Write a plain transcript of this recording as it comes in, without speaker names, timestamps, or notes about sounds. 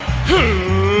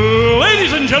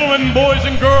Ladies and gentlemen, boys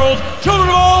and girls, children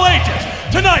of all ages,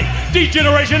 tonight,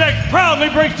 D-Generation X proudly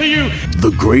brings to you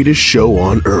the greatest show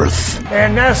on earth.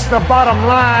 And that's the bottom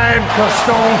line, because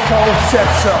Stone Cold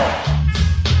said so.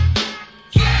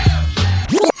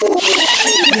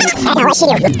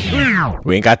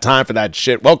 We ain't got time for that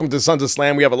shit. Welcome to Sons of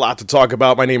Slam. We have a lot to talk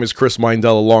about. My name is Chris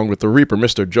Mindell, along with the Reaper,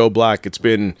 Mr. Joe Black. It's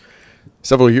been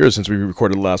several years since we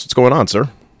recorded last. What's going on, sir?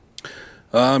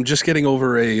 I'm just getting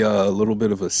over a little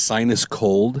bit of a sinus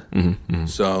cold,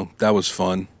 so that was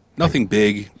fun. Nothing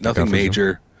big, nothing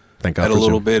major. Thank God. Had a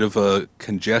little bit of a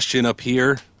congestion up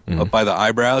here, up by the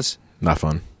eyebrows. Not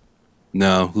fun.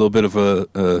 No, a little bit of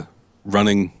a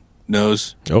running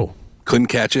nose. Oh. Couldn't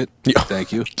catch it. Yeah.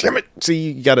 Thank you. Damn it.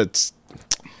 See, you got it.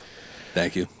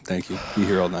 Thank you. Be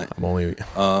here all night. I'm only,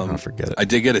 I forget it. I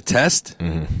did get a test.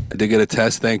 I did get a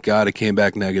test. Thank God it came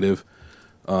back negative.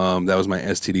 That was my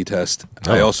STD test.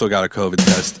 Oh. I also got a COVID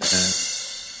test. And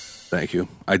thank you.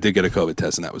 I did get a COVID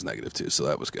test, and that was negative, too, so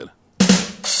that was good.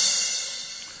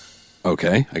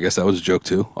 Okay, I guess that was a joke,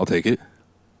 too. I'll take it.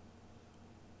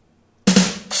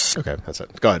 Okay, that's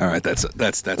it. Go ahead. All right, that's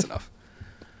enough.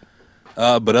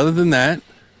 But other than that,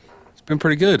 it's been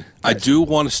pretty good. Nice. I do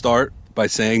want to start by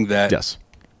saying that yes,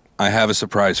 I have a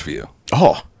surprise for you.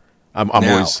 Oh, I'm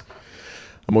always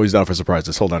down for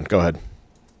surprises. Hold on, go ahead.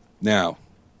 Now,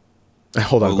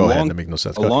 hold on, go ahead. That makes no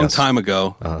sense. A long time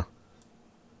ago,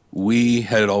 we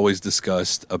had always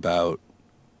discussed about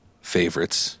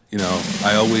favorites. You know,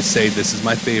 I always say this is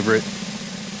my favorite.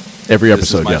 Every episode,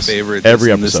 this is my yes. favorite.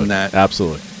 Every this episode, and that.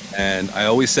 Absolutely. And I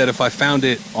always said if I found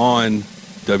it on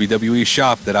WWE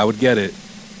Shop that I would get it.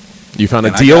 You found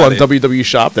a deal on WWE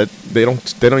Shop that they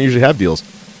don't usually have deals.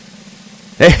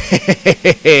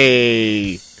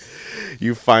 Hey,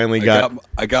 you finally got.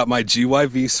 I got my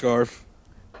GYV scarf.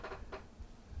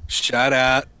 Shout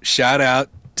out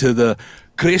to the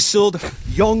grizzled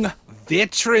young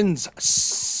veterans,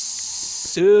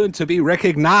 soon to be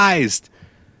recognized.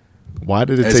 Why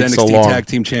did it as take NXT so long? Tag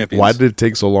Team Champions. Why did it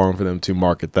take so long for them to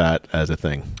market that as a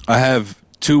thing? I have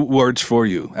 2 words for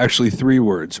you. Actually, 3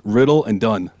 words. Riddle and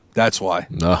done. That's why.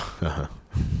 No.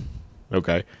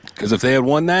 Okay. Because if they had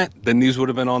won that, then these would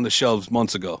have been on the shelves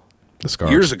months ago. The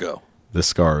scarves. Years ago. The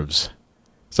scarves.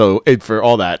 So for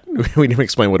all that, we didn't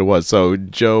explain what it was. So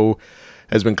Joe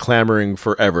has been clamoring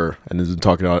forever and has been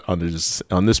talking on this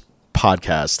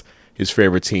podcast, his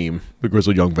favorite team, the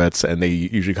Grizzled Young Vets, and they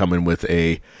usually come in with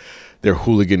their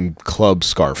hooligan club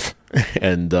scarf.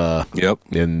 And yep.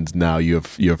 And now you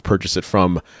have purchased it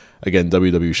from, again,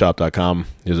 www.shop.com.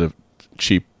 There's a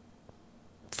cheap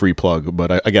free plug,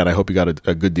 but I hope you got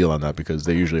a good deal on that, because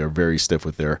they usually are very stiff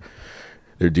with their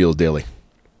deals daily.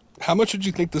 How much would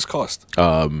you think this cost?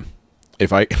 They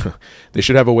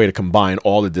should have a way to combine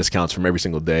all the discounts from every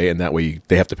single day, and that way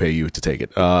they have to pay you to take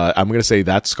it. I'm going to say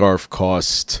that scarf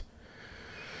cost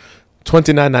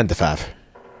 $29.95.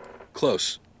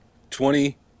 Close.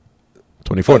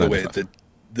 $24.95.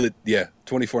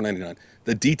 $24.99.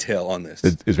 The detail on this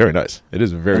is very nice. It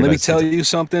is very nice. Let me tell you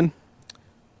something.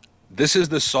 This is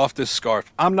the softest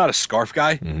scarf. I'm not a scarf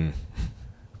guy. Mm-hmm.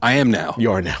 I am now.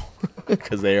 You are now.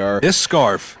 Because they are. This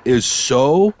scarf is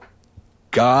so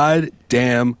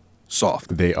goddamn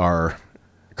soft. They are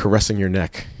caressing your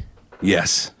neck.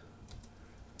 Yes.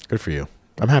 Good for you.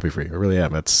 I'm happy for you. I really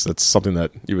am. That's something that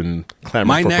you've been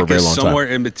clamoring for a very long time. My neck is somewhere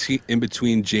in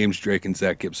between James Drake and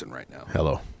Zach Gibson right now.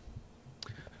 Hello.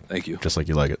 Thank you. Just like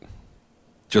you like it.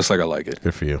 Just like I like it.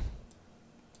 Good for you.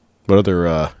 What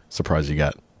other surprise you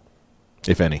got,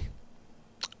 if any?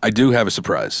 I do have a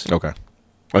surprise. Okay.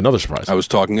 Another surprise. I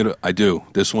do.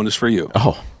 This one is for you.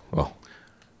 Oh, well.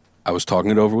 I was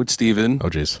talking it over with Steven. Oh,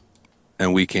 jeez.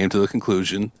 And we came to the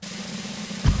conclusion.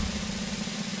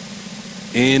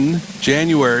 In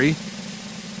January,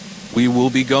 we will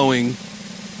be going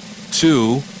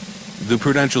to the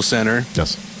Prudential Center.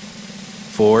 Yes.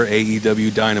 For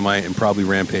AEW Dynamite and probably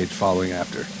Rampage following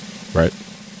after. Right.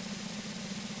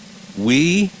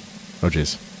 We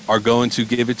are going to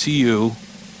give it to you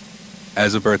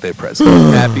as a birthday present.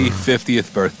 Happy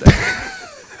 50th birthday.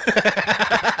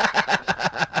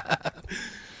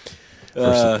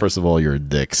 First of all, you're a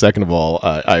dick. Second of all,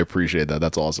 I appreciate that.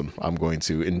 That's awesome. I'm going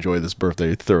to enjoy this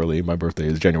birthday thoroughly. My birthday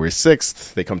is January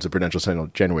 6th. They come to Prudential Center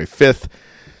January 5th.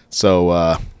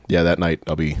 So, that night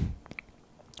I'll be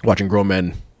watching grown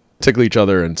men tickle each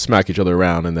other and smack each other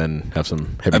around, and then have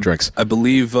some heavy drinks. I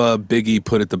believe Biggie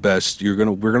put it the best. We're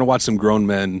gonna watch some grown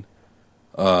men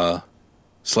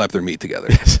slap their meat together.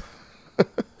 Yes.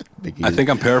 I think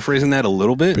I'm paraphrasing that a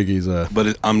little bit. Biggie's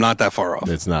but I'm not that far off.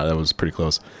 It's not. That was pretty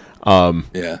close.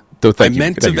 Yeah, thank I you.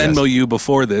 meant Thank to you, guys. Venmo you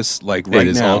before this, like right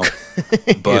is now, all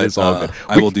good. but It is all good.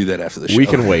 I will do that after the show. We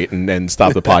can wait and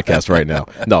stop the podcast right now.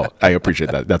 No, I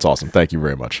appreciate that. That's awesome. Thank you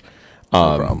very much.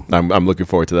 problem. I'm looking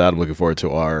forward to that. I'm looking forward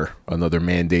to our another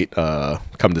mandate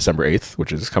come December 8th,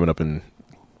 which is coming up in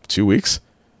 2 weeks.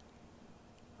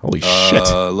 Holy shit!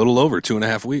 A little over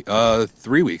 2.5 weeks.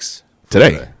 3 weeks.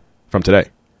 From today.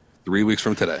 3 weeks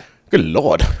from today. Good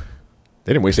Lord.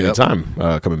 They didn't waste any Yep. time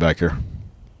coming back here.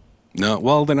 No,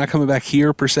 well, they're not coming back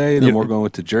here per se. They're more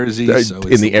going to Jersey. So it's In the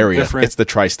a little area. different. It's the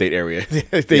tri-state area.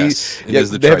 Yes, it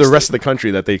is the they have the tri-state. rest of the country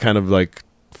that they kind of like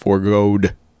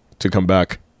foregoed to come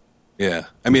back. Yeah.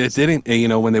 I mean, it didn't,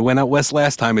 when they went out west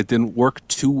last time, it didn't work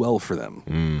too well for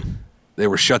them. They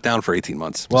were shut down for 18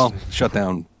 months. Well, shut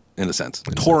down in a sense.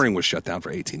 Touring was shut down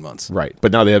for 18 months. Right.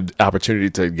 But now they have the opportunity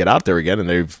to get out there again, and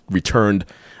they've returned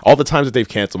all the times that they've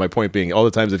canceled. My point being, all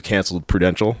the times they've canceled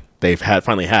Prudential, they've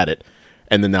finally had it,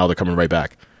 and then now they're coming right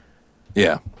back.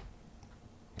 Yeah.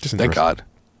 Just Thank interesting. God.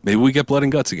 Maybe we get blood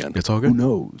and guts again. It's all good. Who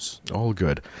knows? All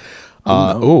good.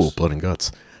 knows? Blood and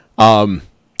guts.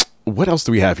 What else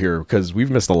do we have here? Because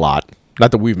we've missed a lot. Not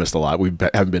that we've missed a lot. We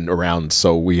haven't been around,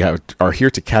 so we are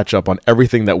here to catch up on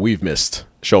everything that we've missed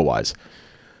show-wise.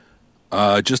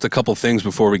 Just a couple things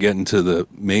before we get into the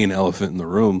main elephant in the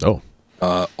room. Oh.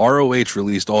 ROH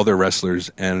released all their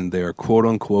wrestlers, and they're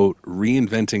quote-unquote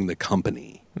reinventing the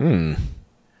company.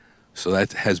 So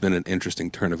that has been an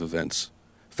interesting turn of events.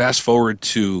 Fast forward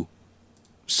to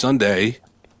Sunday,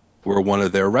 where one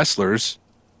of their wrestlers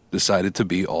decided to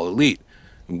be All Elite.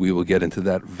 And we will get into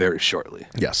that very shortly.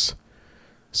 Yes.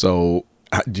 So,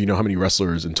 do you know how many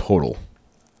wrestlers in total?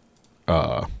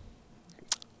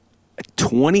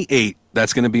 28,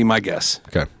 that's going to be my guess.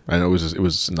 Okay, I know it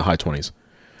was in the high 20s.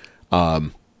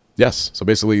 Yes. So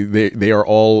basically, they are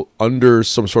all under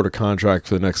some sort of contract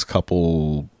for the next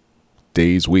couple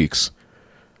days, weeks.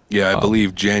 Yeah, I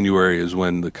believe January is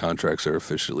when the contracts are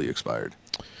officially expired.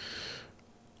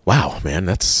 Wow, man,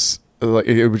 that's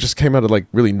it just came out of like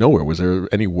really nowhere. Was there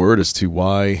any word as to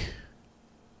why?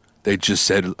 They just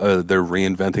said they're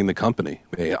reinventing the company.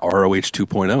 ROH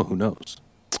 2.0, who knows?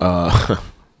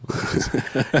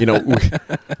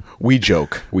 We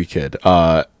joke, we kid.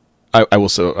 I'll get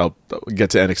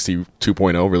to NXT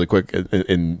 2.0 really quick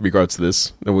in regards to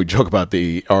this, and we joke about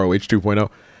the ROH 2.0.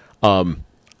 I'm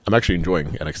actually enjoying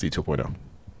NXT 2.0.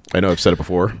 I know I've said it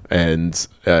before, and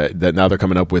that now they're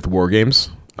coming up with War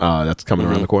Games. That's coming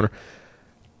around the corner.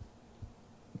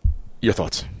 Your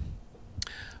thoughts?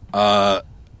 I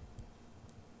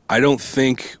don't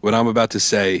think what I'm about to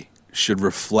say should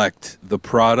reflect the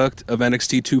product of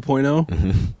NXT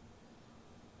 2.0.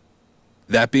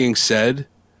 That being said,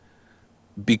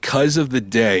 because of the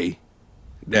day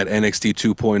that NXT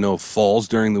 2.0 falls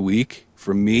during the week,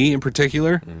 for me in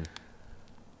particular,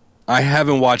 I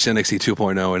haven't watched NXT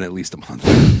 2.0 in at least a month.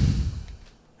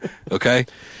 Okay?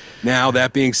 Now,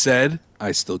 that being said,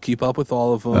 I still keep up with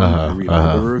all of them. I read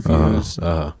all the reviews.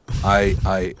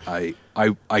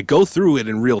 I go through it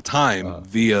in real time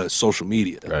via social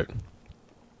media. Right.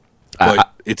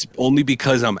 But it's only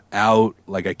because I'm out.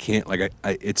 Like I can't. Like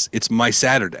it's my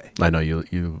Saturday. I know you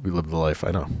live the life.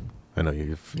 I know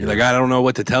you. You're like I don't know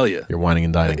what to tell you. You're whining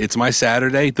and dining. It's my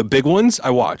Saturday. The big ones I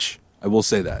watch. I will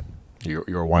say that.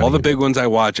 You're whining. All the big ones I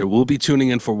watch. I will be tuning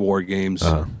in for War Games.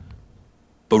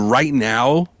 But right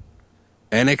now,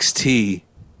 NXT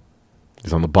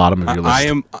is on the bottom of your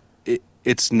list.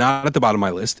 It's not at the bottom of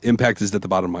my list. Impact is at the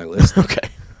bottom of my list. Okay.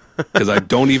 Because I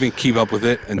don't even keep up with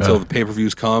it until the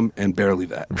pay-per-views come, and barely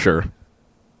that. I'm sure.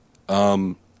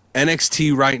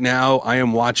 NXT right now, I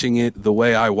am watching it the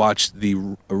way I watched the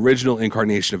original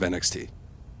incarnation of NXT.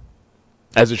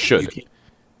 As it should.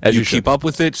 You keep up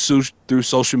with it through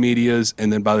social medias,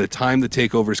 and then by the time the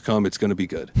takeovers come, it's going to be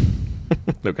good.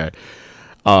 Okay.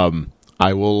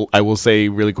 I will say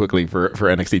really quickly for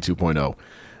NXT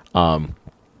 2.0,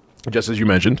 just as you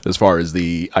mentioned, as far as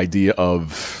the idea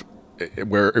of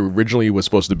where it originally was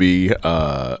supposed to be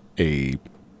a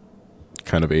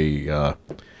kind of a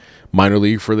minor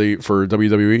league for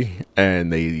WWE,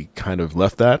 and they kind of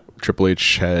left that. Triple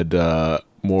H had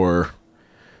more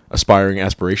aspiring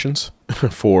aspirations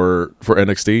for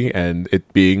NXT, and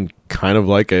it being kind of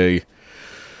like a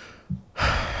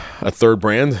third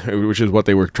brand, which is what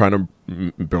they were trying to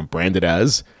brand it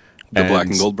as. The black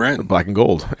and gold brand. Black and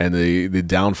gold. And the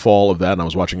downfall of that, and I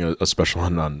was watching a special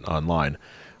online,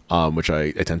 which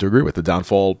I tend to agree with. The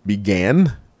downfall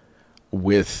began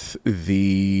with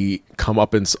the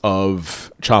comeuppance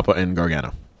of Ciampa and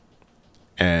Gargano.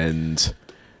 And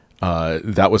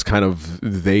that was kind of,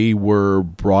 they were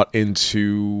brought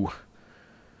into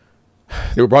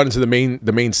the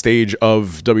main stage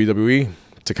of WWE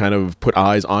to kind of put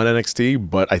eyes on NXT.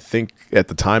 But I think at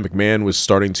the time McMahon was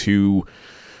starting to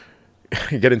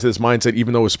get into this mindset,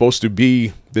 even though it was supposed to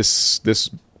be this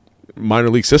minor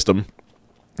league system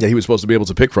that he was supposed to be able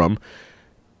to pick from.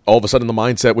 All of a sudden, the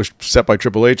mindset was set by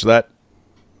Triple H that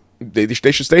they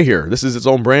should stay here. This is its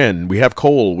own brand. We have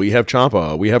Cole, we have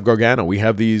Ciampa, we have Gargano, we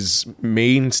have these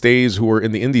mainstays who are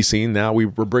in the indie scene. Now we're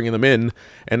bringing them in,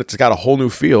 and it's got a whole new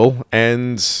feel,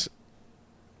 and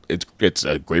it's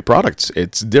a great product.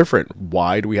 It's different.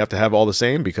 Why do we have to have all the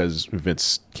same? Because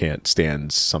Vince can't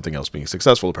stand something else being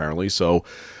successful, apparently. So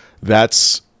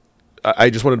that's.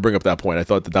 I just wanted to bring up that point. I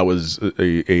thought that was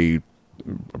a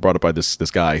brought up by this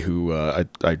guy who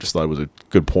I just thought it was a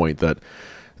good point that.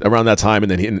 Around that time,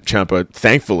 and then Ciampa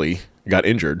thankfully got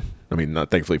injured. I mean, not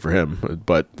thankfully for him,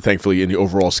 but thankfully in the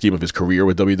overall scheme of his career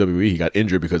with WWE, he got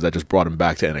injured because that just brought him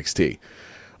back to NXT.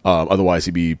 Otherwise,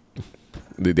 he'd be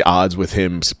the odds with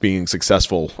him being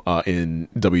successful in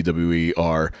WWE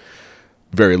are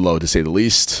very low, to say the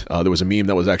least. There was a meme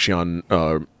that was actually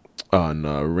on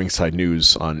Ringside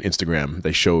News on Instagram.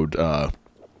 They showed.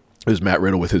 It was Matt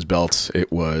Riddle with his belt.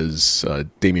 It was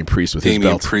Damian Priest with his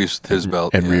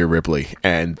belt. And Rhea Ripley.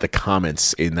 And the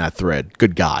comments in that thread,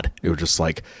 good God. It was just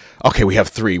like, okay, we have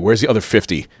 3. Where's the other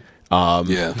 50?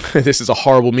 This is a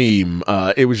horrible meme.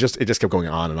 It just kept going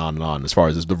on and on and on as far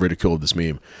as the ridicule of this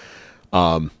meme.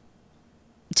 So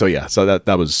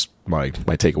that was my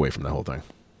takeaway from that whole thing.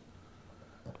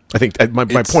 I think my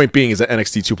point being is that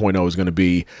NXT 2.0 is going to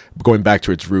be going back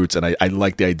to its roots, and I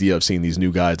like the idea of seeing these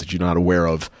new guys that you're not aware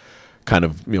of kind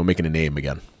of making a name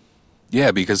again.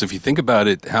 Yeah, because if you think about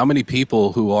it, how many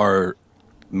people who are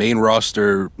main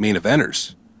roster main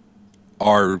eventers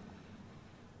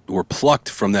were plucked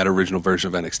from that original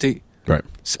version of NXT? Right.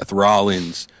 Seth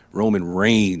Rollins, Roman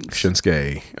Reigns,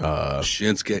 Shinsuke.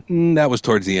 That was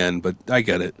towards the end, but I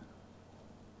get it.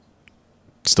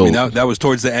 Still, I mean, that was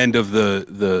towards the end of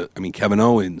Kevin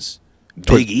Owens,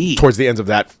 Big E. Towards the ends of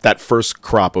that first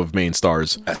crop of main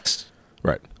stars. Yes.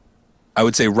 Right. I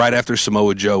would say right after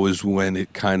Samoa Joe is when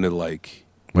it kind of like...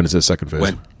 When is his second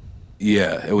phase?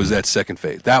 It was that second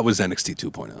phase. That was NXT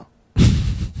 2.0.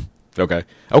 Okay.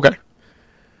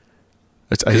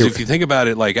 Because if you think about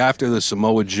it, like after the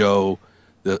Samoa Joe,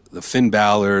 the Finn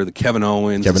Balor, the Kevin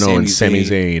Owens, Sami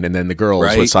Zayn, and then the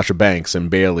girls with Sasha Banks and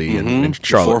Bayley and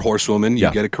Charlotte. The 4 horsewomen,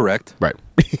 you get it correct. Right.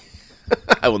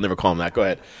 I will never call them that. Go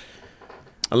ahead.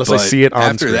 Unless I see it on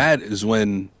after screen. That is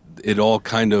when it all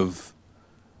kind of...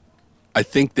 I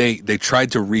think they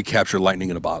tried to recapture lightning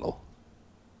in a bottle.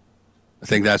 I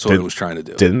think that's what it was trying to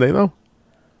do. Didn't they, though?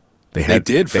 They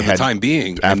did for the time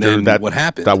being. After and then that, what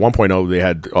happened? That 1.0, they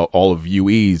had all of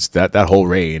UE's, that whole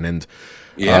reign, and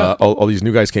all these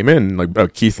new guys came in,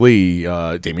 like Keith Lee,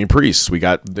 Damian Priest. We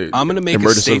got I'm going to make a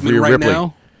statement right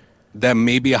now that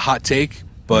may be a hot take,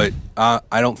 but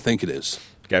I don't think it is.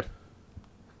 Okay.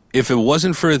 If it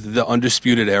wasn't for the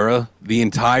Undisputed Era, the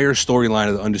entire storyline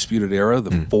of the Undisputed Era,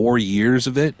 the 4 years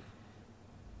of it,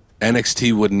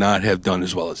 NXT would not have done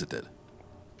as well as it did.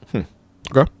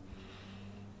 Okay.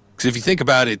 Because if you think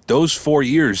about it, those 4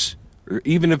 years, or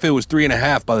even if it was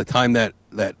 3.5 by the time that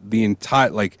the entire,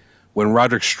 like when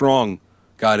Roderick Strong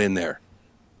got in there,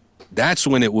 that's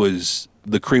when it was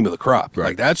the cream of the crop. Right.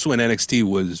 Like that's when NXT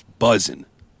was buzzing.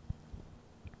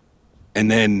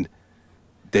 And then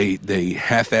they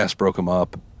half-ass broke them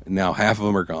up, and now half of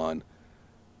them are gone.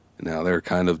 And now they're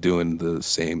kind of doing the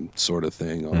same sort of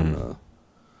thing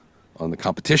on the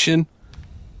competition.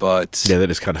 But yeah,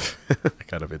 that is kind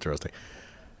of interesting.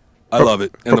 I love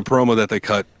it, and the promo that they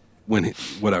cut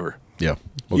whatever. Yeah,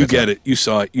 you get it, you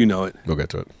saw it, you know it. We'll get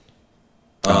to it.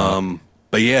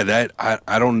 But yeah, that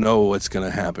I don't know what's going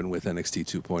to happen with NXT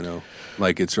 2.0.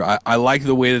 Like I like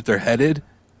the way that they're headed.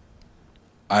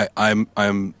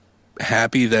 I'm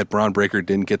happy that Braun Breaker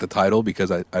didn't get the title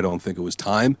because I don't think it was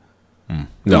time. It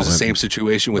was the same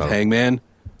situation with Hangman,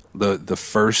 the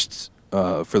first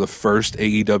for the first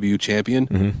AEW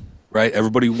champion, right?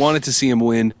 Everybody wanted to see him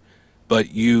win,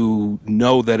 but you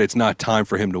know that it's not time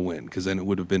for him to win because then it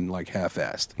would have been like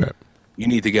half-assed. Right. You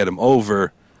need to get him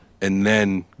over and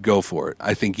then go for it.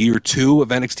 I think year 2 of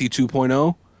NXT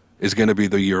 2.0 is going to be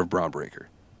the year of Braun Breaker.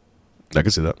 I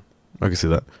can see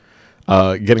that.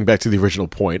 Getting back to the original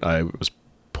point, I was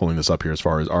pulling this up here as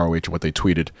far as ROH and what they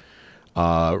tweeted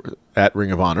at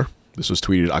Ring of Honor. This was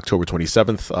tweeted October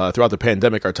 27th. Throughout the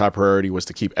pandemic, our top priority was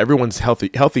to keep everyone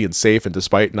healthy and safe, and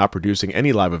despite not producing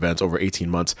any live events over 18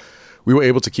 months, we were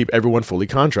able to keep everyone fully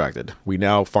contracted. We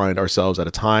now find ourselves at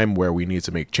a time where we need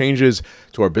to make changes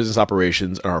to our business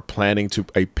operations and are planning to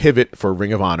a pivot for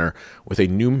Ring of Honor with a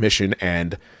new mission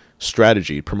and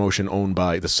strategy promotion owned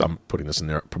by this. I'm putting this in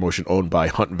there. Promotion owned by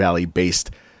Hunt Valley-based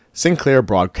Sinclair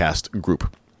Broadcast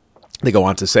Group. They go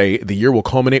on to say the year will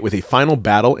culminate with a final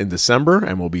battle in December,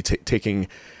 and we'll be taking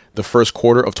the first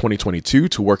quarter of 2022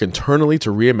 to work internally to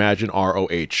reimagine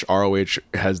ROH. ROH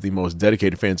has the most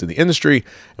dedicated fans in the industry,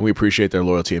 and we appreciate their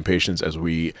loyalty and patience as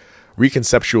we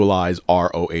reconceptualize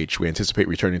ROH. We anticipate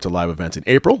returning to live events in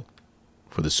April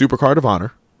for the Supercard of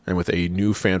Honor and with a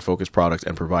new fan-focused product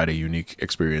and provide a unique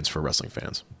experience for wrestling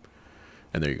fans.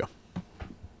 And there you go.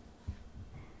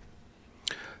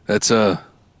 That's going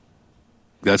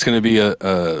to be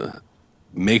a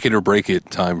make it or break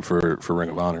it time for Ring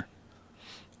of Honor.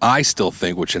 I still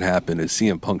think what should happen is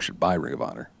CM Punk should buy Ring of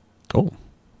Honor. Oh.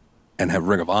 And have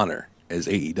Ring of Honor as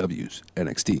AEW's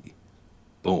NXT.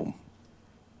 Boom.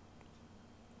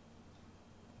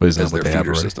 But isn't As that what their they have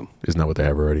feeder already? system. Isn't that what they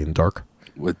have already in Dark?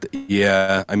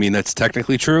 Yeah, I mean, that's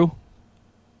technically true.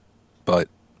 But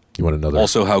You want another?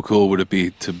 also, how cool would it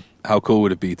be to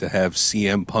have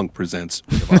CM Punk presents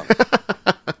Ring of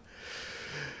Honor?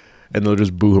 And they'll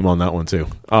just boo him on that one too.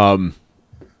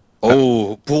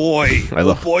 Oh boy!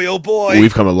 Oh boy!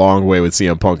 We've come a long way with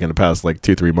CM Punk in the past like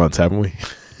 2-3 months, haven't we?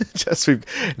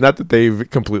 Not that they've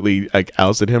completely like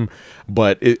ousted him,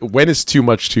 but when is too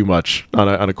much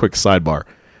on a quick sidebar?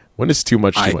 When is too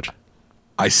much too much?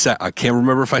 I can't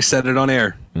remember if I said it on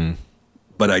air,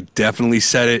 but I definitely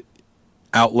said it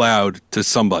out loud to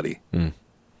somebody.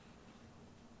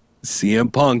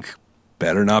 CM Punk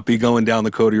better not be going down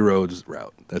the Cody Rhodes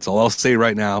route. That's all I'll say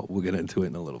right now. We'll get into it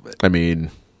in a little bit. I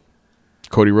mean,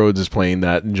 Cody Rhodes is playing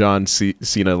that John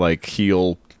Cena like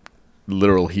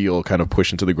literal heel kind of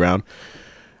push into the ground.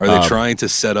 Are they trying to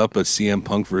set up a CM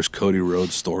Punk versus Cody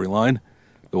Rhodes storyline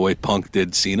the way Punk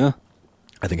did Cena?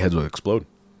 I think heads will explode.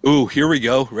 Ooh, here we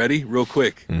go. Ready? Real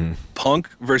quick. Punk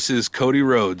versus Cody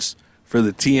Rhodes for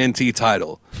the TNT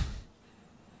title.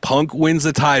 Punk wins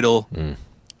the title,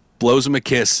 blows him a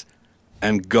kiss,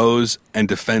 and goes and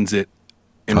defends it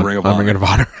in Ring of Honor. Ring of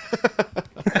Honor.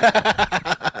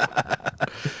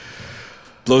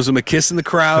 Blows him a kiss in the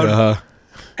crowd,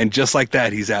 and just like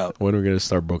that, he's out. When are we going to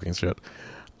start booking shit?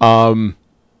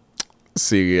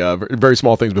 See, very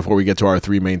small things before we get to our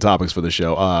 3 main topics for the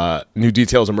show. New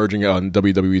details emerging on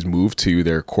WWE's move to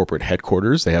their corporate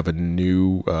headquarters. They have a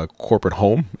new corporate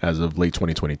home as of late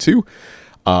 2022,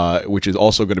 which is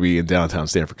also going to be in downtown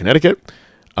Stamford, Connecticut.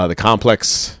 The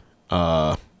complex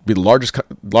be the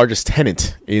largest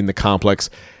tenant in the complex,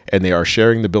 and they are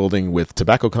sharing the building with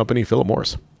tobacco company Philip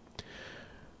Morris.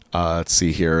 Let's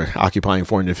see here, occupying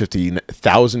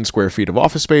 415,000 square feet of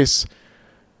office space.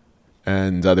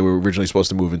 And they were originally supposed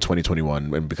to move in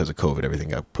 2021, and because of COVID, everything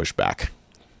got pushed back.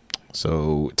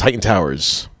 So Titan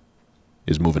Towers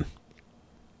is moving.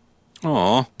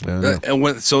 Aw.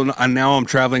 And now I'm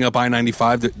traveling up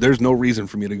I-95. There's no reason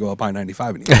for me to go up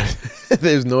I-95 anymore.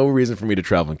 There's no reason for me to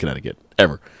travel in Connecticut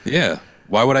ever. Yeah.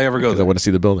 Why would I ever go there? I want to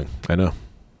see the building. I know.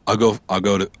 I'll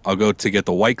go to get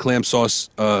the white clam sauce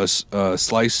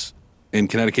slice in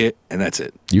Connecticut, and that's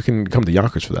it. You can come to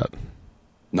Yonkers for that.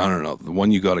 No. The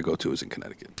one you got to go to is in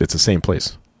Connecticut. It's the same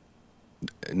place.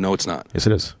 No, it's not. Yes,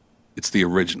 it is. It's the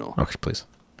original. Okay, please.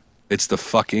 It's the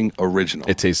fucking original.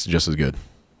 It tastes just as good.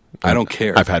 I don't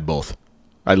care. I've had both.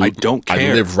 I don't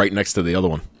care. I live right next to the other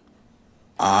one.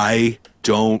 I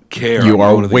don't care. You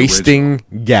are wasting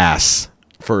gas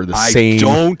for the same. I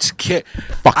don't care.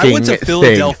 I went to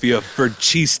Philadelphia for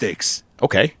cheesesteaks.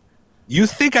 Okay. You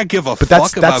think I give a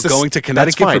fuck about going to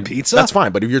Connecticut for pizza? That's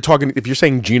fine. But if you're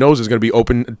saying Geno's is going to be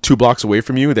open 2 blocks away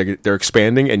from you, they're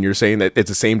expanding, and you're saying that it's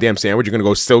the same damn sandwich, you're going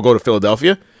to still go to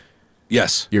Philadelphia?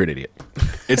 Yes. You're an idiot.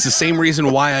 It's the same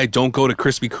reason why I don't go to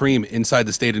Krispy Kreme inside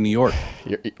the state of New York.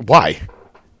 Why?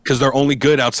 Because they're only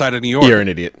good outside of New York. You're an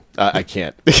idiot. I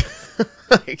can't.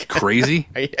 Crazy?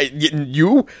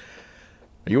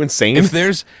 Are you insane? If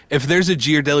there's a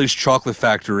Ghirardelli's chocolate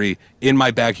factory in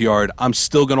my backyard, I'm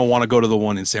still going to want to go to the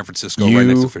one in San Francisco right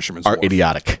next to Fisherman's Wharf.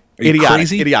 Idiotic. Are you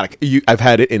crazy? Idiotic. I've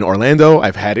had it in Orlando.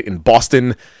 I've had it in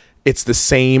Boston. It's the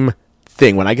same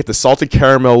thing. When I get the salted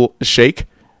caramel shake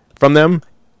from them,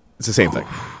 it's the same thing.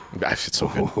 It's so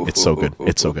good. It's so good.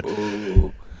 It's so good.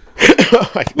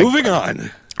 Moving on.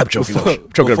 I'm choking up.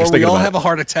 I'm choking up just thinking about it. Before we all have a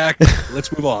heart attack,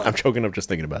 let's move on. I'm choking up just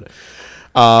thinking about it.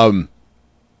 I'm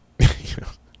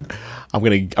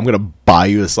gonna buy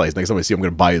you a slice next time I see you. I'm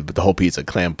gonna buy you the whole pizza,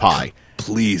 clam pie,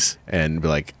 please, and be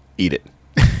like, eat it.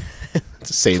 It's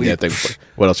the same damn thing.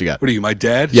 What else you got? What are you, my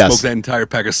dad? Yes. Smoke that entire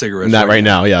pack of cigarettes. Not right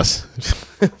now. Yes,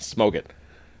 smoke it.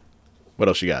 What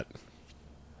else you got?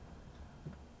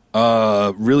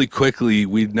 Really quickly,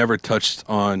 we've never touched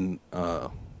on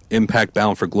Impact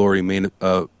Bound for Glory.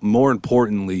 More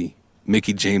importantly,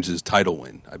 Mickey James's title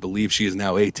win. I believe she is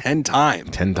now a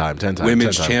 10-time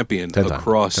women's champion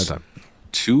across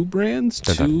 2 brands,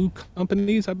 2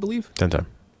 companies, I believe. 10 time.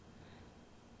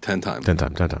 10 time. 10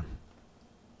 time. 10 time.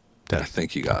 I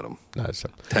think you got him. No, it's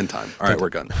 10 time. All right, we're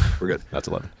good. We're good. That's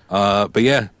 11. But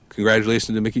yeah,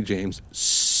 congratulations to Mickey James.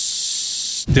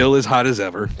 Still as hot as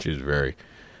ever. She's very.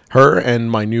 Her and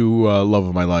my new love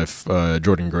of my life,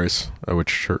 Jordan Grace,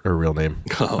 which her real name.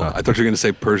 I thought you were going to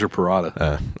say Persia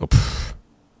Parada.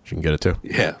 She can get it too.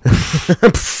 Yeah.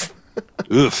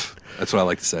 Oof. That's what I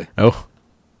like to say. Oh.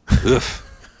 Oof.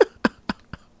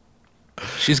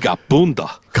 She's got bunda.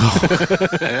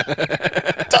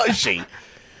 Does she?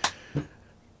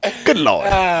 Good Lord.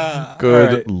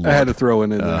 Good right. Lord. I had to throw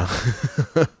it in there.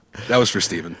 That was for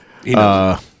Steven. He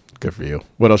knows good for you.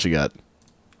 What else you got?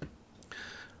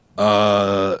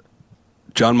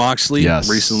 Jon Moxley Yes.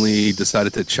 recently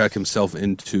decided to check himself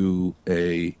into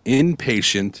a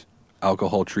inpatient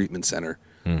alcohol treatment center.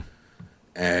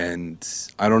 And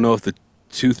I don't know if the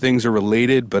two things are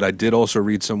related, but I did also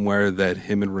read somewhere that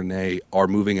him and Renee are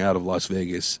moving out of Las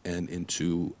Vegas and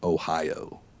into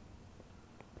Ohio.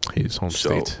 His home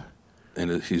state.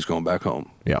 And he's going back home.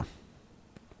 Yeah.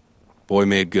 Boy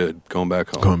made good going back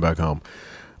home. Going back home.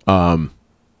 I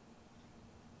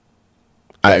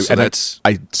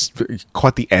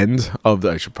caught the end of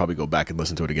I should probably go back and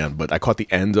listen to it again, but I caught the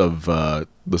end of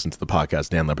listening to the podcast,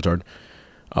 Dan Le Batard,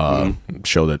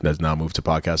 show that has now moved to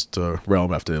podcast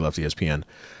realm after they left ESPN.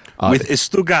 With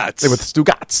Stugats. With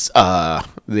Stugats.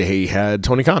 They had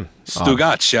Tony Khan.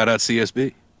 Stugats, shout out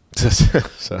CSB.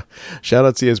 So, shout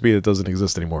out CSB that doesn't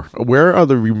exist anymore. Where are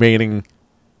the remaining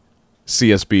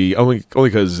CSB? Only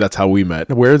because that's how we met.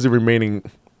 Where is the remaining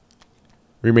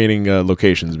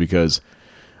locations? Because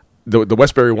the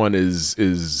Westbury one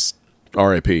is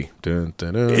RIP. Dun,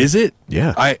 dun, dun. Is it?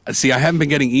 Yeah. I haven't been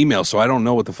getting emails, so I don't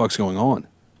know what the fuck's going on.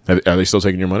 Are they still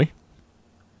taking your money?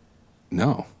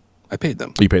 No, I paid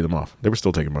them. You paid them off. They were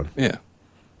still taking money. Yeah.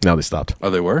 Now they stopped. Oh,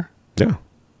 they were? Yeah.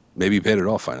 Maybe you paid it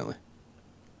off finally.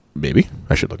 Maybe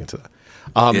I should look into that.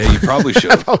 Yeah, you probably should.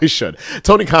 I probably should.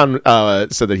 Tony Khan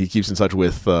said that he keeps in touch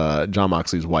with Jon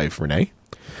Moxley's wife, Renee,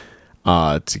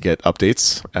 to get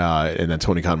updates. And then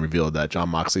Tony Khan revealed that Jon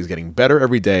Moxley is getting better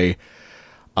every day,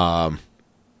 and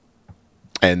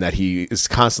that he has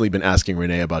constantly been asking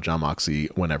Renee about Jon Moxley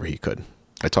whenever he could.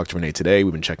 I talked to Renee today.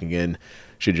 We've been checking in.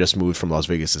 She just moved from Las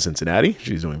Vegas to Cincinnati.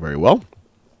 She's doing very well.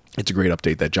 It's a great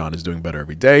update that Jon is doing better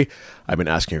every day. I've been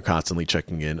asking her constantly,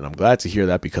 checking in, and I'm glad to hear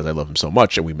that because I love him so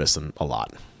much and we miss him a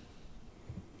lot.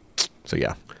 So,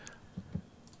 yeah.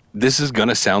 This is going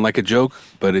to sound like a joke,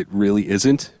 but it really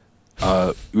isn't.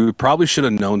 We probably should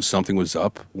have known something was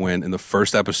up when in the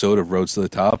first episode of Roads to the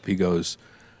Top, he goes,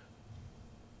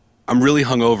 I'm really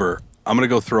hungover. I'm going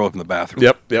to go throw up in the bathroom.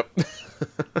 Yep.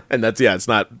 And it's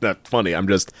not that funny. I'm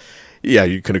just,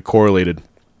 you could have correlated.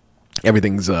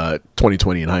 Everything's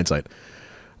 2020 in hindsight.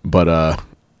 But, I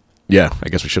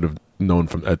guess we should have known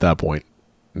from at that point.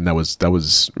 And that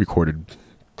was recorded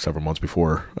several months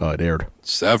before it aired.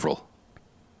 Several.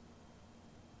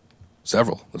 That's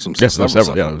what I'm saying. Yes,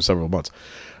 several. Yeah, it was several months.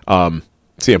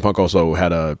 CM Punk also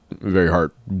had a very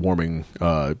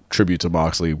heartwarming tribute to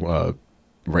Moxley right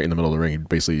in the middle of the ring. He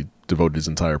basically devoted his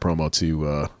entire promo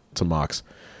to Mox.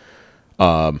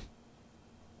 The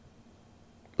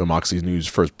Moxley's news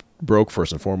first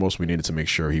and foremost, we needed to make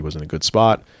sure he was in a good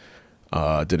spot.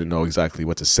 Didn't know exactly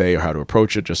what to say or how to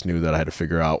approach it. Just knew that I had to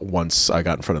figure out once I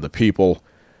got in front of the people.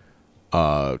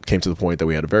 Came to the point that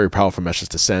we had a very powerful message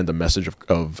to send, a message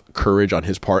of courage on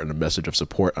his part and a message of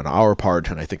support on our part.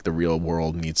 And I think the real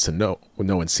world needs to know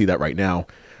and see that right now.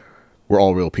 We're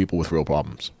all real people with real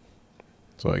problems.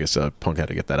 So I guess Punk had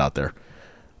to get that out there.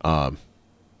 And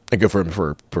good for him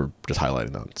for just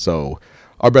highlighting that. So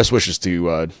our best wishes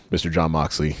to Mr. Jon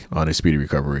Moxley on a speedy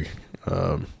recovery.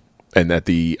 And that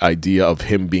the idea of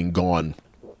him being gone,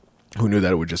 who knew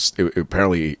that it would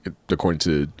apparently, according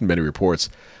to many reports,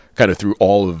 kind of threw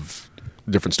all of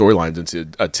different storylines into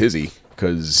a tizzy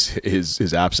because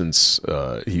his absence,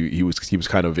 he was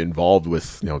kind of involved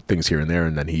with things here and there,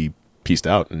 and then he pieced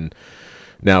out, and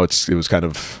now it was kind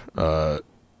of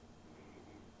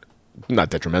not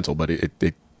detrimental, but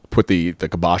it put the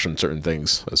kibosh on certain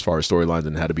things as far as storylines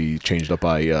and had to be changed up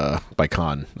by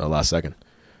Khan last second.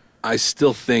 I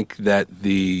still think that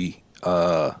the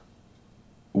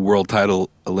world title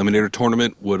eliminator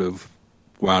tournament would have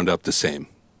wound up the same.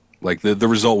 Like the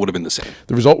result would have been the same.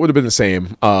 The result would have been the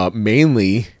same.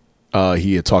 Mainly,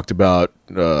 he had talked about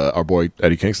our boy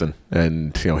Eddie Kingston,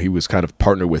 and he was kind of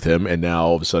partnered with him, and now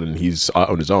all of a sudden he's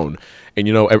on his own. And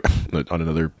on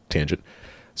another tangent,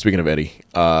 Speaking of Eddie,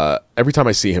 every time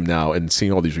I see him now and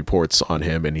seeing all these reports on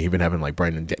him, and even having like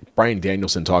Bryan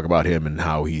Danielson talk about him and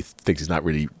how he thinks he's not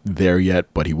really there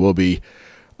yet, but he will be.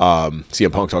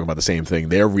 CM Punk talking about the same thing.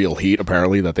 Their real heat,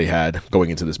 apparently, that they had going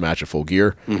into this match at Full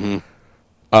Gear.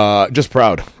 Just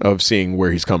proud of seeing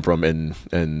where he's come from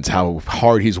and how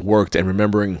hard he's worked, and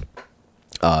remembering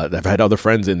I've had other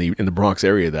friends in the Bronx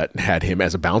area that had him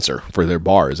as a bouncer for their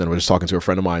bars. And I was just talking to a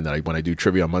friend of mine that when I do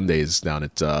trivia on Mondays down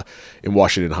at in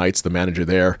Washington Heights, the manager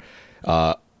there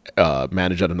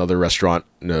managed at another restaurant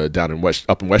down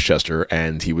up in Westchester,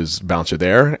 and he was bouncer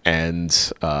there. And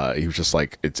he was just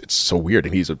like, it's so weird.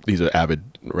 And he's an avid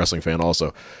wrestling fan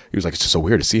also. He was like, it's just so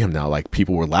weird to see him now. Like,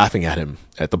 people were laughing at him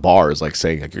at the bars, like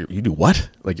saying, like, you do what?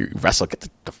 Like, you wrestle? Get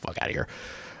the fuck out of here.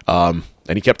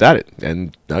 And he kept at it,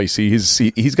 and now you see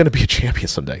he's going to be a champion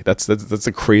someday. That's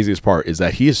the craziest part, is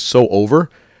that he is so over.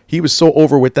 He was so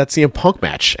over with that CM Punk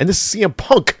match, and this is CM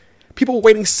Punk. People were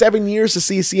waiting 7 years to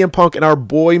see CM Punk, and our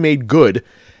boy made good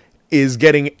is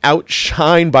getting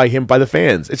outshined by him by the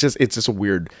fans. It's just a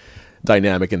weird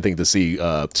dynamic and thing to see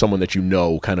someone that you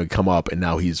know kind of come up, and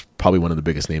now he's probably one of the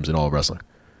biggest names in all of wrestling.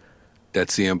 That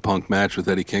CM Punk match with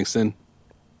Eddie Kingston,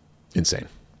 insane.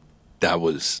 That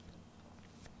was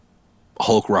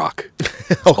Hulk Rock.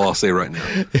 That's all I'll say right now.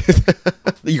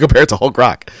 You compare it to Hulk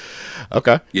Rock.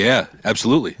 Okay. Yeah,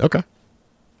 absolutely. Okay.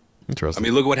 Interesting. I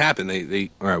mean, look what happened.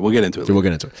 They all right, we'll get into it. We'll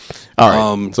get into it. All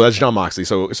right. So that's Jon Moxley.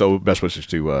 So best wishes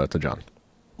to John.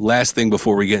 Last thing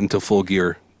before we get into Full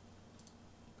Gear,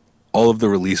 all of the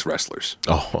release wrestlers.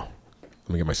 Oh, let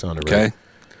me get my sounder ready. Okay.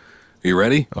 Are you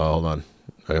ready? Oh, hold on.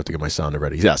 I have to get my sounder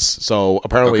ready. Yes. So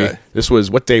apparently this was,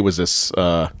 what day was this?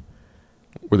 Were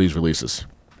these releases?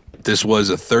 This was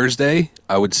a Thursday.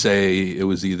 I would say it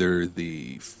was either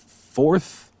the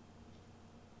 4th.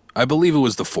 I believe it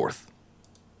was the 4th.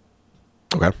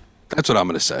 Okay. That's what I'm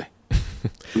going to say.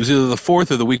 It was either the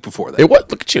 4th or the week before that. It what?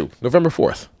 Look at you. November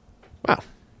 4th. Wow.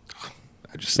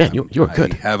 Man, you were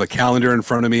good. I have a calendar in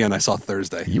front of me, and I saw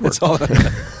Thursday. That's all.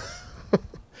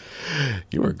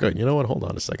 You were good. You know what? Hold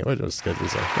on a second. I just get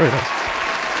this out. Very nice.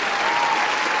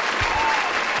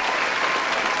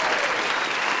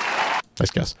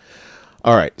 Nice guess.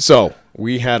 All right, so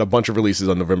we had a bunch of releases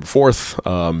on November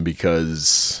 4th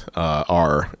because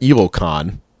our Evil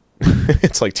Con,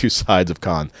 it's like two sides of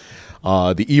Con,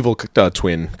 the Evil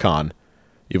Twin Con,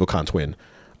 Evil Con Twin,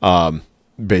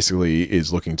 basically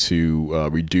is looking to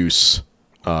reduce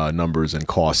numbers and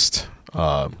cost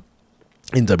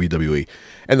in WWE.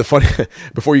 And the funny,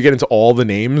 before you get into all the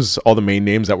names, all the main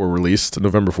names that were released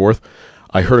November 4th,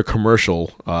 I heard a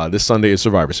commercial. This Sunday is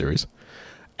Survivor Series.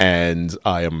 And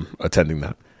I am attending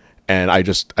that. And I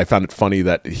found it funny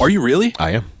that... Are you really?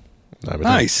 I am.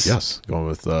 Nice. Yes, going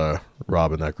with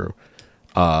Rob and that crew.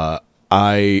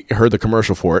 I heard the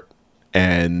commercial for it,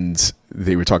 and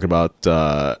they were talking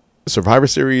about Survivor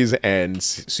Series and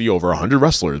see over 100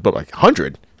 wrestlers. But like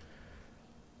 100?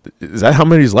 Is that how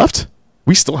many's left?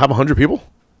 We still have 100 people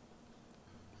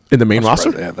in the main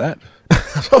roster? They have that.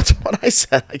 That's what I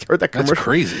said. I heard that commercial. That's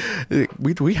crazy.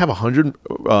 We have 100...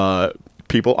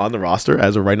 people on the roster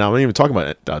as of right now. I'm not even talking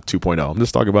about 2.0. I'm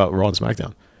just talking about Raw and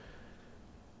SmackDown.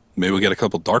 Maybe we'll get a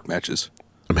couple dark matches.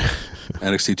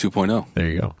 NXT 2.0. There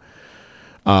you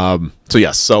go. So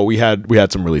yes, so we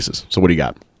had some releases. So what do you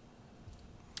got?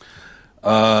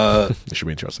 This should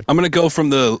be interesting. I'm going to go from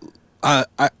the. I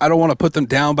don't want to put them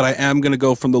down, but I am going to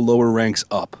go from the lower ranks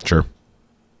up. Sure.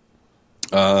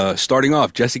 Starting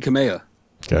off, Jesse Kamea.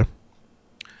 Okay.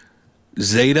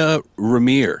 Zeta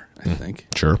Ramir, I think.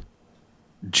 Sure.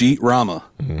 Jeet Rama.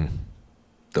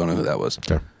 Don't know who that was.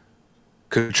 Okay.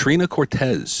 Katrina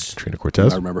Cortez.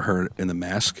 I remember her in The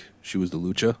Mask. She was the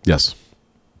Lucha. Yes.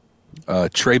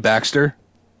 Trey Baxter.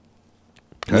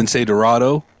 Okay. Lince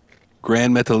Dorado.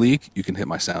 Grand Metalik. You can hit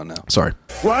my sound now. Sorry.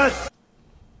 What?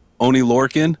 Oni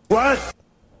Lorcan. What?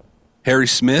 Harry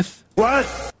Smith.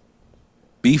 What?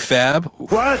 B-Fab.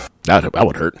 What? That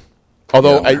would hurt.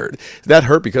 Although that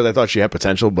hurt because I thought she had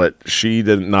potential, but she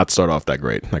did not start off that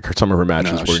great. Like some of her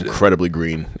matches were incredibly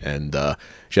green, and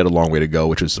she had a long way to go,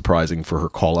 which was surprising for her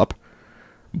call up.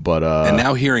 But and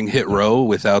now hearing Hit Row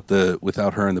without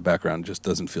her in the background just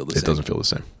doesn't feel the same. It doesn't feel the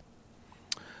same.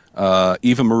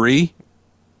 Eva Marie.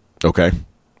 Okay.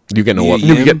 You get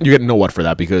no what for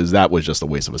that because that was just a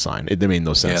waste of a sign. It made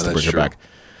no sense to bring her back.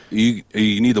 You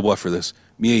need the what for this?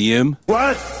 Mia Yim.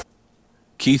 What?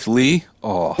 Keith Lee.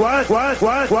 Oh. What? What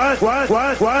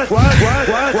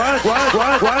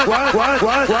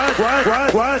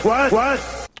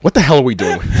the hell are we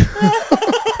doing?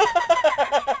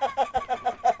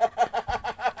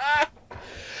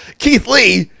 Keith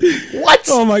Lee? What?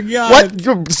 Oh my God.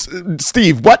 What?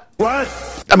 Steve, what? What?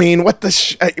 I mean, what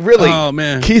the really? Oh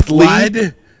man, Keith Lee.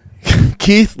 What?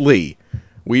 Keith Lee.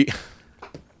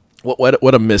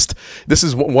 What a missed. This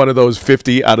is one of those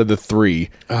 50 out of the 3.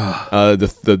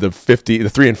 The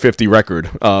 3 and 50 record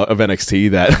of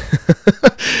NXT that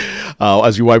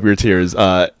as you wipe your tears,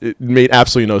 it made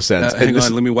absolutely no sense. Hang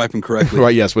on, let me wipe them correctly.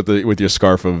 Right, yes, with your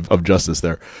scarf of justice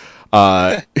there.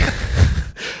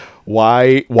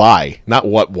 Why? Not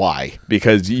what, why?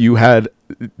 Because you had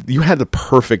the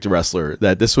perfect wrestler.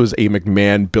 That this was a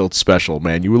McMahon built special,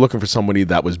 man. You were looking for somebody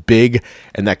that was big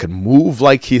and that could move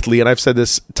like Keith Lee. And I've said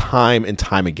this time and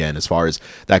time again as far as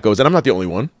that goes. And I'm not the only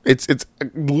one. It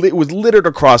was littered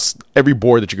across every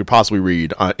board that you could possibly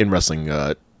read in wrestling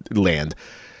land.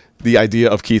 The idea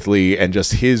of Keith Lee and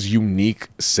just his unique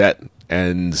set,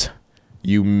 and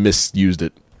you misused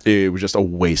it. It was just a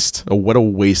waste. What a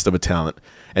waste of a talent.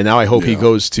 And now I hope he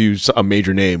goes to a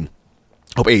major name.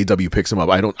 Hope AEW picks him up.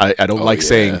 I don't like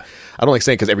saying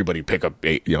because everybody pick up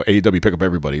AEW pick up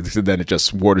everybody. Then it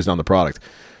just waters down the product.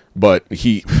 But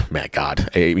he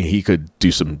could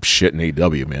do some shit in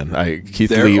AEW, man.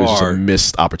 Keith Lee was just a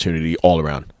missed opportunity all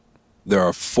around. There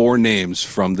are 4 names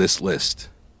from this list.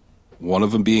 One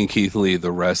of them being Keith Lee.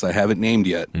 The rest I haven't named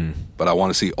yet, but I want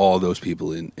to see all those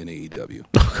people in AEW.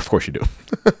 Of course you do.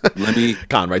 Let me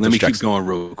keep going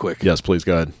real quick. Yes, please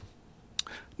go ahead.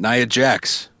 Nia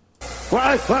Jax.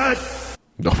 What?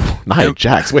 No, Nia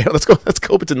Jax. Wait, let's go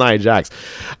to Nia Jax.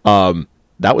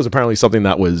 That was apparently something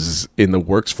that was in the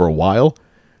works for a while.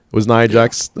 Was Nia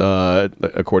Jax,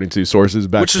 according to sources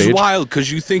backstage, which is wild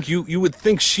because you would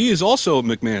think she is also a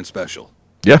McMahon special.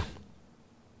 Yeah.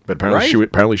 But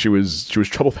apparently she was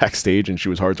trouble backstage and she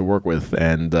was hard to work with,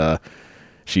 and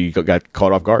she got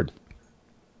caught off guard.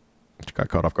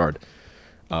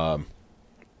 I'm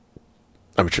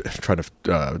trying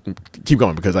to keep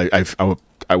going because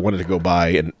I wanted to go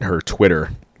by her Twitter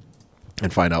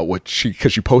and find out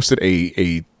because she posted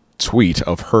a tweet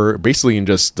of her basically in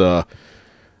just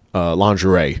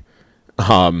lingerie,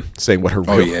 saying what her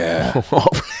real. Oh yeah.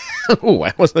 Oh,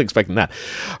 I wasn't expecting that.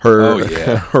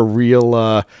 Her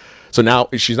real. So now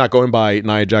she's not going by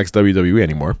Nia Jax WWE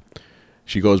anymore.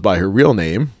 She goes by her real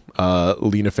name,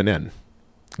 Lena Fanene.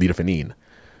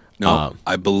 No,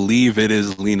 I believe it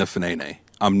is Lena Fanene.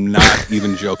 I'm not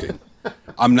even joking.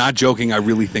 I'm not joking. I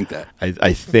really think that.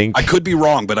 I think I could be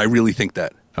wrong, but I really think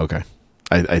that. Okay.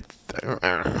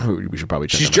 We should probably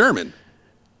check. She's German.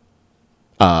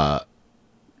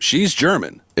 She's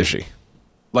German. Is she?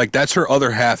 Like, that's her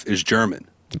other half is German.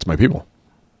 It's my people.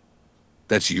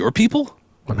 That's your people?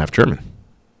 I'm half German.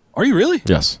 Are you really?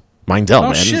 Yes. Meindel,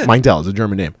 man. Shit. Meindel is a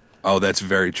German name. Oh, that's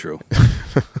very true.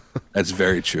 That's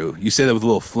very true. You say that with a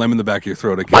little phlegm in the back of your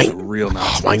throat. It gets real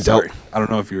nonsense. Meindel. I don't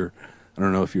know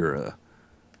if you're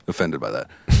offended by that.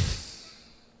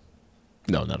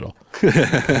 No, not at all.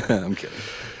 I'm kidding.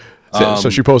 So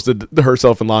she posted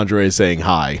herself in lingerie saying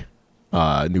hi.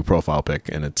 New profile pic,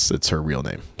 and it's her real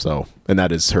name. So, and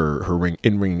that is her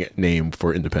in-ring name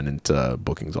for independent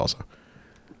bookings also.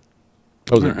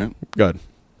 All right. Go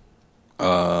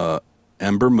ahead.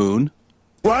 Ember Moon.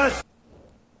 What?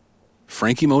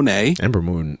 Frankie Monet. Ember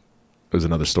Moon was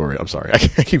another story. I'm sorry. I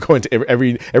keep going to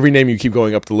every name you keep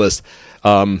going up the list.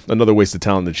 Another wasted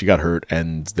talent that she got hurt,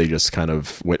 and they just kind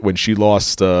of when she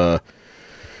lost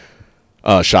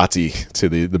Shotzi to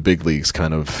the big leagues,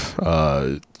 kind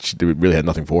of she really had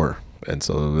nothing for her, and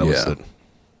so that was it.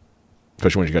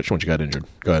 Especially when she got injured.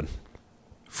 Go ahead.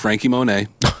 Frankie Monet.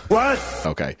 What?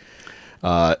 Okay.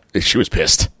 She was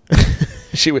pissed.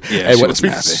 She was. Yeah, she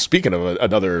wasn't happy. Speaking of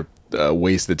another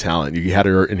wasted talent, you had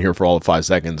her in here for all of 5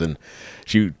 seconds, and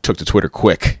she took to Twitter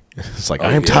quick. It's like,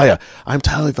 I'm Taya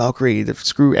Valkyrie. The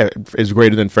screw is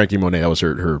greater than Frankie Monet. That was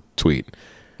her tweet.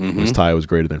 Mm-hmm. It was Taya was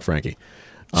greater than Frankie.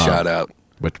 Shout out.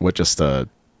 But what just a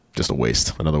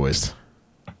waste. Another waste.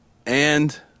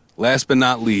 And last but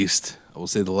not least, I will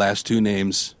say the last 2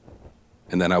 names,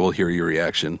 and then I will hear your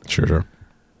reaction. Sure.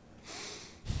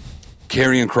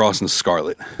 Karrion Kross and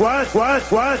Scarlett. What?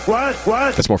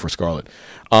 That's more for Scarlett.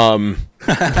 And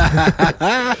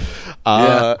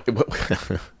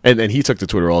he took to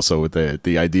Twitter also with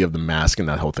the idea of the mask, and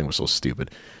that whole thing was so stupid.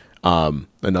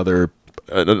 Another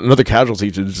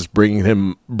casualty to just bringing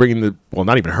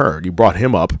not even her. You brought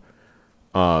him up,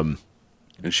 and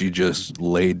she just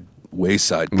laid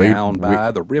wayside down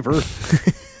by the river.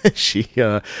 She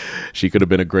could have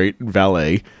been a great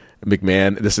valet.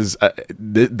 McMahon,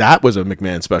 that was a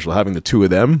McMahon special. Having the 2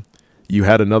 of them, you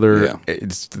had another.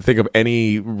 Think of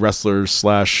any wrestler /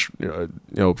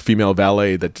 female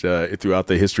valet that throughout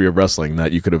the history of wrestling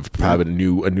that you could have had a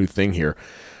new thing here.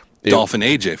 Dolphin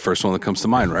AJ, first one that comes to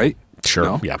mind, right? Sure.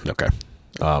 No? Yeah. Okay.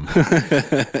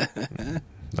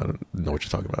 I don't know what you're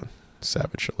talking about.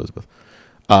 Savage Elizabeth.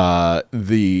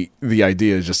 The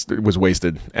idea is just it was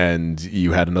wasted, and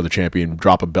you had another champion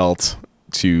drop a belt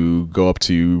to go up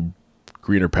to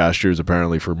greener pastures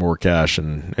apparently for more cash,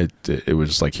 and it was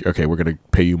just like, okay, we're gonna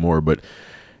pay you more, but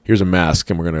here's a mask,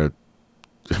 and we're gonna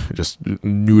just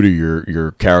neuter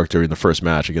your character in the first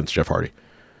match against Jeff Hardy.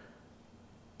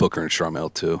 Booker and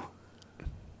Sharmell too.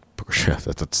 Booker,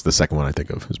 that's the second one I think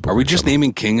of. Is Booker Are we and just Sharmell.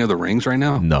 naming King of the Rings right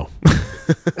now? No.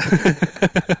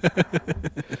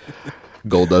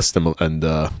 Goldust and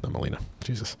not Melina.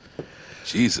 Jesus.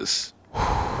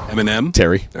 Eminem.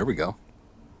 Terry. There we go.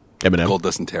 Eminem.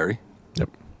 Goldust and Terry. Yep.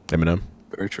 Eminem.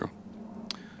 Very true.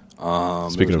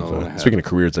 Speaking of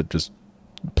careers that just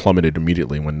plummeted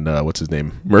immediately when what's his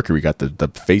name, Mercury got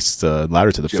the face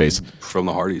ladder to the face from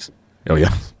the Hardys. Oh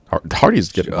yeah,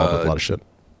 Hardy's getting involved with a lot of shit.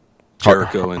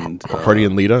 Jericho and Hardy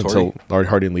and Lita Tori. until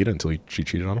Hardy and Lita until she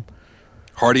cheated on him.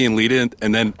 Hardy and Lita,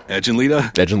 and then Edge and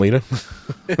Lita. Edge and Lita.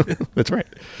 That's right.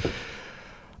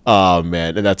 Oh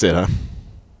man, and that's it, huh?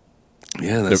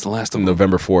 Yeah, that's the last of them.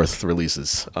 November 4th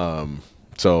releases.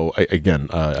 So again,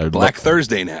 Black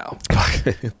Thursday now.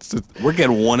 We're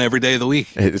getting one every day of the week.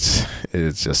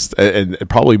 It's just and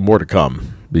probably more to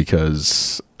come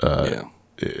because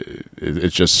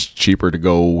it's just cheaper to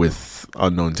go with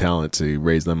unknown talent to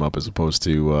raise them up as opposed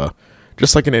to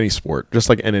just like in any sport, just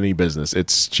like in any business.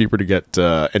 It's cheaper to get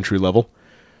entry level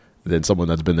than someone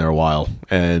that's been there a while,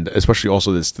 and especially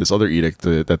also this other edict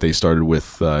that they started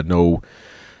with no.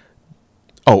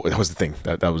 Oh, that was the thing.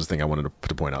 That was the thing I wanted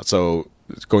to point out. So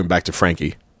going back to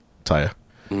Frankie, Taya,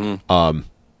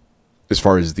 as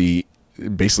far as the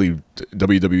basically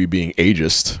WWE being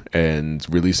ageist and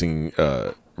releasing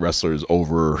wrestlers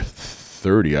over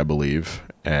 30, I believe,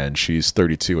 and she's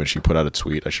 32, and she put out a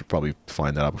tweet. I should probably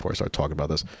find that out before I start talking about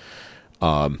this.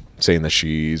 Saying that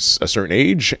she's a certain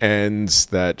age and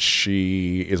that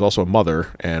she is also a mother,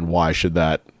 and why should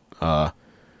that? Her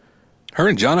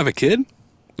and John have a kid?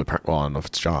 Well, I don't know if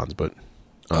it's John's, but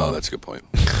that's a good point.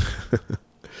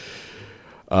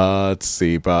 let's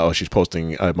see. But she's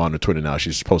posting. I'm on her Twitter now.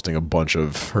 She's posting a bunch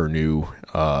of her new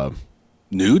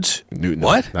nudes. No,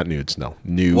 what? Not nudes. No.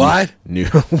 New. What? New.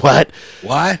 What?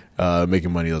 What?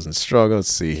 Making money doesn't struggle.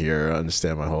 Let's see here.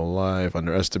 Understand my whole life.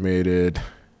 Underestimated.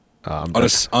 On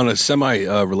a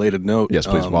semi-related note. Yes,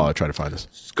 please. While I try to find this,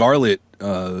 Scarlett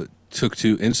took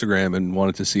to Instagram and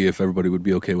wanted to see if everybody would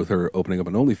be okay with her opening up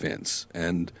an OnlyFans,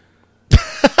 and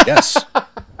yes.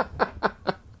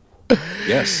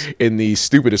 Yes. In the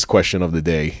stupidest question of the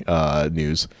day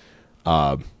news,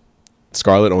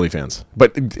 Scarlett OnlyFans,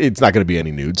 but it's not going to be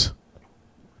any nudes.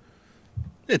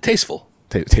 Tasteful.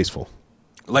 Tasteful.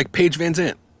 Like Paige Van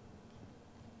Zandt.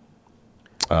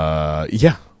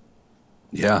 Yeah.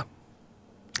 Yeah.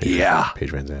 Yeah.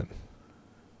 Paige Van Zandt.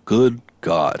 Good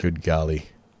God. Good golly.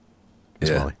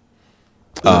 Yeah.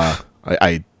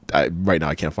 I right now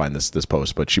I can't find this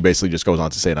post, but she basically just goes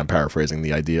on to say, and I'm paraphrasing,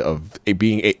 the idea of it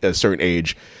being a certain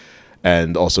age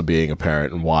and also being a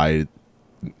parent, and why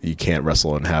you can't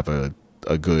wrestle and have a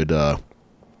good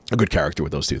character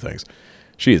with those two things.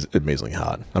 She is amazingly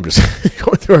hot. I'm just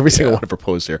going through every single one of her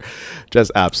posts here.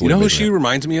 Just absolutely. You know who amazing. she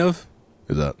reminds me of?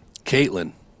 Who's that?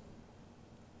 Caitlyn.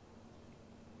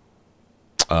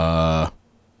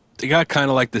 They got kind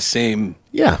of like the same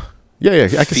Yeah. I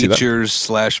can see that.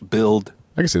 features / build.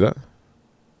 I can see that.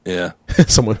 Yeah.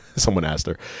 Someone asked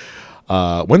her,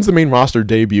 when's the main roster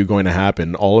debut going to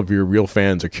happen? All of your real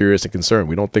fans are curious and concerned.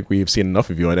 We don't think we've seen enough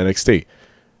of you on NXT.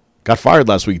 Got fired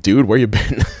last week, dude. Where you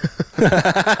been?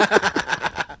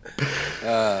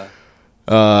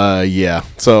 Yeah.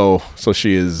 So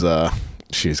she is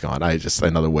she's gone.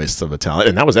 Another waste of a talent.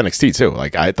 And that was NXT too.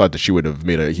 Like, I thought that she would have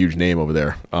made a huge name over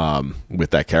there with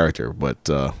that character, but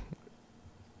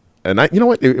you know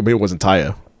what? It wasn't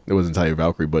Taya. It wasn't Taya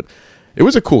Valkyrie, but it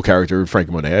was a cool character,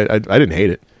 Frankie Monet. I didn't hate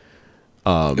it.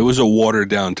 It was a watered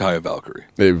down Taya Valkyrie.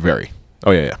 Very.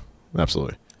 Oh yeah,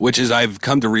 absolutely. Which is, I've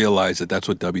come to realize that that's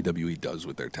what WWE does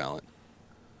with their talent.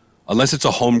 Unless it's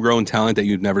a homegrown talent that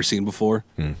you've never seen before,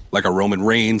 like a Roman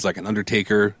Reigns, like an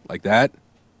Undertaker, like that.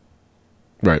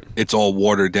 Right. It's all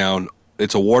watered down.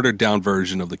 It's a watered down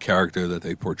version of the character that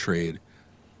they portrayed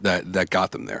that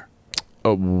got them there.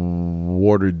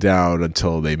 Watered down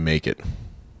until they make it.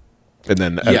 And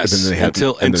then, yes, and then they have,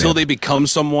 until they become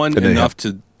someone enough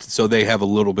so they have a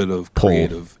little bit of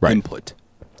creative input.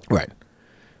 Right.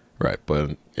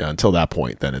 But until that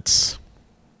point, then it's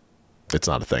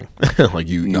not a thing. Like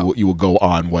you will go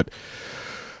on what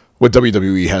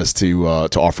WWE has to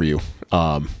offer you.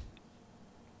 Yeah.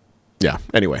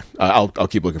 Anyway, I'll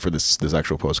keep looking for this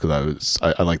actual post because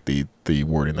I like the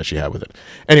wording that she had with it.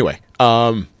 Anyway,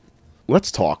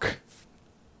 let's talk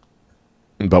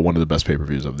about one of the best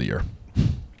pay-per-views of the year.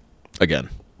 Again.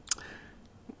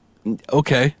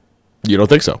 Okay. You don't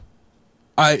think so?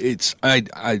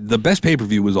 The best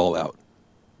pay-per-view was All Out.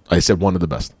 I said one of the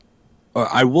best.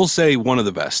 I will say one of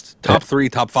the best. Top 3,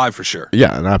 top 5 for sure.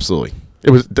 Yeah, and absolutely.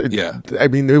 It was. Yeah. I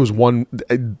mean, there was one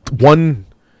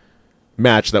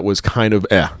match that was kind of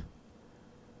The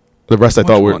rest I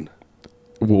thought were.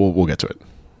 We'll get to it.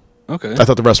 Okay. I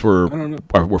thought the rest were I don't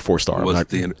know. were 4-star.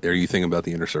 Are you thinking about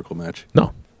the Inner Circle match?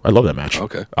 No, I love that match.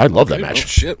 Okay. I love that Oh, match.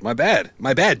 shit, my bad,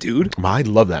 dude. I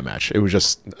love that match. It was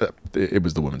just it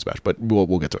was the women's match, but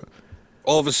we'll get to it.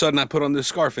 All of a sudden, I put on this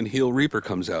scarf and Heel Reaper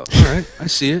comes out. All right, I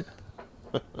see it.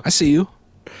 I see you.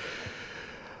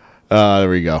 There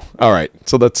we go. All right,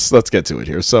 so let's get to it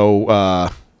here. So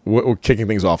we're kicking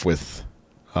things off with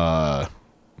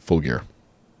Full Gear.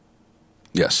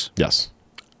 Yes. Yes.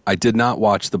 I did not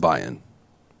watch the buy-in.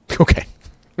 Okay.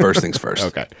 First things first.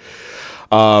 Okay.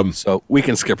 So we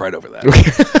can skip right over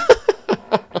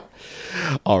that.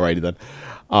 All righty then.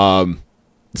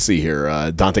 Let's see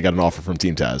here. Dante got an offer from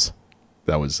Team Taz.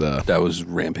 That was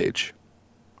Rampage.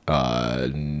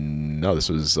 No, this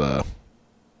was the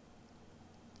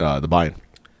buy-in.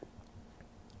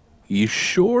 You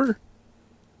sure?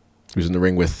 He was in the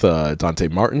ring with Dante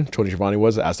Martin. Tony Schiavone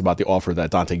was asked about the offer that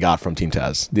Dante got from Team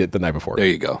Taz the night before. There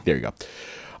you go.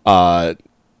 It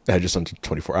had just under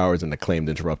 24 hours, and Acclaimed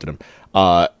interrupted him.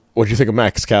 What did you think of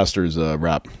Max Caster's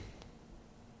rap?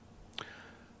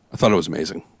 I thought it was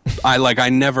amazing. I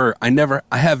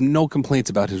have no complaints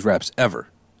about his raps ever.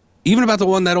 Even about the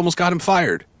one that almost got him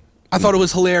fired. I thought it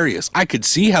was hilarious. I could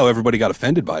see how everybody got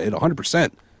offended by it,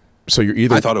 100%. So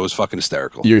I thought it was fucking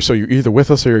hysterical. You're either with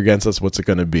us or you're against us. What's it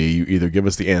going to be? You either give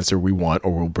us the answer we want,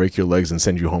 or we'll break your legs and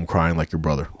send you home crying like your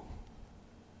brother.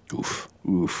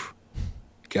 Oof.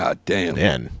 God damn.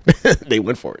 Man, they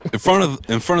went for it in front of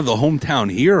the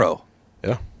hometown hero.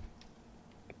 Yeah,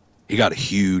 he got a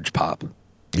huge pop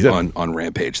on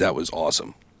Rampage. That was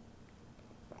awesome.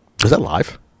 Is that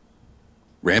live?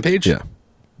 Rampage? Yeah.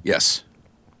 Yes.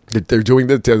 They're doing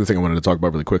the other thing I wanted to talk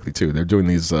about really quickly too. They're doing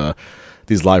these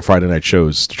live Friday night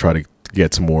shows to try to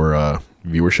get some more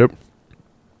viewership.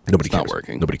 Nobody cares. Not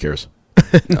working. Nobody cares.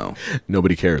 No.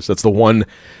 Nobody cares. That's the one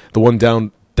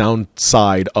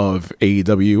downside of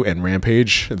AEW and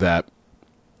Rampage, that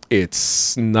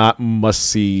it's not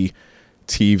must-see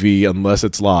TV unless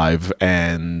it's live,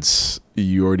 and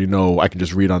you already know. I can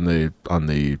just read on the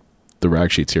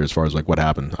rag sheets here as far as like what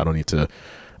happened. I don't need to.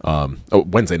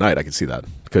 Wednesday night I can see that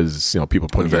because people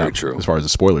put it out true. As far as the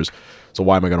spoilers. So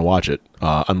why am I going to watch it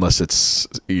unless it's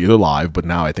either live? But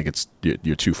now I think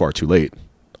you're too far too late.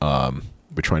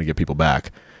 We're trying to get people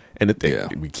back, and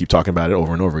we keep talking about it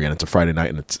over and over again. It's a Friday night,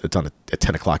 and it's on at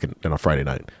 10 o'clock on a Friday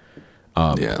night.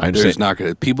 I understand. There's not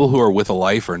gonna people who are with a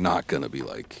life are not gonna be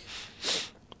like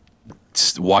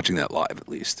watching that live at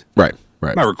least. Right.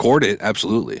 I record it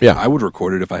absolutely. Yeah, I would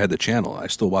record it if I had the channel. I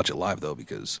still watch it live though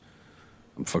because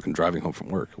I'm fucking driving home from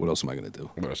work. What else am I gonna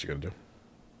do? What else are you gonna do?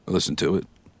 Listen to it.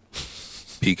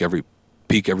 Peek every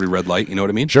red light. You know what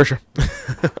I mean? Sure.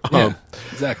 Yeah,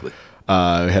 exactly. We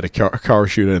had a Kawa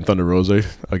Shida and Thunder Rosa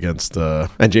against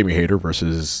and Jamie Hayter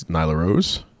versus Nyla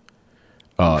Rose.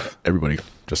 Everybody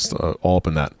just all up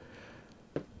in that.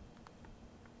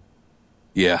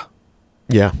 Yeah.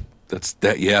 That's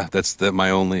that. Yeah, that's my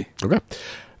only. Okay.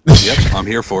 Yep, I'm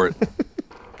here for it.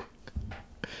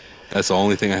 That's the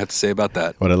only thing I have to say about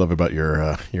that. What I love about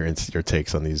your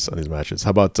takes on these matches. How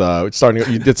about starting?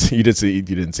 You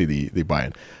didn't see the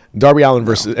buy-in. Darby Allin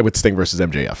with Sting versus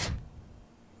MJF.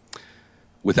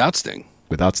 Without Sting.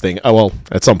 Oh well,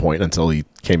 at some point until he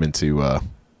came in to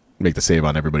make the save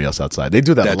on everybody else outside. They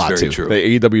do that a lot too. True.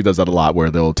 The AEW does that a lot, where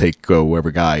they'll take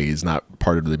whoever guy is not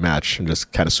part of the match and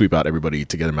just kind of sweep out everybody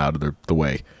to get him out of the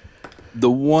way.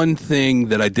 The one thing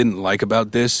that I didn't like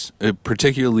about this,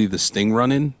 particularly the Sting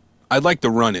run-in, I liked the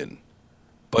run-in,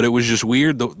 but it was just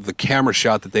weird, the camera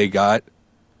shot that they got,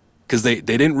 because they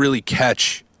didn't really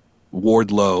catch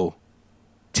Wardlow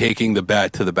taking the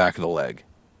bat to the back of the leg.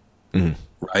 Mm-hmm.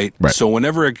 Right? So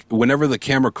whenever the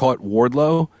camera caught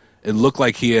Wardlow, it looked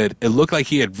like he had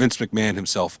Vince McMahon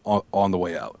himself on the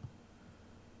way out.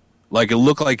 Like it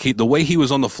looked like the way he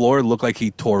was on the floor, it looked like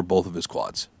he tore both of his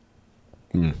quads.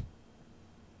 Mm.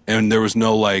 And there was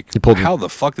no how the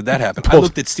fuck did that happen? I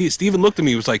looked at Steve. Steven looked at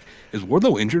me. He was like, "Is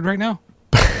Wardlow injured right now?"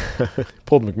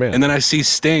 Pulled McMahon. And then I see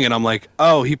Sting, and I'm like,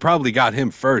 "Oh, he probably got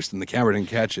him first, and the camera didn't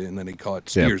catch it, and then he caught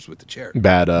Spears with the chair."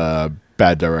 Bad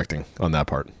directing on that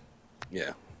part.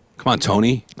 Yeah. Come on,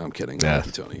 Tony. No, I'm kidding. Yeah, I like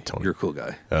you, Tony. You're a cool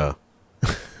guy. Yeah.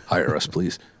 Hire us,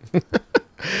 please.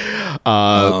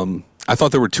 I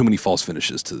thought there were too many false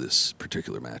finishes to this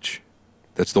particular match.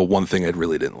 That's the one thing I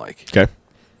really didn't like. Okay.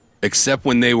 Except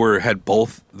when they were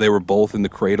both in the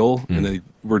cradle and they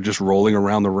were just rolling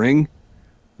around the ring.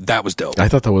 That was dope. I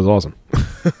thought that was awesome.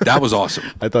 That was awesome.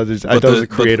 I thought it was a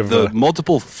creative. The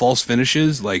multiple false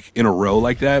finishes like in a row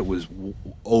like that was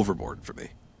overboard for me.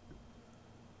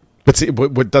 But see,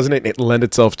 what doesn't it lend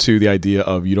itself to the idea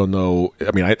of you don't know?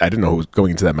 I mean, I didn't know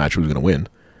going into that match who was going to win.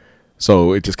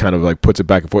 So it just kind of like puts it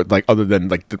back and forth. Like other than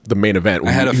like the main event,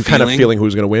 I had a you kind of feeling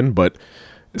who's going to win, but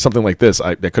something like this,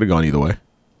 that could have gone either way.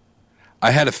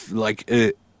 I had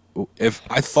if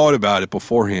I thought about it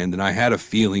beforehand, and I had a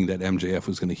feeling that MJF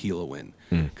was going to heel a win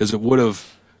because it would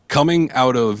have coming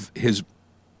out of his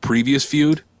previous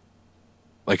feud,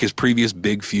 like his previous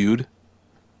big feud,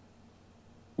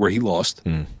 where he lost,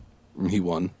 he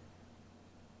won.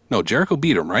 No, Jericho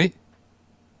beat him, right?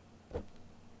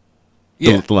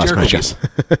 Yeah, the last Jericho match,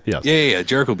 beat yes. him. Yeah.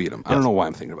 Jericho beat him. I don't know why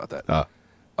I'm thinking about that.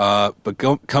 But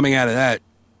coming out of that,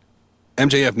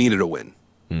 MJF needed a win.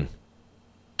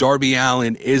 Darby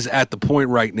Allin is at the point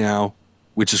right now,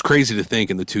 which is crazy to think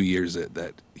in the 2 years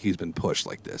that he's been pushed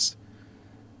like this.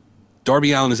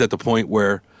 Darby Allin is at the point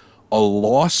where a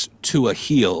loss to a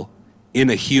heel in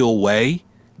a heel way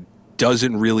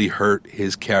doesn't really hurt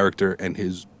his character and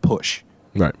his push.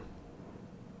 Right.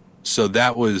 So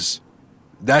that's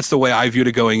the way I viewed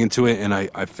it going into it, and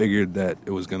I figured that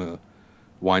it was going to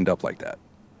wind up like that.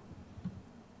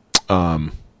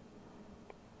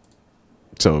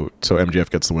 So MJF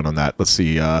gets the win on that. Let's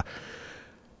see.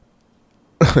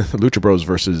 Lucha Bros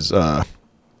versus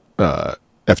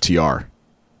FTR.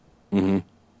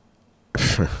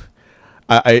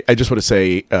 I just want to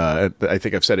say, I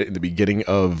think I've said it in the beginning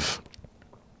of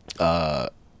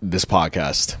this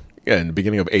podcast, and the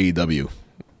beginning of AEW.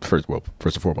 First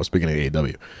and foremost, beginning of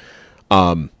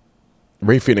AEW.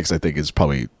 Rey Fenix, I think, is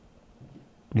probably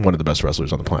one of the best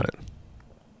wrestlers on the planet.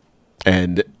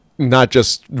 And not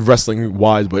just wrestling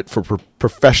wise, but for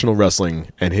professional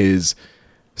wrestling and his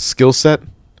skill set.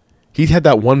 He had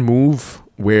that one move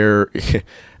where I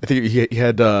think he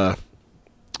had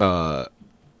not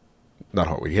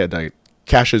Hartwig. He had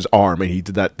Cash's arm, and he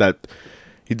did that.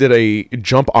 He did a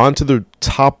jump onto the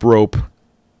top rope,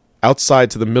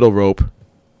 outside to the middle rope,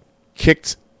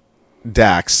 kicked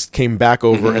Dax, came back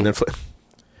over, and then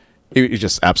it was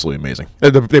just absolutely amazing.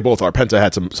 They both are. Penta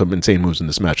had some insane moves in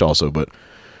this match also, but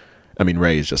I mean,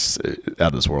 Ray is just out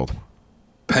of this world.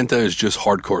 Penta is just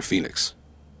hardcore Phoenix.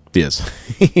 He is.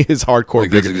 He is hardcore,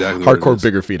 like, bigger, exactly hardcore,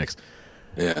 bigger Phoenix.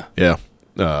 Yeah. Yeah.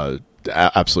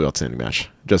 Absolutely outstanding match.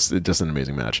 Just an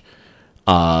amazing match.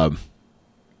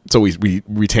 So we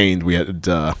retained. We had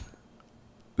the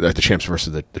champs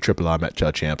versus the Triple I met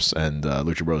champs, and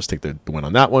Lucha Bros take the win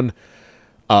on that one.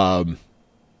 I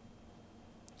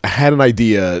had an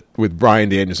idea with Bryan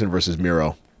Danielson versus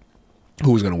Miro,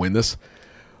 who was going to win this.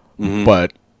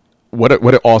 But what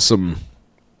an awesome!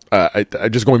 I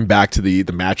just going back to the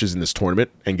matches in this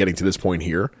tournament and getting to this point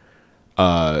here,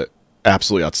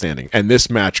 absolutely outstanding. And this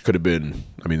match could have been.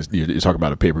 I mean, you're talking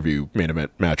about a pay-per-view main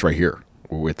event match right here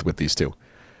with these two.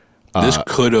 This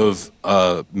could have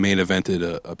main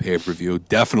evented a pay-per-view.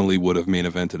 Definitely would have main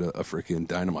evented a freaking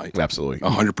Dynamite. Absolutely,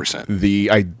 100%.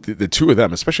 The two of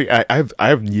them, especially, I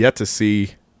have yet to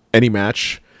see any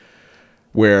match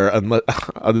where,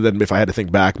 other than if I had to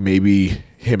think back, maybe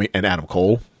him and Adam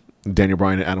Cole, Daniel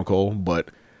Bryan and Adam Cole, but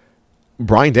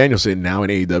Bryan Danielson now in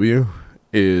AEW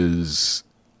is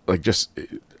like just,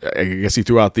 I guess he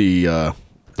threw out the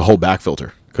whole back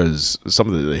filter because some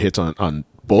of the hits on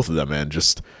both of them, man,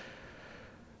 just.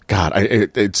 God,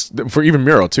 it's for even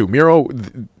Miro too.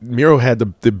 Miro had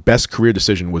the best career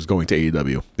decision was going to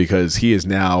AEW because he is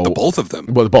now both of them.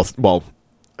 Well,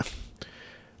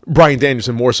 Bryan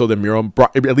Danielson more so than Miro.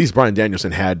 At least Bryan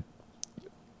Danielson had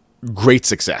great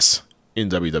success in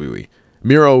WWE.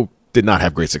 Miro did not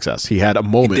have great success. He had a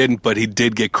moment. He didn't, but he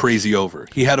did get crazy over.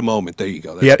 He had a moment. There you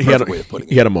go. That's the perfect way of putting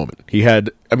it. He had a moment. He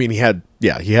had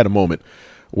a moment.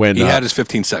 When he had his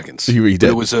 15 seconds. He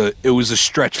did. It was a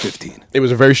stretch 15. It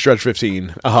was a very stretch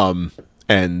 15.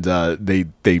 And they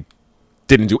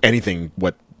didn't do anything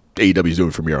what AEW is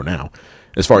doing for Miro now,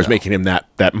 as far as making him that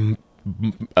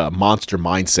monster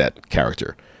mindset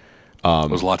character. It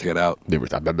was a lot to get out. They were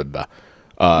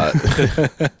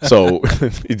so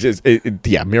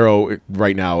Miro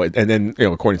right now, and then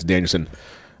according to Danielson,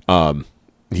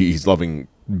 he's loving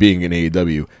being in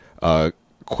AEW.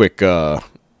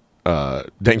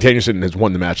 Danielson has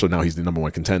won the match, so now he's the number one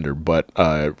contender. But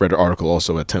I read an article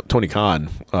also that Tony Khan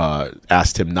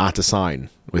asked him not to sign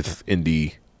with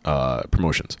indie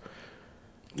promotions.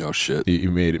 Oh shit! He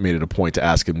made it a point to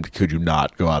ask him, could you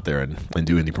not go out there and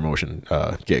do indie promotion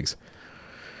gigs?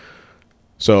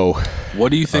 So, what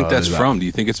do you think that's there's from? that. Do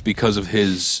you think it's because of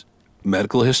his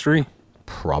medical history?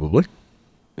 Probably.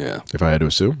 Yeah. If I had to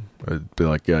assume, I'd be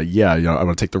like, yeah, I'm going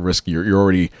to take the risk. You're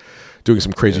already doing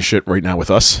some crazy shit right now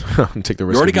with us. Take the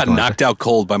risk. You already of got going knocked out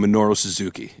cold by Minoru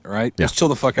Suzuki. All right, Yeah. just chill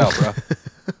the fuck out, bro.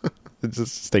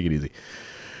 Just take it easy.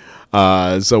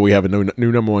 So we have a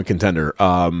new number one contender.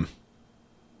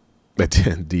 That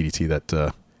DDT.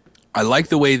 That I like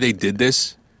the way they did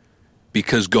this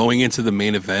because going into the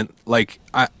main event, like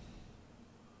I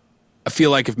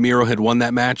feel like if Miro had won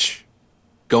that match,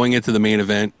 going into the main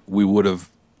event, we would have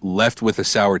left with a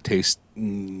sour taste.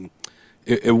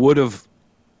 It would have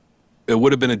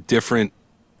been a different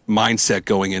mindset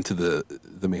going into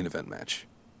the main event match.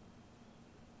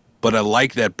 But I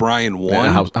like that Brian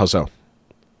won. how so?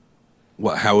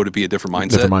 What? How would it be a different mindset?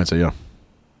 Different mindset. Yeah.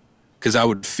 Because I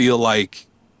would feel like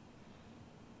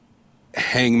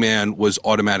Hangman was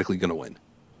automatically going to win.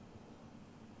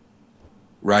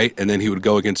 Right? And then he would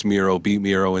go against Miro, beat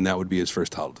Miro, and that would be his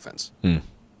first title defense.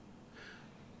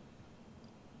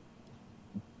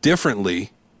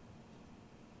 Differently,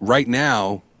 right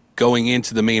now, going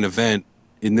into the main event,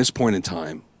 in this point in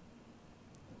time,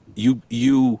 you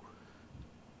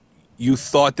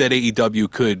thought that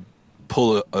AEW could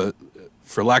pull a,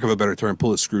 for lack of a better term,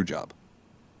 pull a screw job.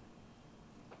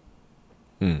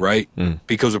 Right?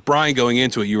 Because with Brian going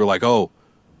into it, you were like, oh,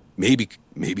 maybe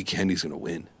Kenny's going to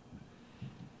win.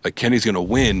 Like, Kenny's going to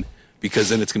win because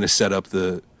then it's going to set up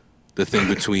the thing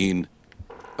between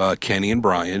Kenny and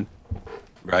Brian,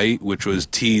 right? Which was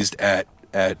teased at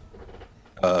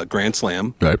Grand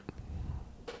Slam Right.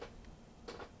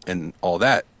 and all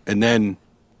that. And then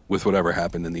with whatever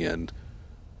happened in the end,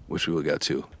 which we will get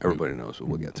to. Everybody knows what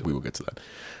we'll get to. We will get to that.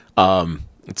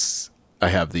 I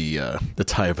have the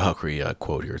Taya Valkyrie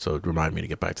quote here, so remind me to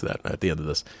get back to that at the end of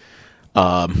this.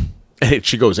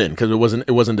 She goes in because it wasn't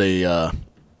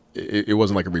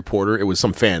like a reporter. It was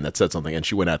some fan that said something, and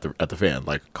she went at the fan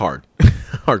like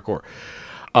hardcore.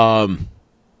 Got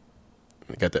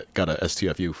a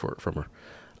STFU from her.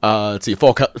 Let's see,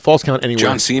 false count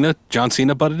anywhere. John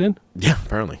Cena butted in? Yeah,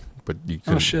 apparently, but you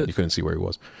couldn't see where he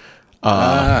was.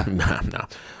 No.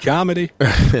 Comedy.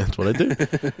 That's what I do.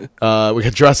 We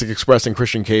got Jurassic Express and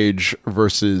Christian Cage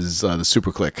versus the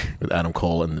Super Click with Adam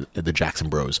Cole and the Jackson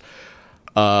Bros.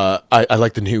 I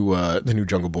like the new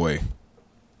Jungle Boy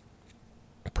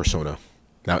persona.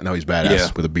 Now he's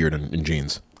badass with a beard and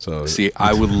jeans. So see,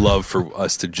 I would love for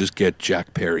us to just get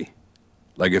Jack Perry.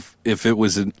 Like if it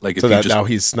was like if so he that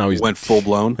just now he's went full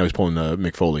blown. Now he's pulling the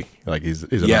Mick Foley. Like he's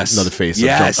Yes. another face of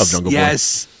Jungle Boy.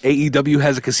 Yes. AEW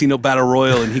has a casino battle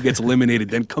royal and he gets eliminated,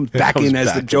 then comes back in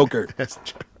as the Joker.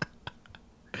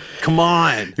 Come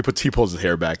on. He pulls his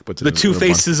hair back. Puts it The in two a bun.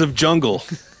 faces of Jungle.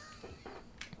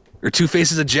 Or two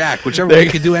faces of Jack. Whichever way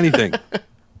you could do anything.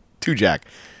 To Jack.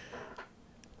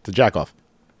 To Jack off.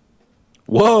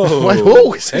 Whoa. What?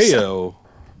 Whoa, is this- Heyo.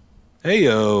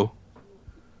 Heyo.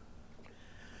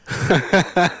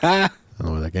 I don't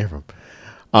know where that came from.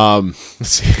 Let's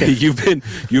see. You've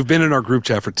been in our group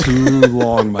chat for too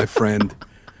long, my friend.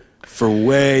 For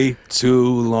way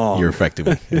too long. You're affecting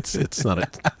me. It's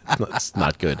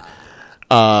not good.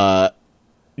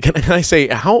 Can I say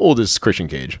how old is Christian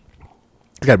Cage?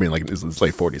 It's got to be in like his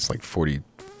late 40s, like 45.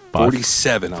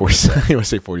 47. 47. You want to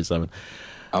say 47?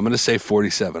 I'm going to say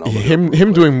 47.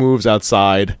 Him doing moves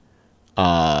outside,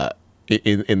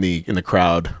 in the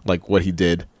crowd, like what he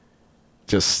did.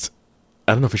 Just,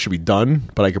 I don't know if it should be done,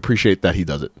 but I can appreciate that he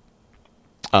does it.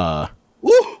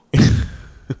 Woo!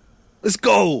 Let's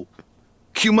go.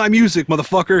 Cue my music,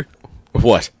 motherfucker.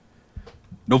 What?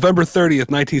 November 30th,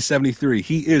 1973.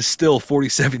 He is still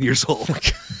 47 years old.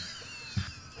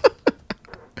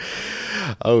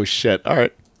 Oh shit! All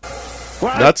right,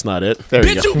 that's not it. There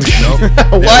you go.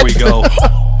 There we go.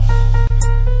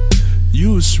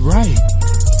 You was right.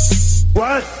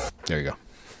 What? There you go.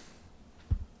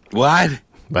 What?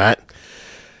 That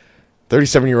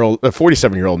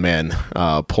 47-year-old man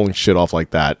pulling shit off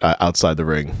like that outside the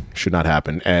ring should not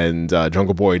happen. And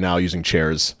Jungle Boy now using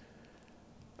chairs.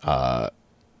 And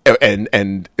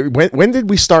when did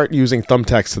we start using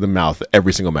thumbtacks to the mouth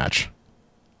every single match?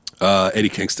 Eddie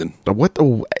Kingston. What?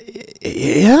 Can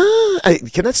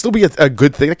that still be a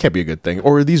good thing? That can't be a good thing.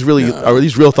 Or are these real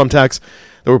thumbtacks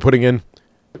that we're putting in?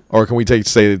 Or can we say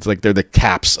it's like they're the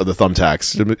caps of the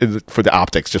thumbtacks for the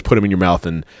optics? Just put them in your mouth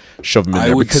and shove them in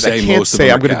there. I would Because say I can't most of say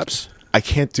them I'm are gonna. caps. I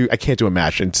can't do a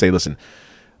match and say, listen,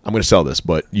 I'm going to sell this,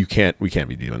 but we can't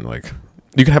be doing like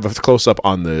You can have a close up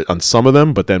on some of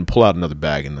them, but then pull out another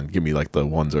bag and then give me like the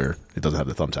ones where it doesn't have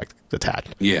the thumbtack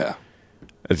attached. Yeah.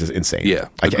 It's just insane. Yeah,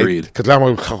 agreed. Because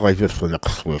I'm like this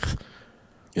with.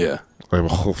 Yeah.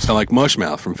 Sound like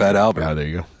Mushmouth from Fat Albert. Yeah, there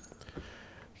you go.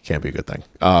 Can't be a good thing.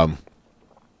 And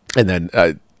then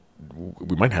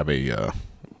we might have a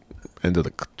end of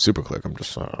the super click. I'm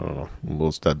just I don't know.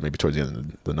 We'll that maybe towards the end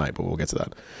of the night, but we'll get to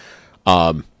that.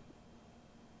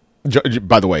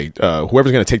 By the way,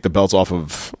 whoever's going to take the belts off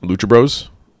of Lucha Bros,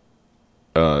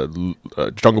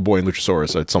 Jungle Boy and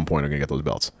Luchasaurus at some point are going to get those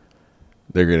belts.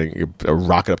 They're going to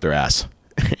rocket up their ass,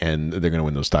 and they're going to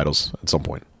win those titles at some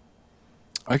point.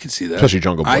 I can see that. Especially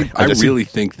Jungle Boy. I really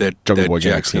think that Jungle Boy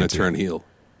Jack's going to turn heel.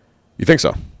 You think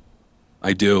so?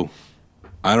 I do.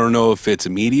 I don't know if it's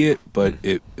immediate, but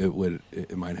it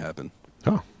might happen.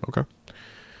 Oh, okay.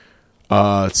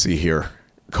 Let's see here.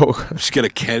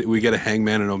 We get a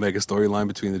Hangman and Omega storyline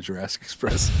between the Jurassic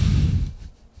Express.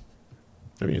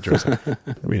 That'd be interesting.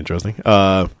 That'd be interesting.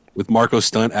 With Marco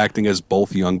Stunt acting as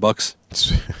both Young Bucks.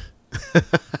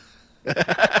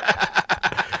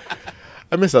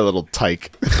 I miss that little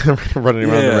tyke running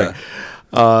around the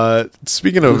ring.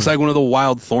 Speaking of, looks like one of the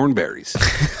wild Thornberries.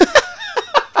 What's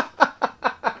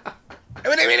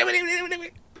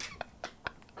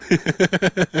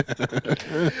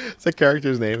that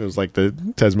character's name? It was like the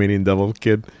Tasmanian Devil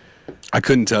kid. I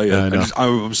couldn't tell you. I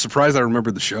was surprised I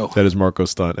remembered the show. That is Marco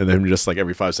Stunt, and then just like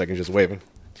every 5 seconds, just waving.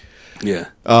 Yeah.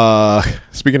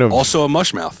 Speaking of, also a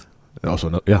Mushmouth. Also,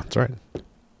 no, yeah, that's right.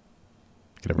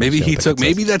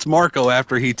 Maybe that's Marco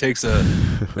after he takes a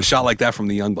shot like that from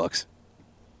the Young Bucks.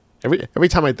 Every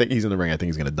time I think he's in the ring, I think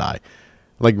he's gonna die.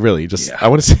 Like really, I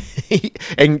want to say,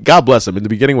 and God bless him. In the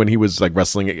beginning, when he was like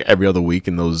wrestling every other week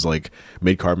in those like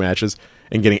mid card matches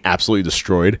and getting absolutely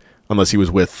destroyed, unless he was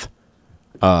with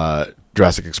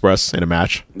Jurassic Express in a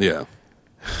match. Yeah,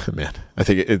 man, I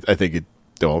think it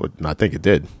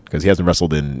did because he hasn't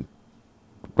wrestled in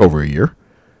over a year.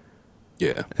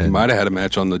 Yeah, he might have had a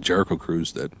match on the Jericho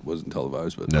Cruise that wasn't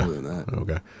televised, but other than that,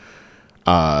 okay.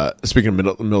 Speaking of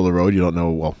middle of the road, you don't know.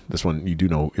 Well, this one you do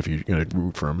know if you're going to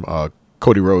root for him.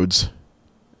 Cody Rhodes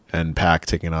and Pac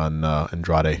taking on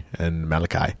Andrade and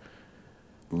Malachi.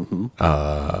 Mm-hmm.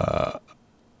 I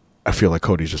feel like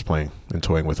Cody's just playing and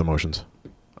toying with emotions,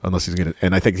 unless he's going to.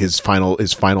 And I think his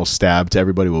final stab to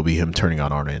everybody will be him turning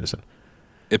on Arn Anderson.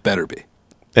 It better be,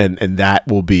 and that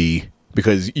will be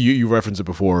because you referenced it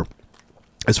before,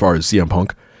 as far as CM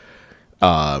Punk,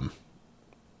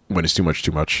 when it's too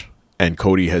much. And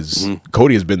Cody has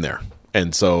been there,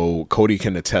 and so Cody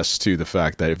can attest to the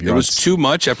fact that if it was too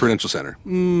much at Prudential Center.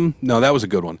 No, that was a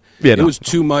good one. Yeah, it was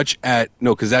too much at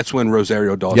because that's when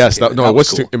Rosario Dawson. Yes, it was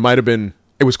cool. It might have been.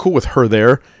 It was cool with her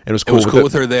there, and it was cool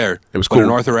with her there. It was but cool in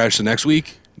Arthur Ashe the next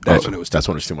week. That's when it was. That's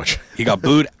when it was too much. He got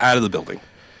booed out of the building.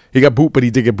 He got booed, but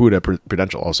he did get booed at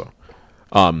Prudential also.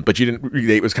 But you didn't.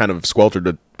 It was kind of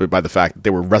squeltered by the fact that they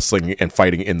were wrestling and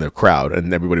fighting in the crowd,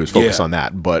 and everybody was focused on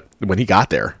that. But when he got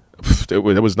there, it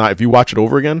was not. If you watch it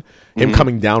over again, him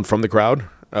coming down from the crowd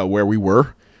where we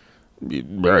were,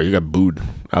 you got booed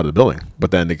out of the building.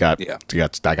 But then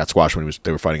that got squashed when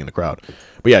they were fighting in the crowd.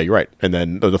 But yeah, you're right. And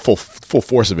then the full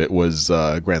force of it was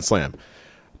Grand Slam.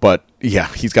 But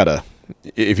yeah, he's got to.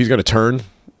 If he's going to turn.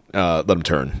 Let him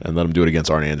turn and let him do it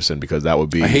against Arn Anderson because that would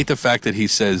be. I hate the fact that he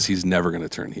says he's never going to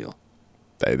turn heel.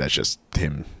 That's just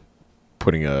him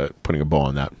putting a ball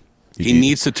on that. He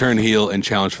needs to turn heel and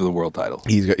challenge for the world title.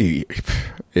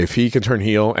 If he can turn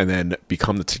heel and then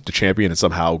become the champion and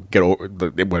somehow get over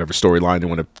whatever storyline they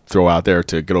want to throw out there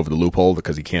to get over the loophole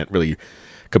because he can't really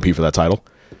compete for that title.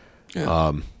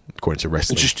 Yeah. According to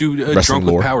wrestling, just do a Drunk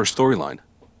with Power storyline.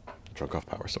 Drunk off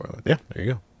Power storyline. Yeah, there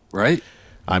you go. Right.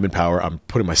 I'm in power. I'm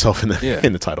putting myself in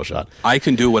the title shot. I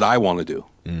can do what I want to do.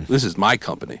 This is my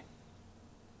company.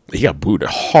 He got booed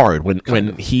hard when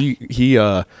he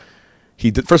did.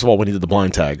 First of all, when he did the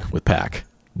blind tag with Pac,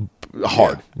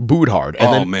 booed hard.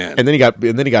 And man! And then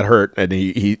he got hurt, and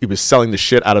he was selling the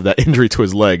shit out of that injury to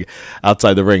his leg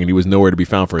outside the ring, and he was nowhere to be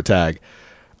found for a tag.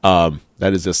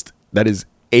 That is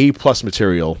A+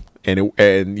 material,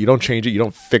 and you don't change it. You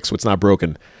don't fix what's not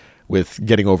broken with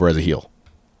getting over as a heel.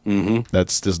 Mm-hmm.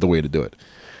 That's just the way to do it.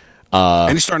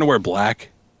 And he's starting to wear black,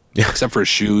 except for his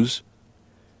shoes.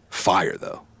 Fire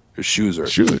though, his shoes are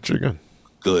good.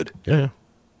 Good.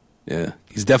 Yeah.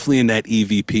 He's definitely in that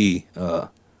EVP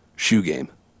shoe game.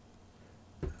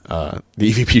 The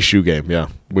EVP shoe game, yeah.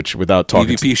 Which without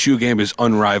talking, EVP shoe game is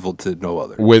unrivaled to no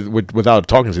other. Without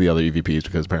talking to the other EVPs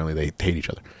because apparently they hate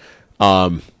each other.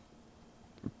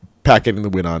 Pac getting the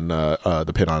win on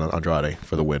the pin on Andrade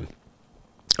for the win.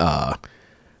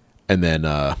 And then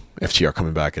FTR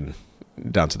coming back and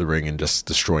down to the ring and just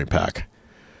destroying Pac.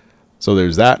 So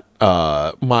there's that.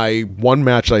 My one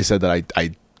match that I said that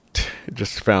I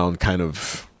just found kind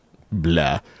of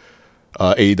blah.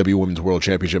 AEW Women's World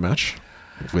Championship match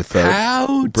with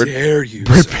How dare you,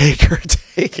 Britt sir? Baker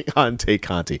taking on Tay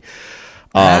Conti.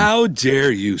 How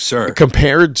dare you, sir?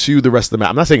 Compared to the rest of the match,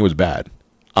 I'm not saying it was bad.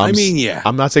 Yeah.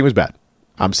 I'm not saying it was bad.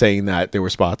 I'm saying that there were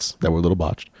spots that were a little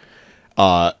botched.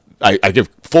 I give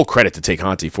full credit to Tay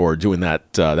Conti for doing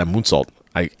that moonsault.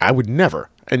 I would never.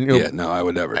 And I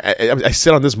would never. I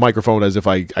sit on this microphone as if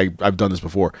I've done this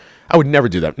before. I would never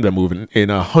do that move in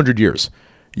 100 years.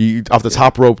 You off the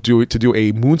top rope to do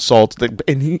a moonsault,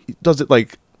 and he does it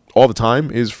like all the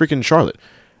time. Is freaking Charlotte.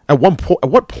 At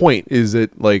what point is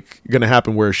it like going to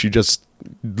happen where she just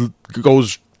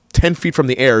goes 10 feet from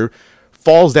the air,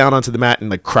 falls down onto the mat, and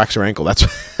like cracks her ankle? That's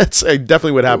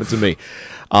definitely what happened to me.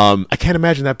 I can't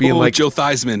imagine that being like Joe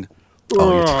Theismann.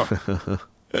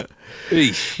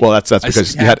 Well, that's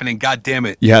because you happening. God damn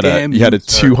it! You had a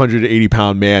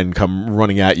 280-pound man come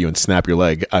running at you and snap your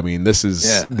leg. I mean, this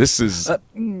is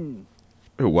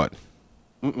what?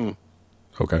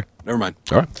 Okay, never mind.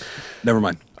 All right, never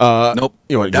mind. Nope.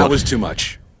 That was too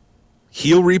much.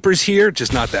 Heel Reapers here,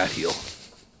 just not that heel.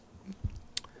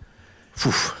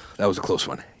 Whew, that was a close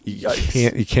one. You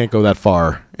can't go that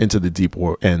far into the deep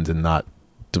end and not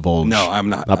divulge. No, I'm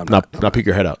not. Not peek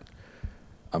your head out.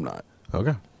 I'm not.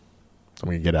 Okay. So I'm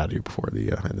going to get out of here before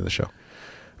the end of the show.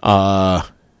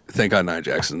 Thank God Nia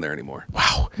Jackson's there anymore.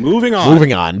 Wow. Moving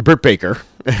on. Britt Baker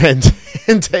and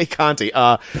Tay Conti.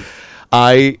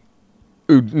 Nobody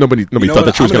thought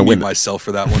that she was going to win. Myself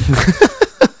for that one.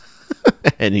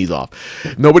 And he's off.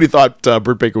 Nobody thought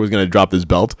Britt Baker was going to drop this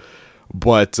belt.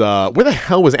 But where the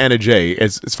hell was Anna Jay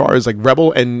as far as like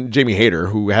Rebel and Jamie Hayter,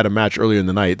 who had a match earlier in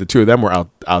the night? The two of them were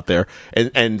out there.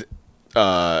 And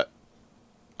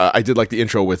I did like the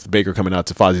intro with Baker coming out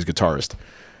to Fozzie's guitarist.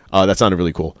 That sounded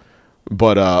really cool.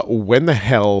 But when the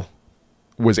hell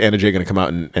was Anna Jay going to come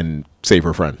out and save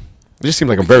her friend? It just seemed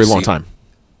like a very long time.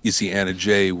 You see, Anna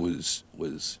Jay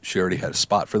she already had a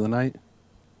spot for the night.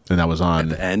 And that was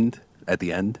on... At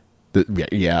the end?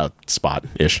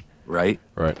 Spot-ish. Right?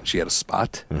 Right. She had a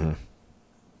spot? Mm-hmm.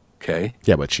 Okay.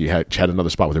 Yeah, but she had another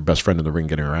spot with her best friend in the ring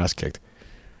getting her ass kicked.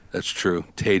 That's true.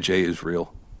 Tay J is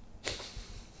real.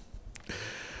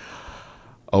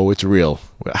 Oh, it's real.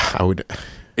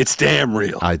 It's damn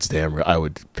real. It's damn real. I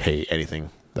would pay anything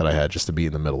that I had just to be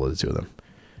in the middle of the two of them.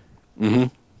 Mm-hmm.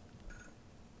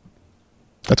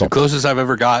 That's all. The closest I've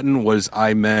ever gotten was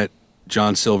I met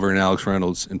John Silver and Alex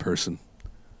Reynolds in person.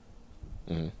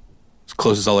 Mm-hmm. It's the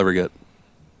closest I'll ever get.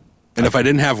 And if I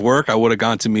didn't have work, I would have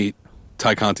gone to meet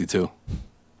Tay Conti too.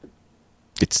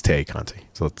 It's Tay Conti.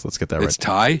 So let's get that right. It's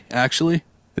Ty, actually.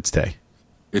 It's Tay.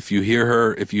 If you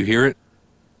hear it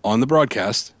on the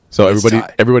broadcast. So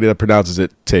everybody that pronounces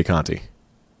it Tay Conti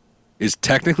is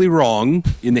technically wrong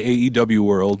in the AEW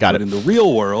world, but in the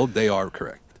real world, they are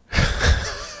correct.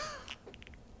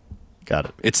 Got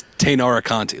it. It's Taynara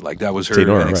Conti, like that was her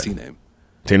NXT name.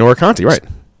 Taynara Conti, right?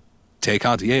 Tay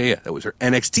Conti, yeah, that was her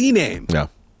NXT name. Yeah,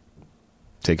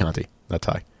 Tay Conti, not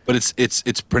Ty. But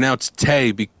it's pronounced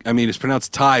Tay. It's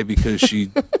pronounced Ty because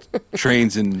she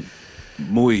trains in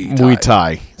Muay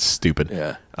Thai. Stupid.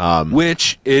 Yeah.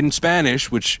 Which in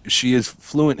Spanish, which she is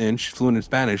fluent in, she's fluent in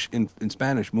Spanish. In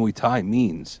Spanish, Muay Thai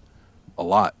means a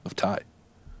lot of Thai.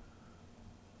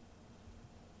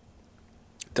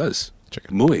 It does.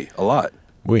 Chicken. Muay, a lot.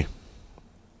 Muay.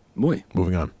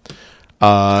 Moving on.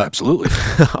 Absolutely.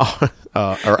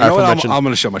 I'm going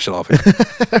to shut my shit off here.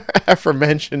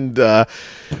 Aforementioned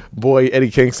boy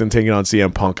Eddie Kingston taking on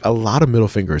CM Punk. A lot of middle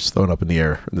fingers thrown up in the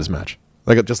air in this match.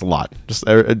 Like just a lot. Just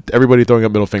everybody throwing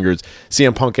up middle fingers.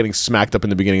 CM Punk getting smacked up in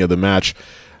the beginning of the match.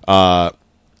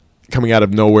 Coming out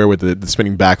of nowhere with the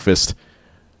spinning back fist.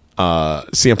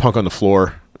 CM Punk on the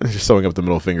floor. Just throwing up the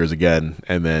middle fingers again.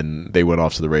 And then they went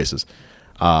off to the races.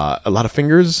 A lot of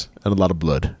fingers and a lot of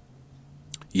blood.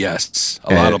 Yes,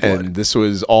 a lot of blood. And this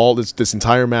was all this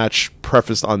entire match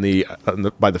prefaced by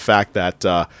the fact that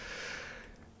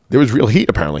there was real heat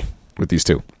apparently with these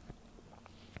two.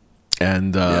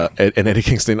 And Eddie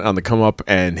Kingston on the come up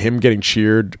and him getting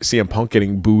cheered, CM Punk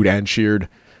getting booed and cheered.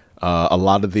 A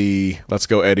lot of the "Let's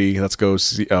go Eddie, let's go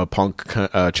Punk"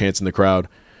 chants in the crowd.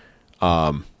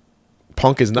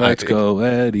 Punk is not. Let's go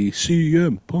Eddie,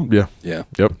 CM Punk. Yeah. Yep.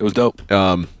 It was dope.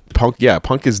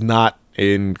 Punk is not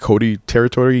in Cody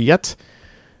territory yet,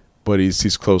 but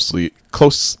he's closely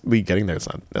getting there. It's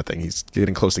not that thing. He's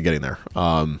getting close to getting there.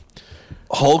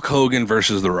 Hulk Hogan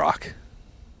versus The Rock.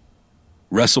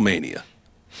 WrestleMania.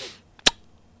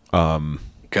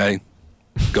 Okay.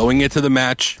 Going into the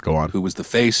match. Go on. Who was the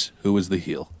face? Who was the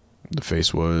heel? The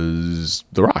face was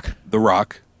The Rock. The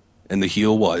Rock, and the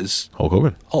heel was Hulk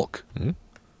Hogan. Hulk.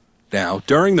 Now,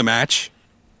 during the match,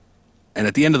 and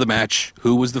at the end of the match,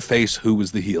 who was the face? Who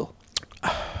was the heel?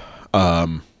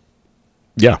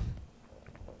 Yeah.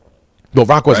 Well,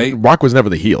 Rock was Right? Rock was never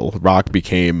the heel. Rock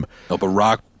became No, but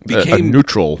Rock a became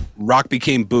neutral. Rock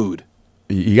became booed.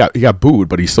 He got booed,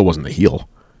 but he still wasn't the heel.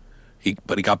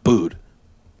 But he got booed.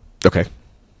 Okay.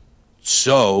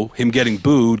 So him getting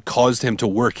booed caused him to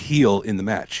work heel in the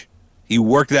match. He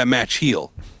worked that match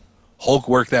heel. Hulk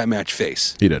worked that match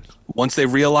face. He did. Once they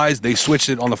realized, they switched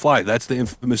it on the fly. That's the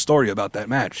infamous story about that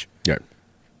match. Yeah.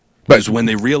 Because when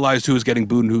they realized who was getting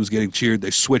booed and who was getting cheered, they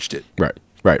switched it. Right.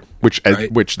 Which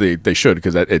Right. which they should,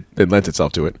 because it lent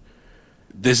itself to it.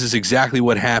 This is exactly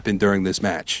what happened during this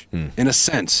match, in a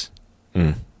sense.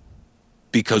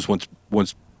 Because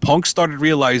once Punk started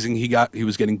realizing he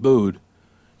was getting booed,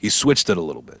 he switched it a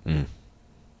little bit.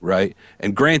 Right?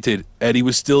 And granted, Eddie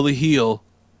was still the heel,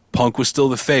 Punk was still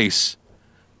the face,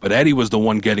 but Eddie was the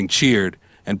one getting cheered,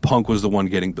 and Punk was the one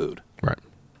getting booed. Right.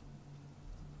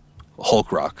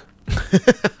 Hulk Rock.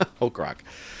 Hulk Rock.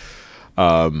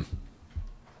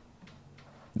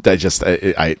 This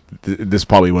is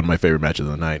probably one of my favorite matches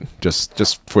of the night.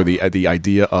 Just for the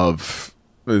idea of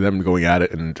them going at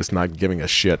it and just not giving a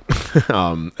shit.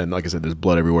 And like I said, there's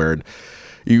blood everywhere. And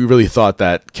you really thought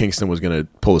that Kingston was going to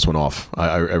pull this one off.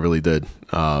 I really did.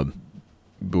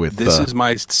 This is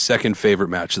my second favorite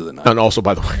match of the night. And also,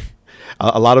 by the way,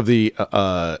 a lot of the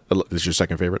this is your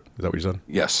second favorite. Is that what you said?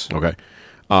 Yes. Okay.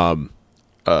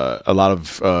 A lot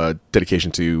of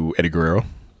dedication to Eddie Guerrero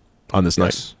on this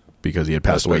night because he had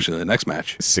passed away Especially the next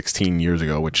match. 16 years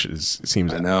ago, which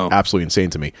seems I know. absolutely insane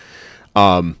to me.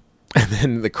 And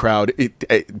then the crowd,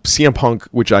 CM Punk,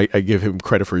 which I give him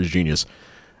credit for his genius,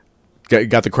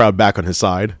 got the crowd back on his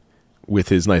side with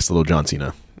his nice little John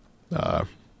Cena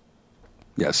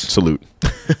Yes. salute.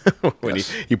 When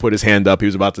he put his hand up, he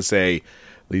was about to say,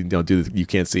 "Do the, you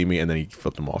can't see me," and then he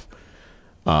flipped him off.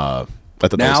 I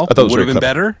thought Now, that was what would have very been clever.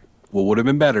 better? What would have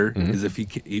been better is if he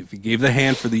gave the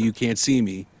hand for the "you can't see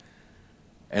me,"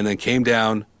 and then came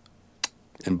down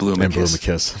and blew him a And blew kiss. him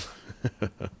a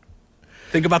kiss.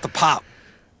 Think about the pop.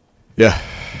 Yeah.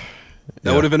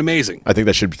 That would have been amazing. I think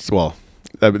that should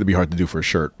that would be hard to do for a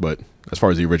shirt, but as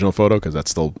far as the original photo, because that's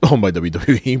still owned by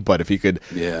WWE, but if he could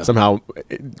somehow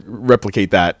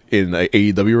replicate that in an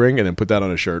AEW ring and then put that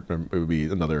on a shirt, it would be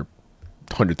another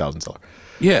 $100,000 seller.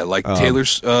 Yeah, like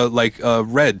Taylor's,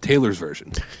 Red Taylor's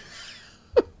version.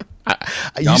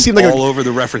 You I'm seem like all over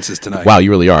the references tonight. Wow, you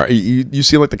really are. You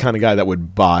seem like the kind of guy that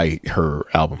would buy her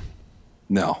album.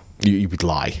 No. You would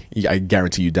lie. I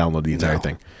guarantee you download the entire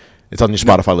thing. It's on your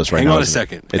Spotify list right Hang now. on a isn't it?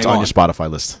 second. It's Hang on on. your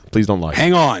Spotify list. Please don't lie.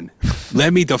 Hang on.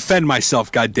 Let me defend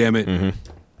myself, goddammit.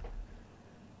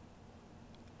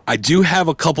 I do have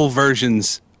a couple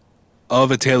versions of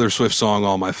a Taylor Swift song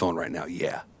on my phone right now.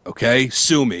 Yeah. Okay?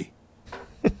 Sue me.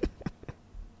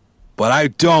 But I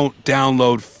don't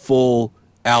download full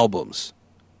albums.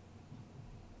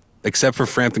 Except for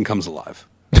Frampton Comes Alive.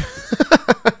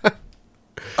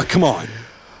 Come on.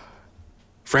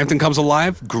 Frampton Comes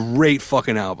Alive, great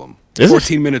fucking album. Is it?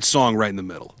 14-minute song right in the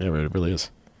middle. Yeah, it really is.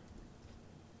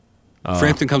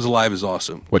 Frampton Comes Alive is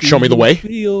awesome. What, Show Me the Way?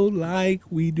 Feel like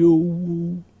we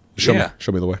do. Show Yeah.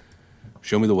 me the way.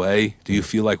 Show me the way. Do you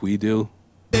feel like we do?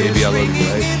 Baby, I love you,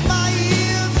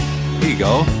 right? There you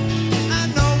go.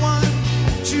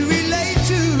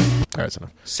 All right, that's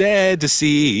enough. Sad to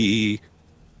see.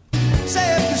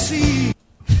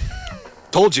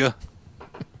 Told you.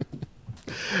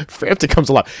 Frampton Comes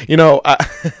Alive. You know,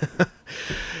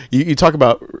 you talk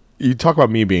about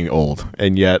me being old,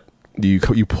 and yet you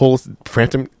pull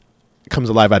Frampton Comes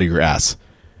Alive out of your ass.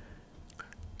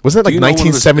 Wasn't that like Do you know one of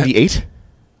the- 1978?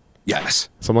 Yes.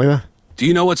 Something like that? Do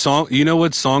you know what song? You know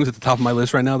what songs at the top of my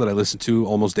list right now that I listen to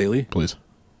almost daily? Please.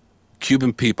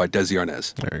 Cuban Pete by Desi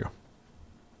Arnaz. There you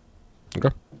go.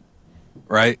 Okay.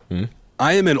 Right?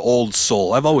 I am an old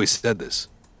soul. I've always said this.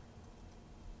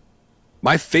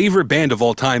 My favorite band of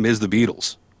all time is the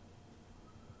Beatles.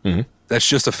 That's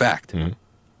just a fact. And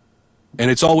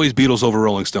it's always Beatles over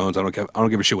Rolling Stones. I don't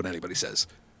give a shit what anybody says.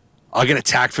 I'll get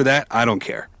attacked for that. I don't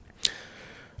care.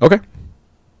 Okay.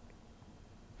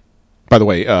 By the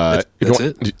way, That's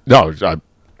it? No,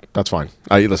 that's fine.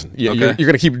 Listen. You're going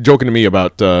to keep joking to me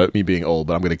about me being old,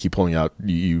 but I'm going to keep pulling out.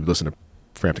 You listen to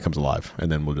Frampton Comes Alive,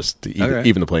 and then we'll just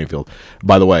even the playing field.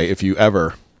 By the way, if you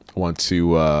ever want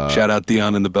to shout out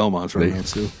Dion and the Belmonts right now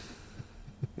too.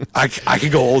 I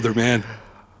could go older, man.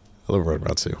 I love Road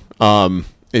Route too.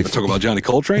 Talk about Johnny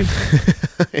Coltrane.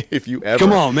 If you ever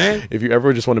Come on, man. If you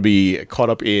ever just want to be caught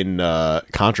up in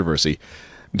controversy,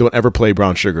 Don't ever play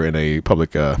Brown Sugar in a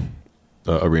public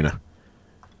arena.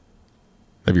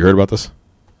 Have you heard about this?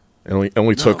 It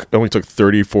only took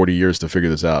 30, 40 years to figure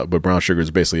this out. But Brown Sugar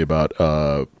is basically about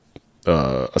a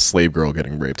slave girl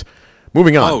getting raped.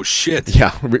 Moving on. Oh shit!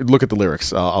 Yeah, look at the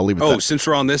lyrics. I'll leave it. Oh, since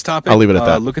we're on this topic, I'll leave it at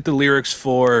that. Look at the lyrics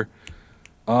for.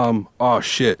 Oh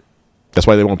shit! That's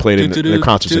why they won't play it in their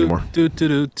concerts anymore. Do you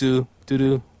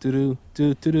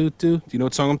know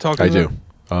what song I'm talking about?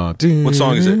 I do. What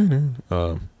song is it?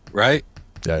 Right?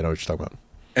 Yeah, I know what you're talking about.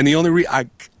 And the only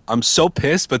I'm so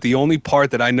pissed, but the only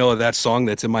part that I know of that song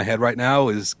that's in my head right now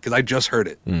is because I just heard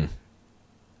it.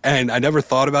 And I never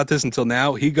thought about this until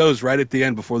now. He goes right at the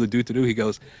end before the do-do-do. He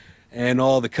goes, and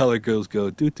all the color girls go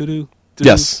do-do-do.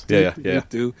 Yes. Yeah.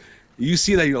 You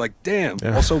see that, you're like, damn.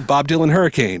 Yeah. Also, Bob Dylan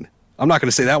Hurricane. I'm not going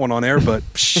to say that one on air, but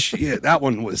shit, that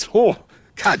one was,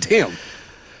 god damn.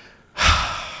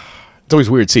 It's always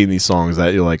weird seeing these songs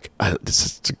that you're like, this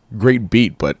is a great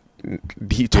beat, but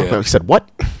he said what?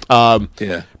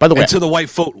 Yeah. By the way, and to the white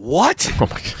folk, what? Oh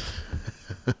my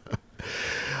god.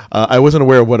 I wasn't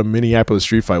aware of what a Minneapolis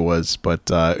street fight was, but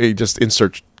just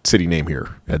insert city name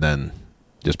here and then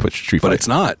just put street fight. But it's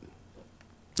not.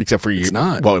 Except for it's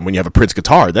not. Well, when you have a Prince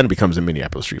guitar, then it becomes a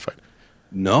Minneapolis street fight.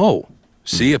 No.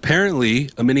 See, apparently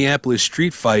a Minneapolis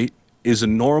street fight is a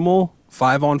normal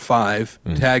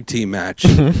 5-on-5 tag team match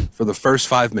for the first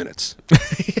 5 minutes.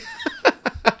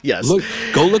 Yes.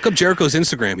 Go look up Jericho's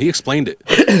Instagram. He explained it.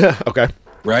 Okay.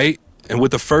 Right? And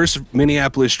with the first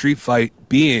Minneapolis street fight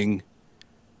being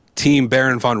Team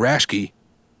Baron von Raschke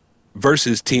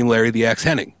versus Team Larry the Axe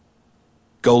Hennig.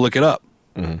 Go look it up.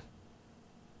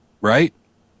 Right?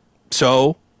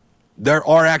 So there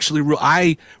are actually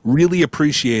I really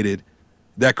appreciated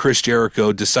that Chris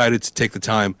Jericho decided to take the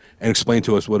time and explain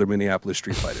to us what a Minneapolis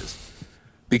street fight is.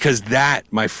 Because that,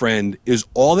 my friend, is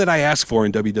all that I ask for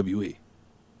in WWE.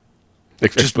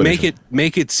 Just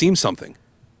make it seem something.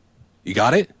 You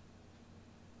got it?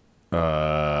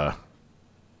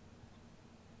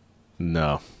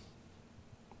 No.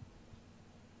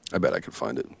 I bet I could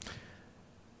find it.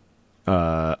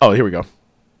 Here we go.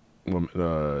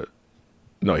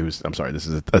 No, I'm sorry. This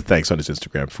is a thanks on his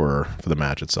Instagram for the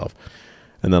match itself.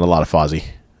 And then a lot of Fozzy.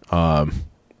 I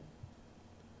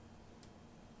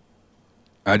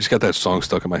just got that song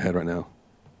stuck in my head right now.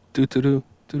 Do do do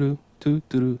do do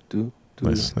do do.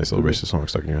 Nice little racist song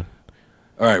stuck in your head.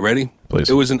 All right, ready? Please.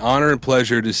 It was an honor and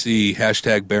pleasure to see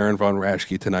Baron von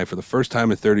Raschke tonight for the first time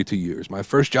in 32 years. My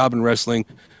first job in wrestling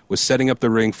was setting up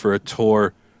the ring for a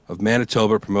tour of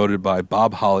Manitoba promoted by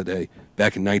Bob Holliday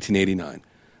back in 1989.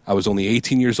 I was only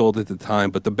 18 years old at the time,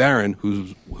 but the Baron,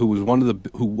 who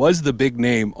was the big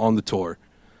name on the tour,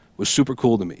 was super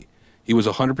cool to me. He was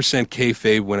 100%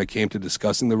 kayfabe when it came to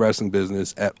discussing the wrestling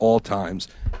business at all times,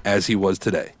 as he was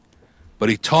today. But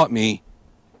he taught me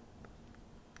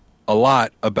a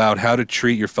lot about how to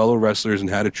treat your fellow wrestlers and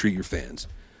how to treat your fans.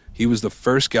 He was the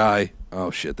first guy.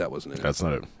 Oh shit, that wasn't it. That's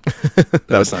not it.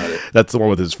 That's not it. That's the one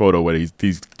with his photo when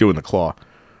he's doing the claw.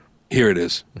 Here it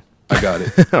is. I got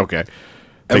it. Okay.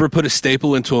 Ever put a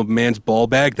staple into a man's ball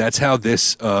bag? That's how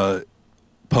this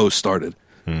post started.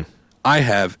 I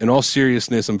have. In all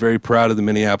seriousness, I'm very proud of the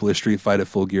Minneapolis street fight at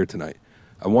Full Gear tonight.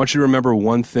 I want you to remember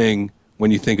one thing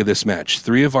when you think of this match.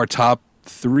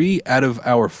 3 out of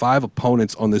our 5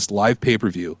 opponents on this live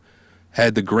pay-per-view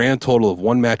had the grand total of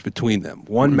 1 match between them.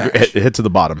 1 match. Hit to the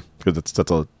bottom because that's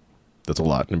a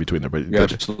lot in between there. But you're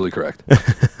absolutely correct.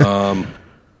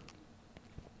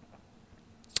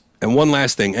 And one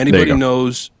last thing. Anybody who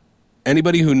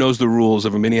knows the rules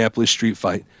of a Minneapolis street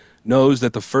fight knows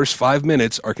that the first 5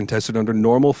 minutes are contested under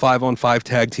normal 5-on-5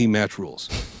 tag team match rules.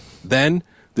 Then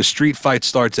the street fight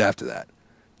starts after that.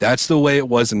 That's the way it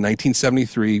was in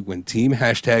 1973 when Team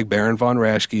Baron von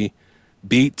Raschke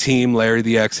beat Team Larry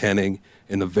the Axe Hennig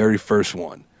in the very first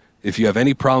one. If you have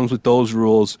any problems with those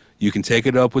rules, you can take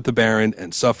it up with the Baron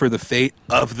and suffer the fate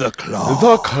of the Claw.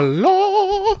 The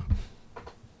Claw!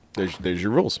 There's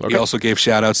your rules. Okay. He also gave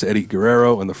shout-outs to Eddie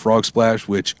Guerrero and the Frog Splash,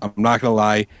 which, I'm not going to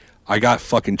lie, I got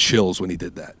fucking chills when he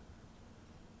did that.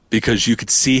 Because you could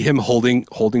see him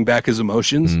holding back his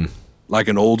emotions like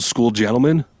an old-school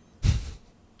gentleman.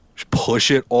 Push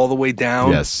it all the way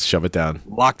down. Yes, shove it down.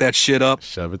 Lock that shit up.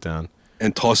 Shove it down.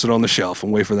 And toss it on the shelf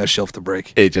and wait for that shelf to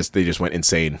break. They just went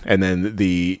insane. And then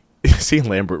seeing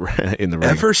Lambert in the ring.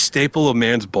 Ever staple a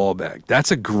man's ball bag. That's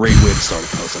a great way to start a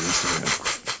post on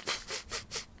Instagram.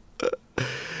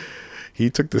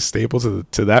 He took the staple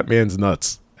to that man's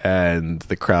nuts, and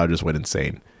the crowd just went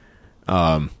insane.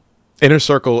 Inner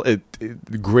Circle,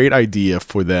 great idea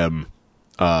for them,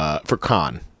 for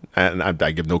Khan. And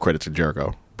I give no credit to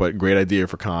Jericho. but great idea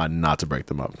for Khan not to break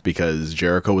them up, because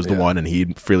Jericho was the one, and he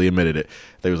freely admitted it.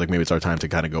 They was like, maybe it's our time to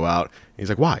kind of go out. And he's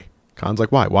like, why? Khan's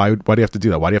like, why? Why do you have to do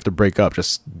that? Why do you have to break up?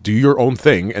 Just do your own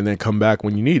thing and then come back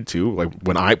when you need to, like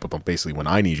when I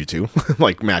need you to,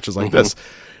 like matches like this.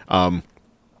 And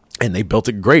they built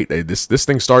it great. This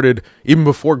thing started even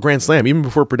before Grand Slam, even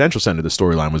before Prudential Center. The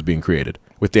storyline was being created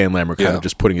with Dan Lambert kind of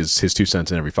just putting his 2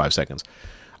 cents in every 5 seconds.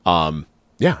 And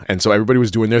so everybody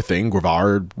was doing their thing.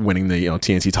 Guevara winning the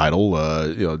TNT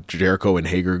title. Jericho and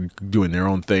Hager doing their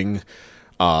own thing.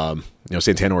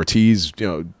 Santana Ortiz,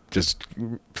 just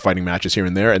fighting matches here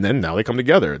and there, and then now they come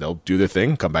together. They'll do their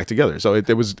thing, come back together. So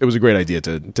it was a great idea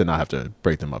to not have to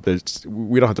break them up.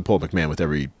 We don't have to pull McMahon with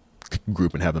every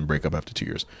group and have them break up after 2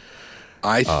 years.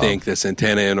 I think that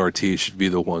Santana and Ortiz should be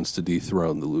the ones to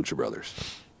dethrone the Lucha Brothers.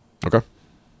 Okay.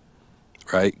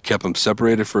 Right? Kept them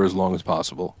separated for as long as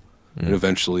possible, and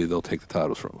eventually they'll take the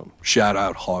titles from them. Shout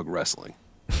out Hog Wrestling.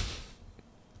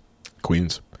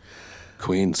 Queens.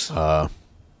 Queens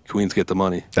get the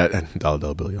money. That and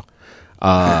Dollar Bill.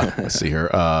 Let's see here.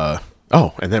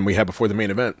 And then we had before the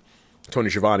main event, Tony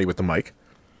Schiavone with the mic.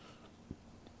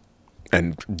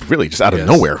 And really just out of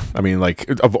nowhere. I mean, like,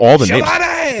 of all the names.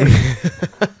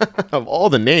 Of all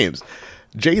the names,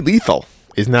 Jay Lethal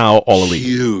is now All Elite.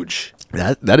 Huge.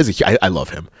 That is I love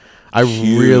him. I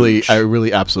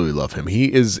really absolutely love him.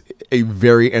 He is a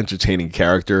very entertaining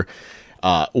character.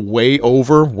 Way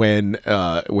over when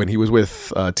he was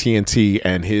with TNT,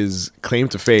 and his claim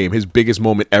to fame, his biggest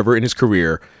moment ever in his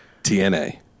career.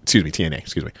 TNA.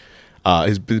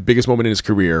 His biggest moment in his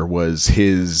career was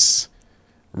his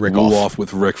Rick off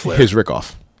with Ric Flair. His Rick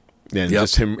off. And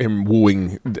just him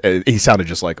wooing. He sounded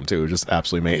just like him too. It was just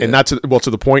absolutely amazing. And not to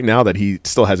the point now that he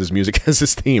still has his music as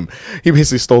his theme. He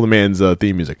basically stole the man's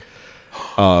theme music.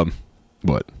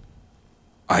 What?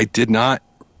 I did not.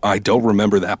 I don't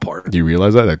remember that part. Do you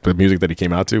realize that? Like, the music that he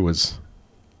came out to was...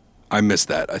 I missed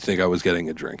that. I think I was getting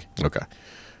a drink. Okay.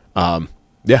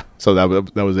 So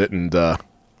that was it, and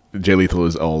Jay Lethal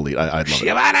is All Elite. I love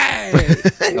it.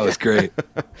 That was great.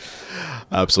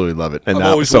 Absolutely love it. And I've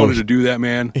always wanted to do that,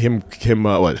 man. Him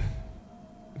what?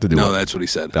 To do no, what? that's what he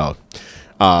said. Oh.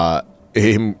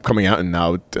 Him coming out and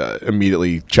now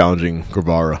immediately challenging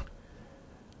Guevara.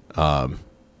 And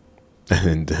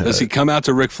does he come out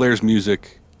to Ric Flair's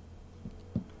music?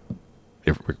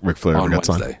 If Ric Flair on gets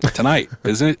Wednesday. Tonight,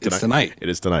 isn't it? It's tonight. It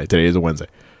is tonight. Today is a Wednesday.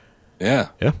 Yeah.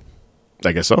 Yeah.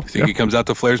 I guess so. You think he comes out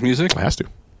to Flair's music? It has to.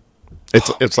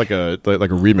 It's like a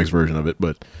remix version of it,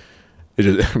 but it's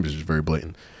just very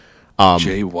blatant.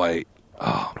 Jay White.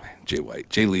 Oh man, Jay White.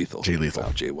 Jay Lethal.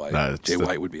 Wow, Jay White. Jay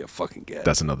White would be a fucking get.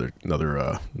 That's another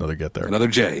get there. Another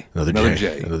Jay. Another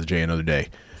Jay. Another day.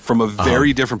 From a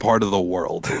very different part of the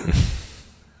world.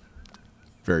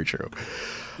 Very true.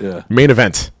 Yeah. Main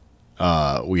event.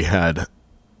 We had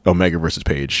Omega versus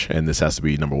Page, and this has to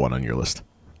be number 1 on your list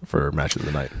for match of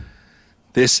the night.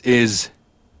 This is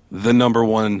the number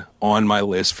 1 on my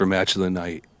list for match of the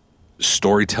night.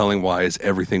 Storytelling wise,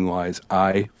 everything wise,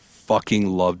 I fucking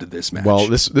loved this match. Well,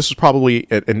 this was probably,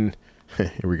 and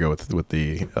here we go with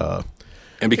the.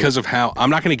 And because of how,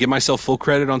 I'm not going to give myself full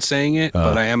credit on saying it,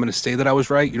 but I am going to say that I was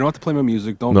right. You don't have to play my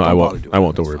music. Don't I won't. bother doing I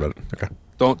won't. it. Don't worry about it. Okay.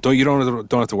 Don't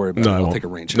have to worry about it. I'll take a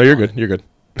range. No, you're good. You're good.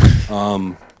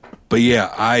 But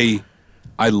yeah,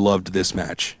 I loved this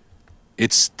match.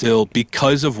 It's still,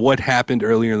 because of what happened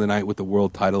earlier in the night with the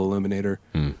world title eliminator,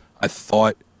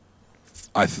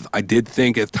 I did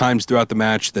think at times throughout the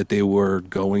match that they were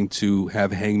going to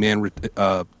have Hangman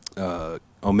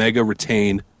Omega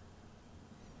retain,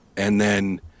 and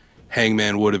then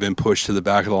Hangman would have been pushed to the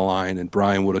back of the line, and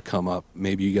Bryan would have come up.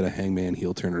 Maybe you get a Hangman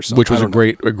heel turn or something. Which was a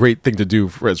great thing to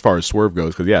do as far as Swerve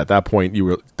goes, because at that point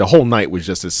the whole night was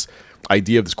just this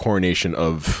idea of this coronation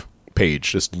of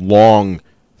Page, this long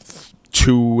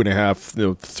 2.5,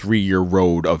 3-year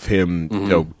road of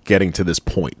him, getting to this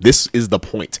point. This is the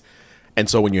point. And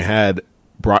so when you had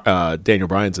Bryan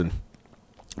Danielson,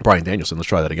 let's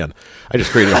try that again. I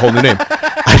just created a whole new name.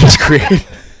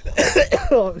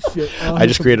 Oh shit! I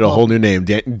just created a whole new name,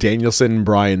 Danielson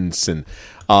Bryanson.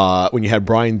 When you had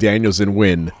Bryan Danielson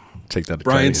win, take that.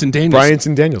 Bryanson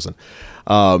Danielson.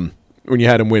 When you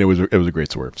had him win, it was a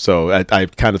great swerve. So I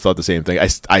kind of thought the same thing.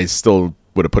 I still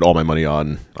would have put all my money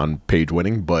on Page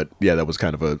winning, but yeah, that was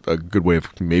kind of a good way of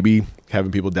maybe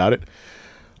having people doubt it.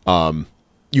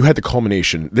 You had the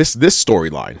culmination. This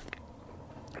storyline.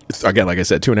 Again, like I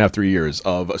said, 2.5, 3 years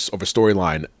of a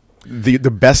storyline. The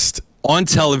best on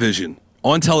television.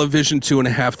 On television,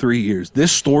 2.5, 3 years.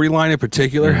 This storyline in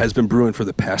particular has been brewing for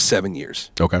the past 7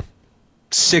 years. Okay.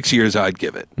 6 years, I'd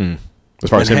give it. As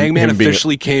far as Hangman him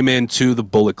officially came into the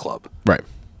Bullet Club. Right.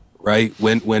 right?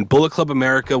 When Bullet Club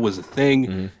America was a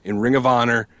thing in Ring of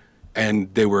Honor,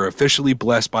 and they were officially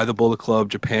blessed by the Bullet Club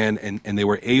Japan, and they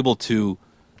were able to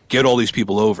get all these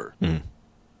people over,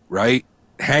 right?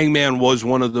 Hangman was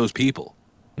one of those people.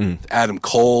 Adam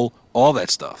Cole, all that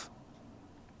stuff.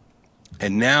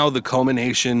 And now the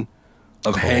culmination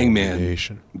of Hangman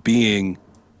being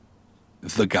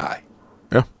the guy.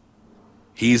 Yeah.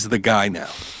 He's the guy now,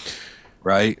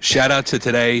 right? Shout out to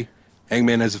today.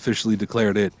 Hangman has officially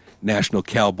declared it National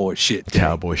Cowboy Shit Day.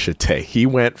 Cowboy Shit Day. He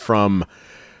went from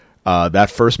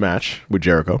that first match with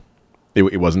Jericho.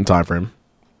 It wasn't time for him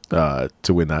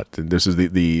to win that. This is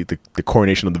the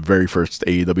coronation of the very first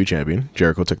AEW champion.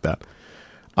 Jericho took that.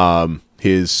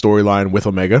 His storyline with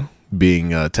Omega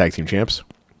being tag team champs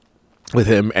with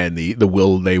him, and the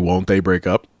will they won't they break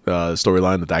up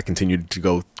storyline that continued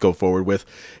to go forward with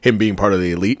him being part of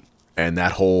the Elite, and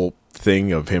that whole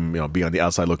thing of him being on the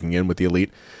outside looking in with the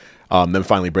Elite, then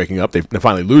finally breaking up, they're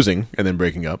finally losing and then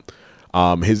breaking up,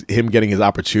 him getting his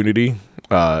opportunity,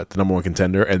 the number one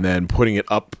contender, and then putting it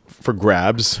up for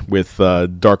grabs with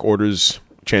Dark Order's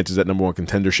chances at number one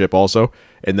contendership also,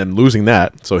 and then losing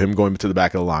that, so him going to the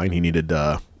back of the line, he needed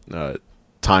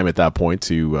time at that point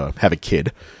to have a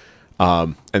kid.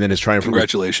 And then his triumphant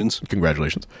Congratulations.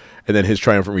 And then his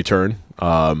triumphant return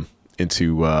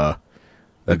into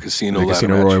the Casino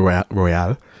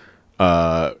Royale,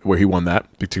 where he won that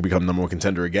to become number one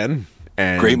contender again.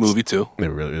 And great movie too. It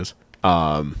really is.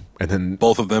 And then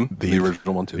both of them, the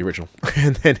original one too. The original.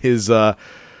 And then his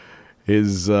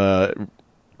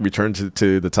return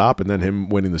to the top, and then him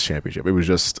winning this championship. It was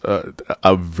just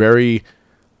a very,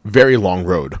 very long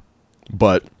road,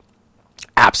 but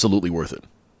absolutely worth it.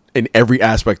 In every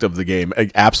aspect of the game,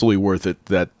 absolutely worth it.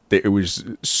 That it was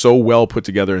so well put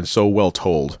together and so well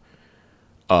told,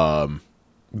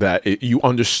 that you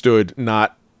understood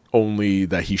not only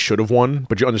that he should have won,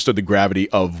 but you understood the gravity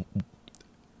of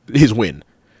his win.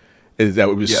 That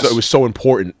it was so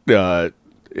important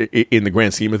in the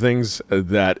grand scheme of things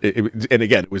that and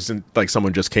again, it wasn't like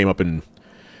someone just came up and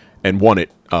won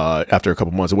it after a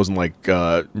couple months. It wasn't like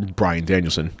Bryan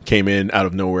Danielson came in out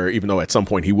of nowhere, even though at some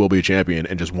point he will be a champion,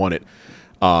 and just won it.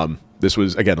 This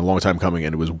was, again, a long time coming,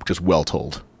 and it was just well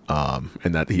told. And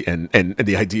that and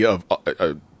the idea of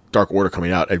Dark Order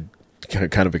coming out, I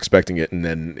kind of expecting it, and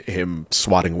then him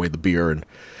swatting away the beer and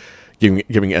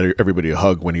giving everybody a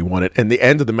hug when he won it. And the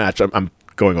end of the match, I'm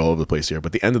going all over the place here,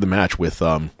 but the end of the match with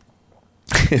the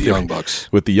Young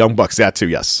Bucks. With the Young Bucks, that too,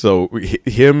 yes. So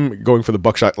him going for the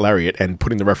buckshot lariat and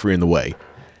putting the referee in the way,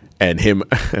 and him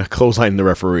clotheslining the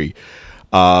referee,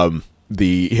 him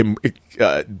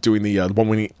doing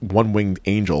the one winged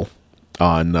angel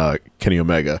on Kenny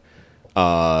Omega,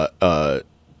 yeah,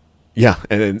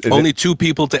 and only two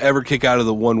people to ever kick out of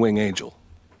the one wing angel,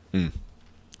 and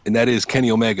that is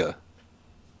Kenny Omega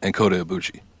and Kota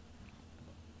Ibushi.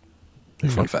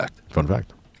 Fun fact.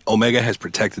 Omega has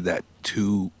protected that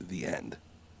to the end.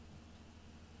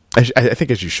 I think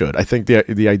as you should. I think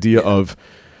the idea of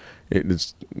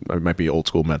it might be old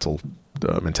school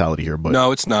mentality here, but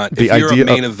no, it's not. If you're a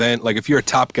main event, like if you're a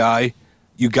top guy,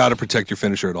 you got to protect your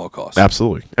finisher at all costs.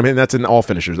 Absolutely. I mean, that's in all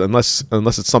finishers, unless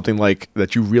it's something like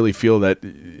that you really feel that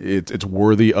it's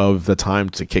worthy of the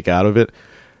time to kick out of it.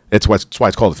 It's why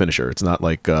it's called a finisher. It's not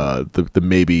like the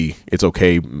maybe it's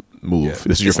okay move. Yeah.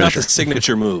 This is your finisher. It's not the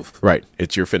signature move. Right.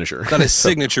 It's your finisher. It's not a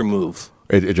signature move.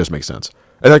 It just makes sense.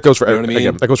 And that goes for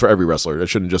again, that goes for every wrestler. It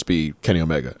shouldn't just be Kenny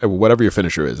Omega. Whatever your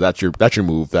finisher is, that's your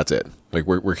move. That's it. Like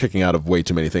we're kicking out of way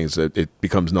too many things that it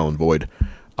becomes null and void.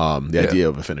 The idea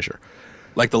of a finisher,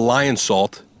 like the Lion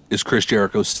Salt, is Chris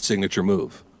Jericho's signature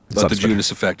move, but the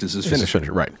Judas Effect is his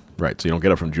finisher. Right. So you don't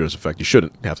get up from Judas Effect. You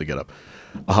shouldn't have to get up.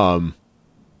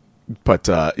 But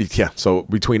yeah, so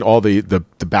between all the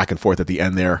back and forth at the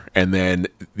end there, and then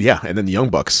the Young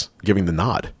Bucks giving the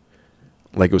nod,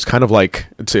 like it was kind of like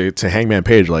to Hangman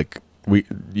Page, like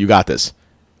you got this,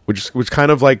 which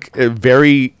kind of like a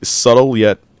very subtle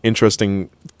yet interesting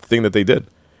thing that they did.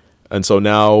 And so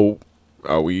now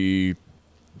are we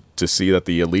to see that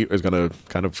the Elite is going to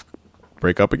kind of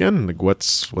break up again? Like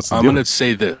what's the deal? I'm going to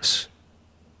say this.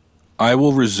 I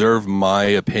will reserve my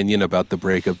opinion about the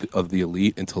break of the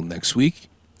Elite until next week.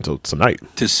 Until tonight.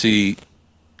 To see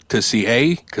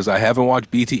A, because I haven't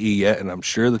watched BTE yet, and I'm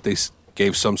sure that they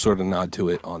gave some sort of nod to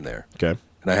it on there. Okay.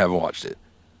 And I haven't watched it.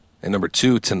 And number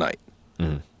 2, tonight.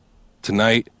 Mm-hmm.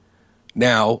 Tonight.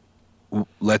 Now,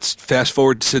 let's fast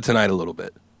forward to tonight a little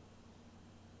bit.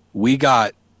 We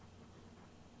got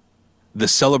the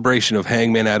celebration of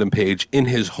Hangman Adam Page in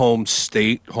his home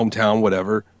state, hometown,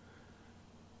 whatever.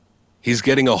 He's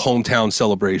getting a hometown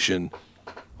celebration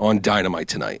on Dynamite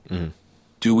tonight. Mm-hmm.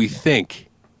 Do we think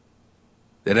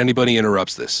that anybody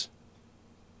interrupts this.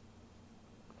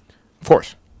 Of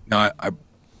course. Now,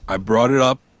 I brought it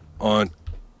up on...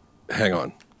 Hang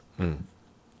on.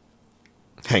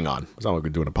 Hang on. It's not like we're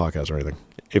doing a podcast or anything.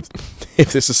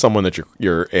 If this is someone that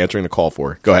you're answering the call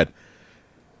for, go ahead.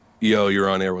 Yo, you're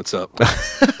on air. What's up?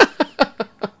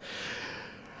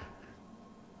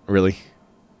 Really?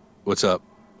 What's up?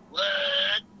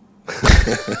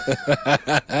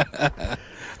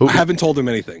 Who, I haven't told him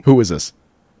anything. Who is this?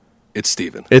 It's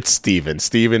Steven. It's Steven.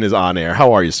 Steven is on air.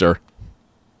 How are you, sir?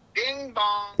 Ding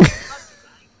bong.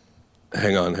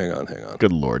 Hang on.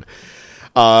 Good Lord.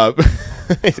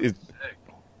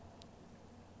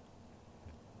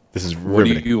 This is What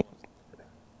do riveting. you...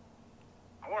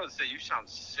 I want to say you sound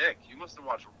sick. You must have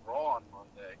watched Raw on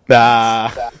Monday.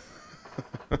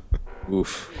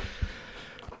 Oof.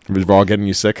 Was Raw getting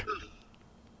you sick?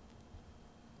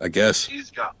 I guess.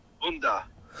 She's got bunda.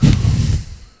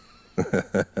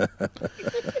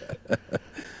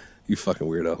 You fucking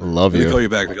weirdo. Love Let me you. call you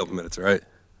back in a couple minutes, all right?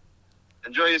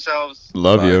 Enjoy yourselves.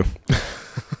 Love Bye. you.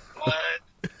 What?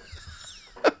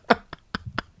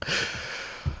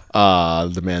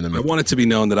 The man, the I myth, want it to be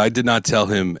known that I did not tell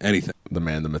him anything. the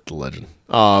man, the myth, the legend.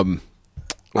 I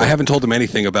haven't told him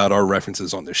anything about our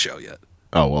references on this show yet.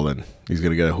 Oh, well then, he's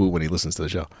going to get a hoot when he listens to the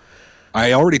show.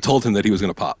 I already told him that he was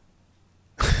going to pop.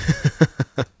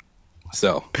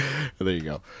 So, There you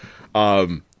go.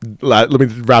 Let me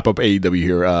wrap up AEW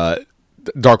here.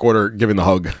 Dark Order giving the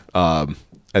hug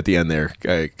at the end there.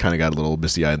 I kind of got a little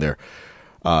misty-eyed there.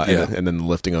 Yeah. And then the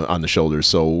lifting on the shoulders.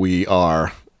 So we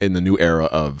are in the new era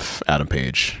of Adam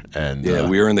Page. And yeah,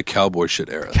 we are in the cowboy shit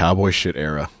era. cowboy shit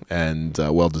era, and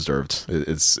well-deserved.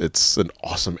 It's an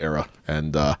awesome era,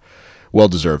 and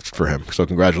well-deserved for him. So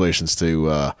congratulations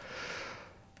to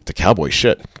cowboy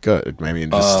shit. Good. I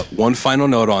mean, just, One final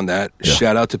note on that. Yeah.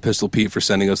 Shout out to Pistol Pete for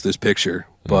sending us this picture.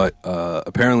 But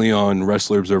apparently on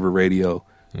Wrestler Observer Radio,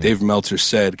 Dave Meltzer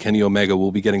said Kenny Omega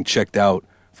will be getting checked out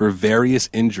for various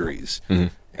injuries.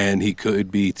 And he could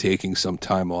be taking some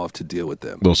time off to deal with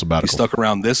them. Little sabbatical. He stuck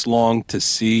around this long to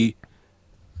see,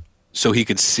 so he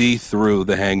could see through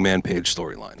the Hangman Page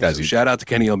storyline. As So he- shout out to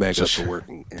Kenny Omega for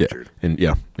working injured. and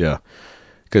yeah,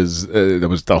 because that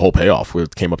was the whole payoff.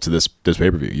 It came up to this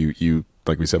pay-per-view. You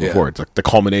like we said Yeah. before, it's like the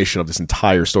culmination of this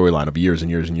entire storyline of years and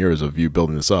years and years of you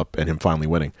building this up and him finally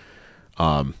winning.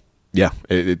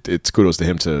 It's kudos to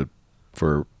him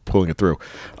for pulling it through.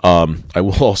 I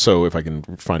will also, if I can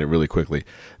find it really quickly,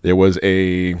 there was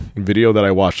a video that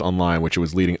I watched online, which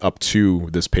was leading up to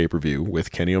this pay-per-view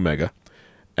with Kenny Omega,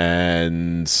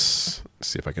 and let's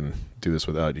see if I can do this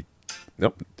without.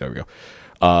 Nope, there we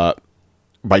go.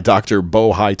 By Dr.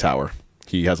 Bo Hightower.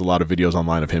 He has a lot of videos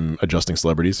online of him adjusting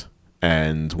celebrities,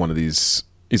 and one of these,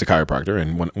 he's a chiropractor,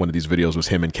 and one of these videos was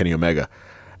him and Kenny Omega,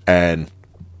 and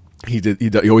he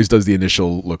always does the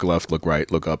initial look left, look right,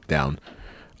 look up, down,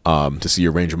 to see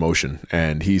your range of motion.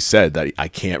 And he said that I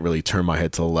can't really turn my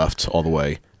head to the left all the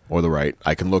way or the right.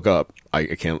 I can look up. I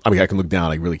can look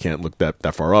down. I really can't look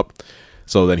that far up.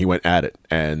 So then he went at it,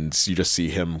 and you just see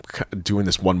him doing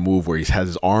this one move where he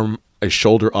has his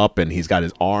shoulder up, and he's got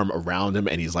his arm around him,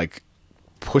 and he's like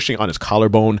pushing on his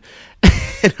collarbone.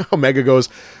 And Omega goes,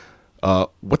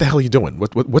 "What the hell are you doing?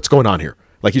 What's going on here?"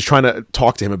 Like, he's trying to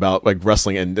talk to him about like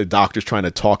wrestling, and the doctor's trying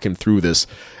to talk him through this,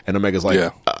 and Omega's like, Yeah.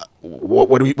 what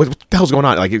the hell's going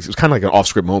on? Like, it was kind of like an off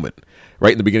script moment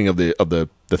right in the beginning of the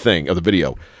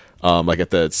video, like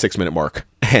at the 6-minute mark,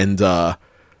 and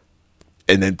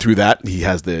then through that he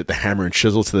has the hammer and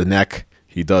chisel to the neck.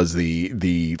 He does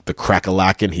the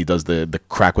crack-a-lackin'. He does the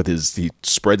crack with he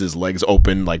spreads his legs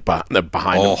open like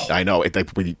behind him. I know it, like,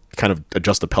 when he kind of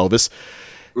adjusts the pelvis.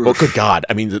 Well, good God!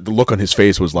 I mean, the look on his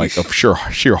face was like of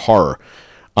sheer horror.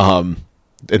 And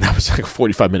that was like a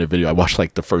 45-minute video. I watched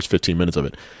like the first 15 minutes of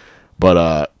it.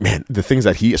 But man, the things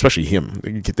that especially him,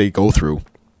 they go through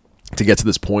to get to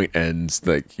this point, and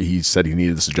like he said, he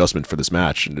needed this adjustment for this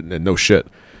match, and no shit.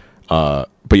 But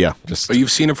yeah, just But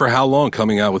you've seen him for how long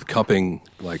coming out with cupping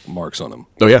like marks on him?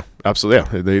 oh yeah,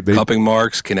 absolutely. Yeah, they Cupping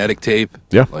marks, kinetic tape,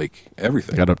 Yeah. like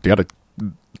everything. you gotta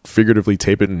figuratively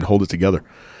tape it and hold it together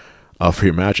for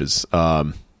your matches.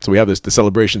 So we have the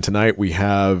celebration tonight. We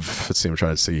have, let's see, I'm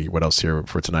trying to see what else here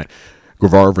for tonight.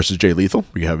 Guevara versus Jay Lethal.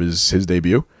 We have his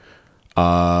debut.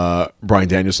 Bryan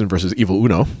Danielson versus Evil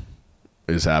Uno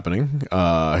is happening.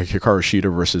 Hikaru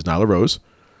Shida versus Nyla Rose.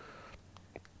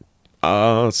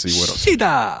 Let's see what else.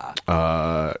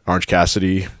 Shida. Orange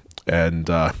Cassidy and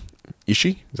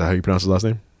Ishii. Is that how you pronounce his last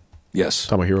name? Yes.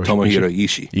 Tomohiro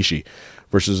Ishii. Ishii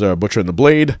versus Butcher and the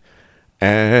Blade,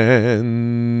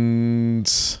 and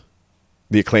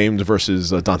the Acclaimed versus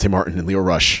Dante Martin and Leo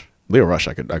Rush. Leo Rush,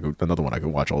 I could another one I could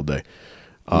watch all day.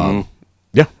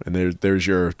 Yeah, and there's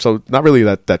your so not really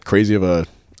that crazy of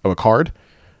a card,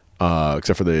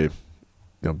 except for the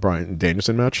Bryan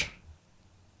Danielson match,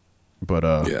 but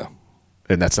Yeah.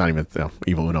 and that's not even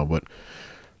Evil Uno, but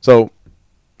so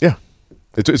yeah,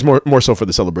 it's more so for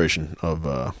the celebration of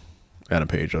Adam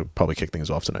Page. I'll probably kick things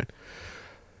off tonight.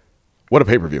 What a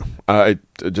pay-per-view!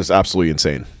 Just absolutely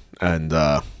insane, and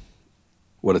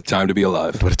What a time to be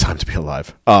alive. what a time to be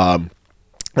alive.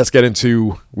 Let's get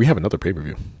into. We have another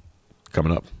pay-per-view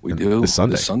coming up. We do. This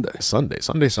Sunday. This Sunday.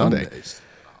 Sunday. Sundays.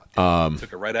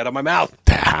 Took it right out of my mouth.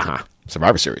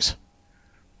 Survivor Series.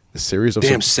 The series of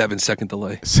Damn, 7-second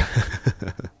delay.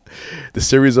 the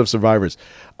series of survivors.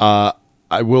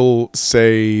 I will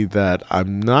say that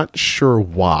I'm not sure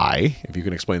why. If you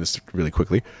can explain this really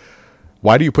quickly,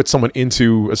 why do you put someone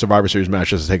into a Survivor Series match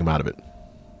just to take them out of it?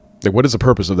 Like, what is the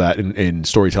purpose of that in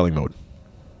storytelling mode?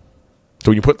 So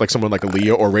when you put like someone like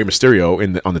Aaliyah or Rey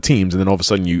Mysterio on the teams, and then all of a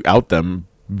sudden you out them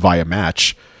via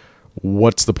match,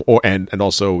 what's the and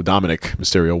also Dominic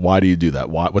Mysterio? Why do you do that?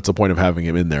 What's the point of having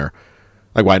him in there?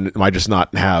 Like, why just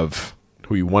not have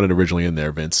who you wanted originally in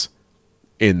there, Vince,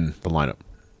 in the lineup?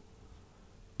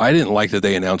 I didn't like that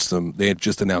they announced them. They had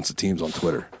just announced the teams on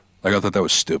Twitter. Like, I thought that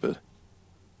was stupid.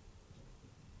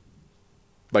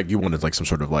 Like, you wanted like some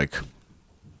sort of like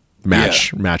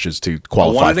matches to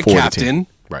qualify I wanted for a captain. the team.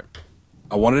 Right.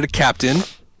 I wanted a captain,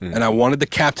 and I wanted the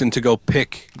captain to go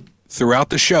pick throughout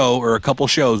the show or a couple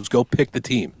shows. Go pick the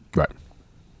team. Right.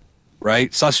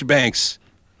 Right. Sasha Banks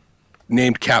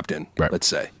named captain. Right. Let's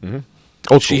say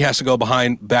Old she school. has to go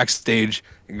behind backstage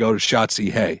and go to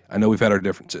Shotzi. Hey, I know we've had our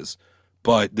differences,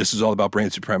 but this is all about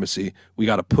brand supremacy. We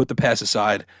got to put the past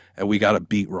aside, and we got to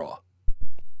beat Raw.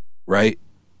 Right.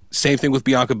 Same thing with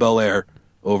Bianca Belair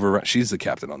over. She's the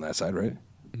captain on that side, right?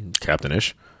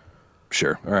 Captain-ish.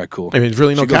 Sure. All right, cool. I mean, it's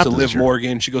really no she goes to captain Liv this year.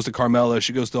 Morgan. She goes to Carmella.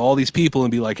 She goes to all these people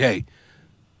and be like, hey,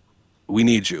 we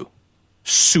need you.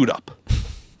 Suit up.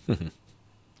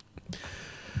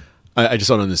 I just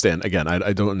don't understand. Again,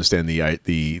 I don't understand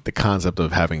the concept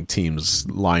of having teams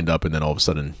lined up and then all of a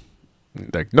sudden,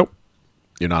 like, nope,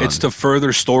 you're not. It's to further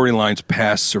storylines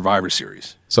past Survivor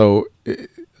Series. So,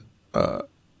 yeah,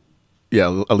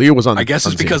 Aaliyah was on. I guess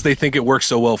on it's the because they think it works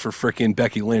so well for frickin'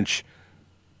 Becky Lynch,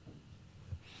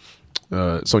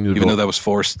 team. Sonya even Deville, though that was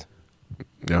forced.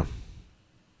 yeah,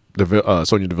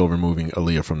 Sonya Deville removing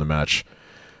Aaliyah from the match.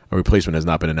 A replacement has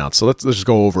not been announced. So let's just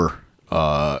go over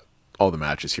all the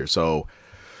matches here. So,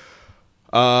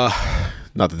 not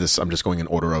that this, I'm just going in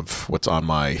order of what's on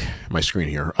my screen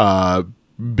here.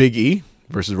 Big E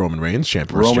versus Roman Reigns,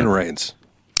 champion. versus Roman champion. Reigns.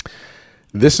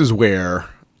 This is where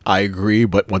I agree,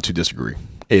 but want to disagree.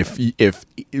 If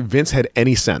Vince had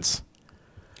any sense,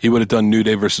 He would have done New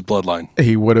Day versus Bloodline.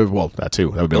 he would have. Well, that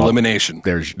too. That would be Elimination.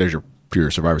 There's your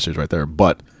pure Survivor Series right there.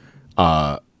 But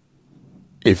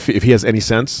if he has any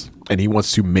sense and he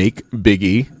wants to make Big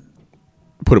E,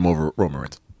 put him over Roman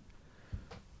Reigns.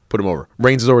 Put him over.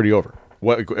 Reigns is already over.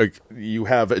 What you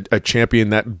have a champion,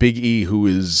 that Big E, who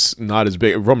is not as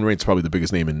big. Roman Reigns is probably the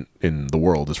biggest name in the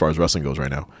world as far as wrestling goes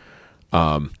right now.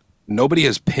 Nobody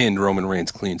has pinned Roman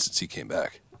Reigns clean since he came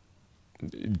back.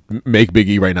 Make Big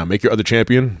E right now. Make your other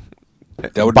champion.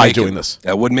 That would by make doing him, this.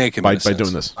 That would make him By in a sense.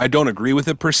 doing this. I don't agree with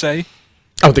it per se.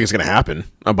 I don't think it's going to happen.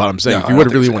 But I'm saying No, if you I would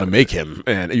don't think really it's want to gonna make him,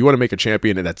 and you want to make a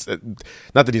champion, and that's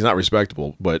not that he's not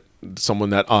respectable, but someone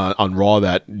that on Raw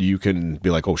that you can be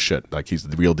like, oh shit, like he's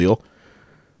the real deal.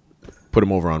 Put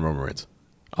him over on Roman Reigns.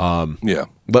 Yeah.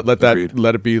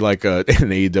 Let it be like an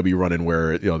AEW run-in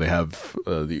where they have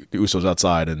the Usos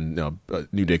outside, and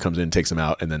New Day comes in, takes them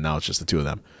out, and then now it's just the two of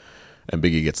them, and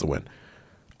Big E gets the win.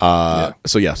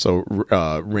 So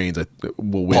Reigns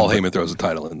will win. Paul Heyman throws a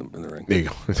title in the ring. There you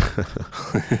go.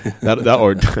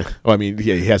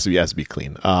 He has to be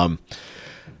clean.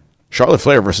 Charlotte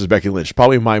Flair versus Becky Lynch,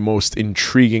 probably my most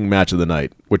intriguing match of the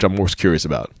night, which I'm most curious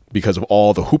about because of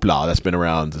all the hoopla that's been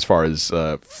around as far as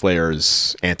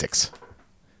Flair's antics.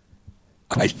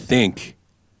 I think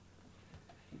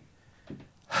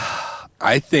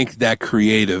that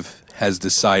creative has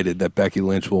decided that Becky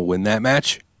Lynch will win that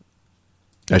match.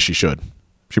 As she should.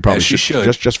 She probably As she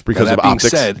should. Just because Now, of that being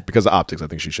optics. said- Because of optics, I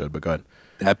think she should. But go ahead.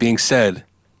 That being said,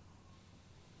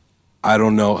 I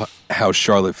don't know how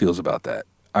Charlotte feels about that.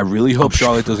 I really hope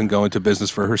Charlotte doesn't go into business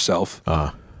for herself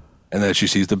and that she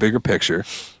sees the bigger picture.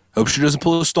 Hope she doesn't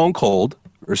pull a Stone Cold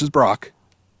versus Brock.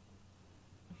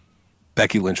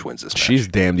 Becky Lynch wins this match. She's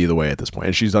damned either way at this point,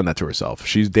 and she's done that to herself.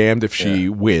 She's damned if she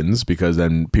wins, because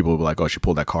then people will be like, "Oh, she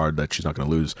pulled that card that she's not going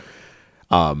to lose."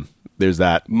 There's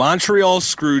that. Montreal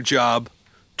Screwjob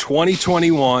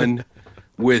 2021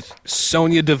 with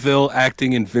Sonya Deville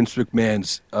acting in Vince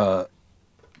McMahon's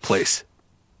place.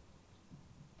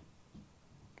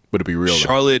 Would it be real?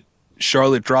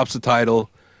 Charlotte drops the title.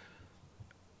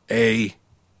 AEW.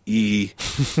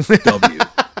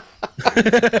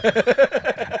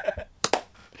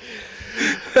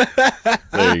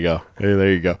 There you go.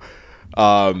 There you go.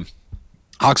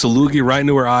 Oxalugi right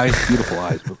into her eyes. Beautiful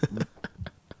eyes.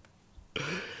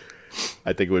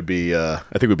 I think it would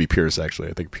be Pierce, actually.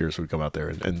 I think Pierce would come out there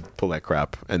and pull that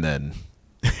crap, and then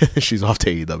she's off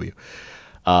to AEW.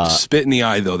 Spit in the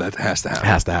eye, though. That has to happen. It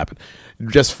has to happen.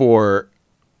 Just for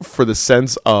the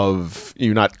sense of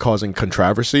you not causing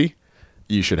controversy,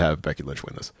 you should have Becky Lynch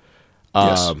win this.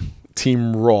 Yes.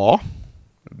 Team Raw,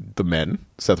 the men,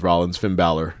 Seth Rollins, Finn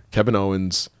Balor, Kevin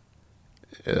Owens,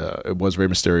 it was Rey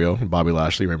Mysterio, and Bobby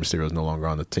Lashley. Rey Mysterio is no longer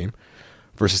on the team.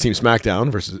 Versus Team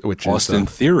SmackDown, which Austin is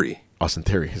Theory. Austin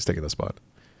Theory is taking the spot.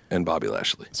 And Bobby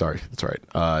Lashley. Sorry, that's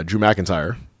right. Drew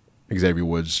McIntyre, Xavier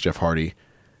Woods, Jeff Hardy,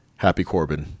 Happy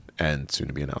Corbin, and soon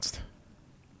to be announced.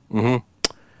 I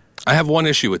have one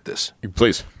issue with this.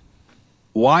 Please.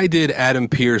 Why did Adam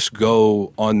Pearce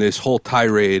go on this whole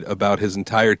tirade about his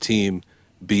entire team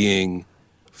being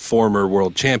former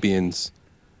world champions,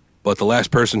 but the last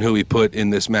person who he put in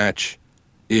this match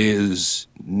is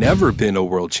never been a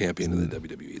world champion in the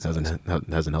WWE?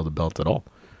 Hasn't held a belt at all.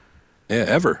 Yeah,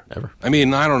 ever. I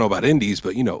mean, I don't know about indies,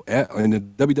 but, in the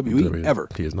WWE, ever.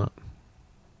 He is not.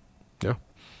 Yeah.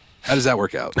 How does that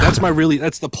work out? That's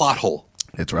the plot hole.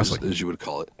 It's wrestling. As you would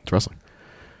call it. It's wrestling.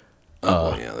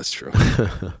 Oh, yeah, that's true.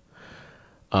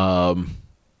 But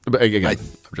again,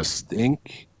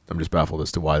 I'm just baffled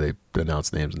as to why they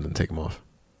announce names and then take them off.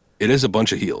 It is a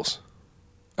bunch of heels.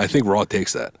 I think Raw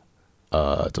takes that.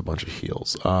 It's a bunch of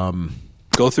heels.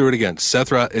 Go through it again.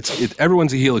 Seth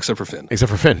everyone's a heel except for Finn. Except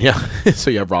for Finn, yeah.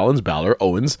 So you have Rollins, Balor,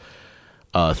 Owens,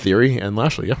 Theory, and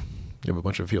Lashley, yeah. You have a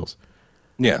bunch of heels.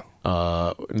 Yeah.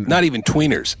 Not even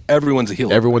tweeners. Everyone's a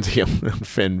heel. Everyone's a heel.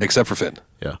 Finn. Except for Finn.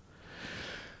 Yeah.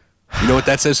 You know what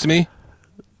that says to me?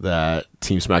 That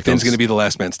Team SmackDown. Finn's going to be the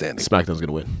last man standing. SmackDown's going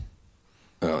to win.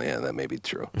 Oh, yeah, that may be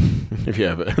true. If you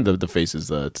have the faces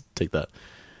to take that.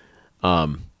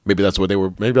 Maybe that's what they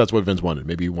were. Maybe that's what Vince wanted.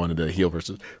 Maybe he wanted a heel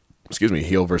versus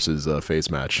face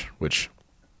match. Which,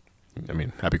 I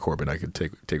mean, Happy Corbin, I could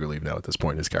take or leave now at this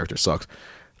point. His character sucks.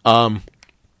 And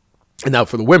now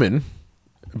for the women,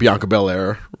 Bianca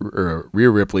Belair, Rhea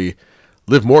Ripley,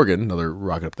 Liv Morgan, another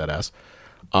rocket up that ass,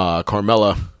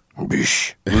 Carmella,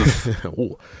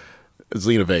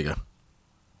 Zelina Vega,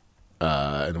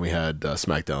 and we had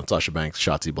SmackDown, Sasha Banks,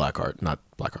 Shotzi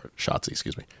Shotzi,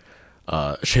 excuse me.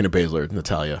 Shayna Baszler,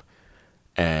 Natalya,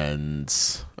 and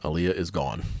Aaliyah is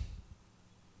gone.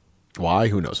 Why?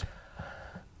 Who knows?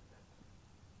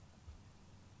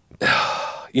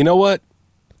 You know what?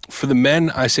 For the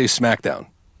men, I say SmackDown.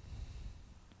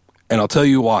 And I'll tell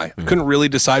you why. I couldn't really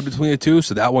decide between the two,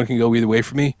 so that one can go either way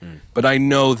for me. But I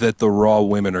know that the Raw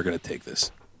women are going to take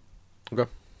this. Okay.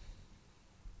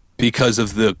 Because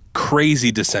of the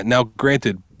crazy descent. Now,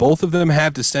 granted, both of them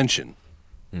have dissension.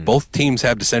 Both teams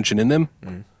have dissension in them,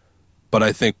 but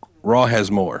I think Raw has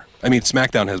more. I mean,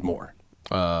 SmackDown has more.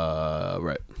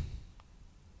 Right.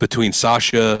 Between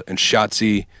Sasha and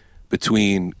Shotzi,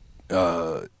 between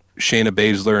Shayna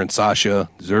Baszler and Sasha,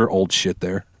 they're old shit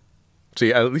there.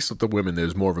 See, at least with the women,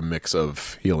 there's more of a mix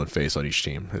of heel and face on each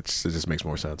team. It just makes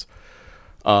more sense.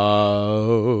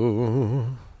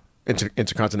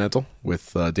 Intercontinental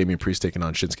with Damian Priest taking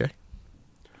on Shinsuke.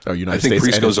 Oh, United States. I think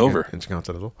Priest goes over.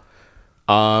 Intercontinental.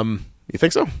 You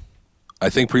think so? I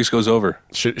think Priest goes over.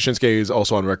 Shinsuke is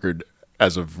also on record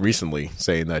as of recently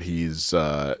saying that he's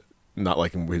not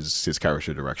liking his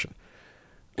character direction.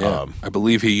 Yeah, I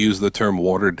believe he used the term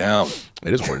watered down.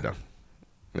 It is watered down.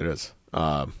 It is.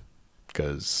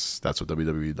 Because that's what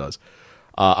WWE does.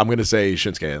 I'm going to say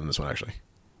Shinsuke in this one, actually.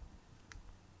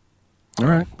 All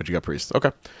right. But you got Priest.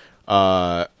 Okay.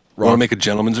 Want to make a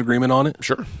gentleman's agreement on it?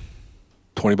 Sure.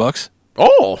 $20?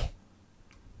 Oh!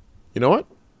 You know what?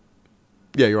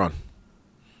 Yeah, you're on.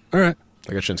 All right.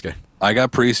 I got Shinsuke. I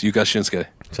got Priest. You got Shinsuke.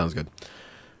 Sounds good.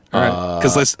 All right.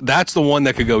 Because that's the one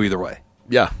that could go either way.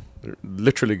 Yeah.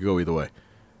 Literally go either way.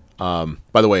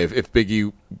 By the way, if Big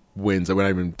E wins, I'm not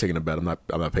even taking a bet. I'm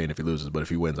not paying if he loses, but if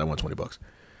he wins, I want $20.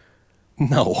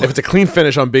 No. If it's a clean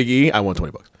finish on Big E, I want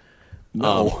 $20.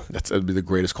 No. That'd be the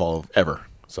greatest call ever.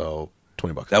 So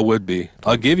 $20. That would be.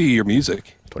 I'll give you your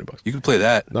music. $20. You can play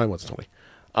that. No, I want 20.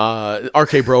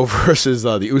 RK Bro versus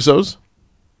the Usos.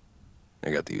 I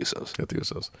got the Usos. Got the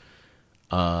Usos.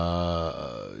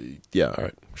 Yeah, all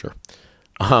right, sure.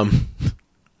 I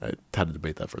had to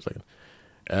debate that for a second.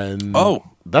 And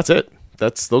that's it.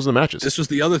 Those are the matches. This was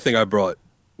the other thing I brought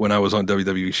when I was on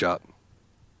WWE Shop.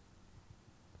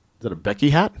 Is that a Becky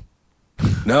hat?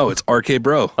 No, it's RK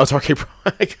Bro. Oh, it's RK Bro.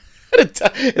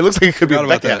 It looks like it could be Forgot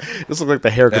about Becky. that. This looks like the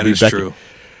hair could That be is Becky. true.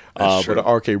 That's true. But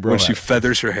an RK Bro. When she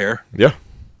feathers her hair. Yeah,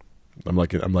 I'm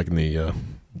liking the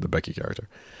Becky character.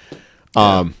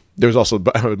 There's also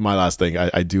my last thing.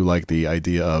 I do like the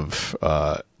idea of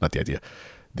not the idea,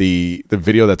 the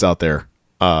video that's out there.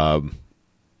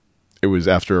 It was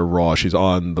after a Raw. She's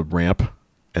on the ramp,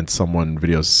 and someone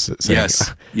videos saying,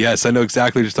 Yes, I know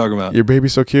exactly what you're talking about. "Your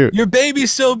baby's so cute." Your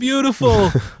baby's so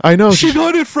beautiful. I know She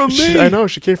got it from me. I know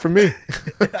she came from me.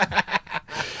 That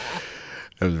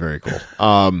was very cool.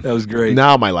 That was great.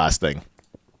 Now my last thing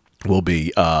will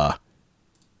be as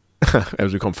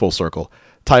we come full circle,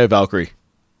 Taya Valkyrie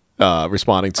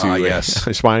responding to yes.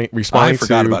 responding I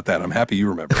forgot to, about that. I'm happy you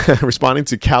remember. responding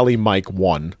to Cali Mike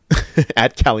 1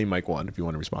 at Cali Mike 1 if you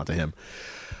want to respond to him.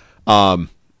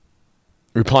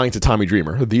 Replying to Tommy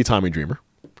Dreamer, the Tommy Dreamer,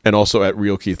 and also at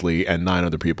Real Keith Lee and 9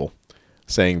 other people,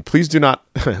 saying, "Please do not,"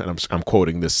 and I'm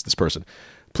quoting this person,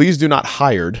 "Please do not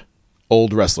hired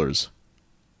old wrestlers.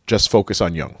 Just focus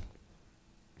on young."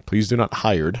 Please do not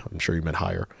hired. I'm sure you meant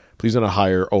hire. Please do not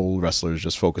hire old wrestlers.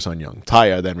 Just focus on young.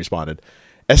 Taya then responded,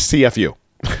 "STFU.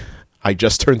 I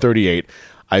just turned 38.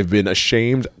 I've been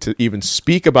ashamed to even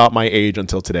speak about my age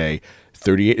until today.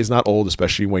 38 is not old,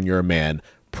 especially when you're a man.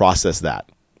 Process that."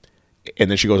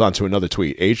 And then she goes on to another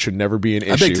tweet. Age should never be an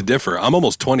issue. I beg to differ. I'm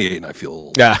almost 28 and I feel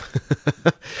old. Yeah.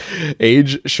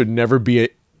 Age should never be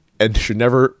an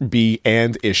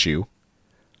issue.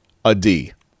 A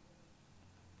D.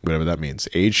 Whatever that means.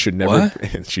 Age should never.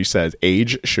 What? She says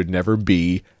age should never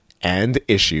be an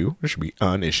issue. It should be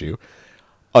an issue.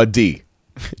 A D.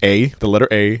 The letter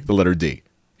A, the letter D.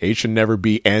 Age should never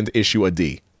be an issue. A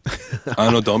D.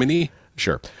 Anno Domini?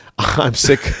 Sure. I'm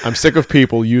sick of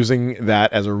people using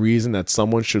that as a reason that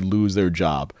someone should lose their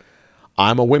job.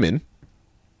 I'm a woman.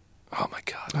 Oh my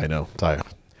God. I know, Taya.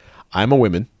 I'm a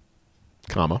woman,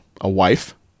 comma, a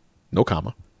wife, no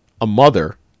comma, a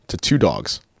mother to 2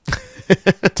 dogs.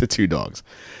 To 2 dogs.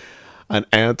 An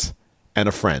aunt and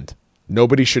a friend.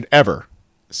 Nobody should ever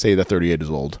say that 38 is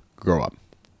old. Grow up.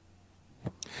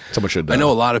 Someone should. I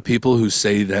know a lot of people who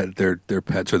say that their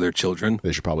pets are their children.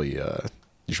 They should probably.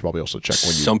 You should probably also check when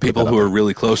you. Some put people that who up are there.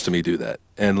 really close to me do that,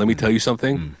 and let me tell you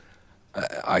something.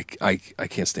 I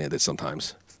can't stand it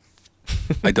sometimes.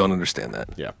 I don't understand that.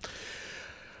 Yeah.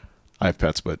 I have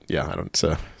pets, but yeah, I don't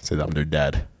say that I'm their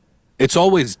dad. It's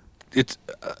always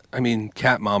I mean,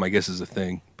 cat mom I guess is a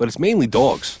thing, but it's mainly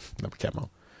dogs. I'm a cat mom.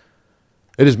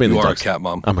 It is mainly You are dogs. a cat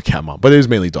mom. I'm a cat mom, but it is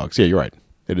mainly dogs. Yeah, you're right.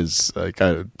 It is like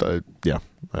yeah.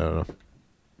 I don't know.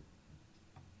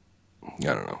 I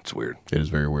don't know. It's weird. It is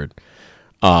very weird.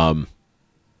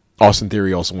 Austin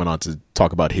Theory also went on to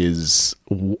talk about his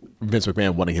Vince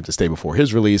McMahon wanting him to stay before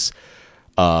his release.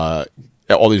 All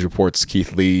these reports,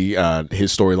 Keith Lee,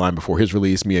 his storyline before his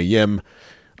release, Mia Yim,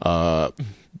 her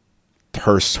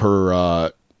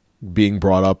being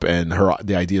brought up and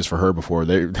the ideas for her before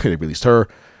they released her.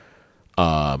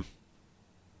 Yeah,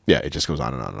 it just goes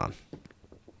on and on and on.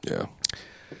 Yeah.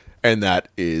 And that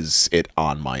is it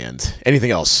on my end. Anything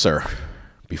else, sir,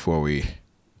 before we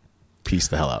peace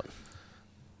the hell out?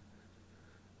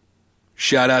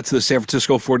 Shout out to the San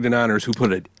Francisco 49ers who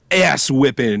put an ass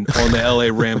whipping on the LA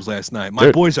Rams last night.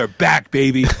 My boys are back,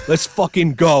 baby. Let's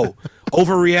fucking go.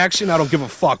 Overreaction? I don't give a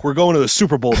fuck. We're going to the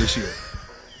Super Bowl this year.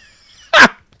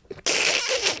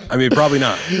 I mean, probably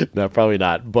not. No, probably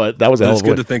not. But that was a hell It's of a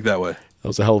win. good to think that way. That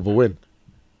was a hell of a win.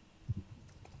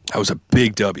 That was a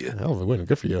big W. Hell of a win.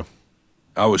 Good for you.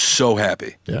 I was so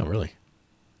happy. Yeah, really.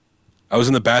 I was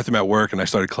in the bathroom at work and I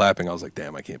started clapping. I was like,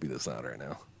 damn, I can't be this loud right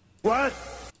now. What?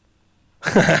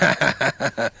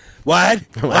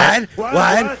 What?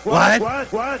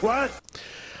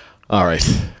 All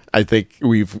right. I think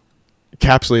we've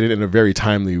encapsulated in a very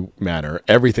timely manner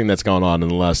everything that's gone on in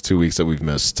the last 2 weeks that we've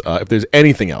missed. If there's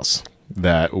anything else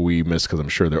that we missed, because I'm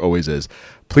sure there always is,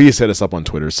 please hit us up on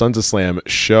Twitter, Sons of Slam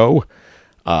Show.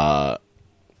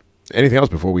 Anything else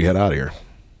before we head out of here?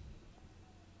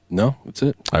 No, that's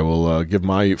it. I will give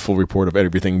my full report of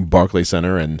everything Barclays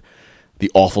Center and the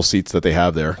awful seats that they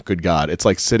have there. Good God. It's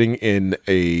like sitting in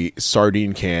a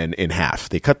sardine can in half.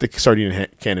 They cut the sardine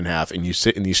can in half, and you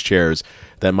sit in these chairs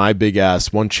that my big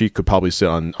ass, one cheek could probably sit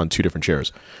on 2 different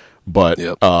chairs. But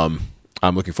Yep. I'm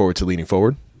looking forward to leaning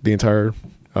forward the entire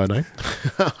night.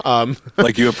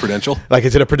 Like you have Prudential? Like I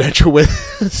did a Prudential with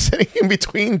sitting in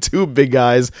between 2 big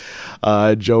guys,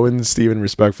 Joe and Steven,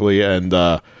 respectfully. And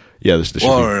yeah, this should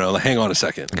Well, be... no, hang on a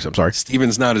second. I'm sorry.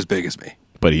 Steven's not as big as me.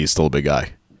 But he's still a big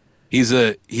guy. He's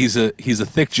a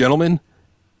thick gentleman,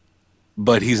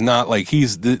 but he's not like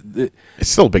he's the It's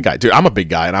still a big guy, dude. I'm a big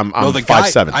guy, and I'm the guy.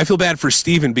 5'7". I feel bad for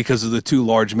Steven because of the two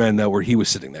large men that he was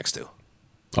sitting next to.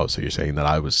 Oh, so you're saying that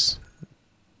I was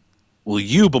Well,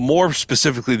 you, but more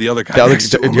specifically the other guy.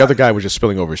 the other guy was just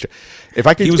spilling over his chair. If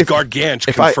I could, He was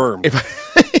gargantuan, confirmed.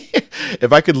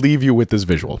 If I could leave you with this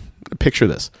visual, picture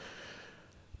this: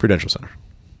 Prudential Center,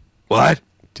 What?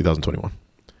 2021.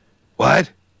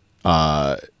 What?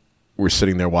 We're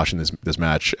sitting there watching this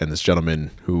match, and this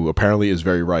gentleman who apparently is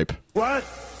very ripe, What?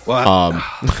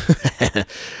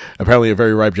 apparently a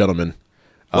very ripe gentleman,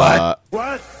 What?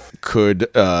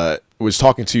 was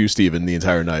talking to you, Steven, the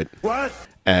entire night. What?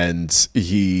 And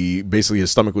he basically,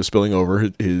 his stomach was spilling over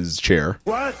his chair.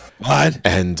 What?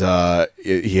 And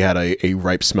he had a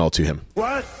ripe smell to him.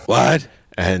 What?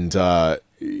 And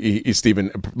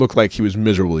Steven looked like he was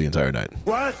miserable the entire night.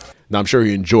 What? Now, I'm sure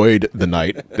he enjoyed the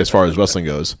night as far as wrestling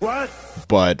goes. What?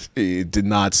 But it did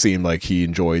not seem like he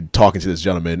enjoyed talking to this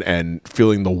gentleman and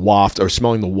feeling the waft or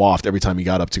smelling the waft every time he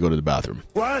got up to go to the bathroom.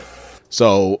 What?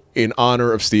 So, in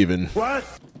honor of Steven, What?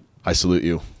 I salute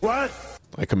you. What?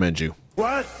 I commend you.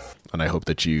 What? And I hope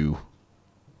that you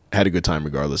had a good time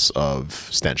regardless of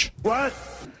stench. What?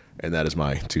 And that is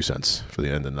my 2 cents for the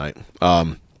end of the night.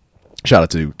 Shout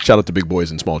out to big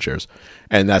boys in small chairs.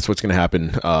 And that's what's going to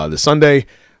happen this Sunday.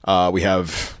 We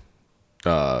have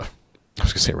I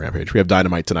was going to say Rampage. We have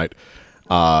Dynamite tonight.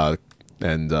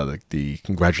 And the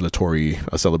congratulatory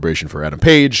celebration for Adam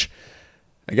Page.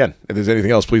 Again, if there's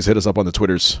anything else, please hit us up on the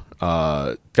Twitters.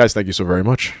 Guys, thank you so very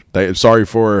much. Sorry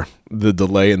for the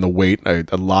delay and the wait.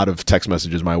 A lot of text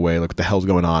messages my way. Like, what the hell's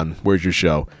going on? Where's your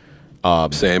show?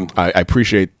 Same. I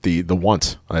appreciate the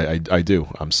want. I do.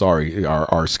 I'm sorry.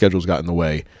 Our schedules got in the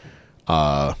way.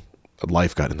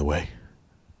 Life got in the way.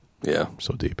 Yeah.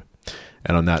 So deep.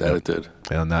 And on that That note, it did.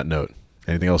 And on that note,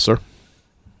 anything else, sir?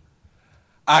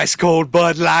 Ice cold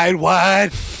Bud Light.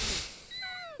 What?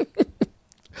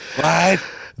 What?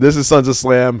 This is Sons of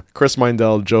Slam. Chris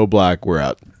Mindell, Joe Black. We're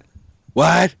out.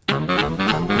 What?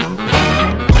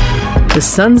 The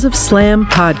Sons of Slam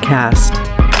podcast.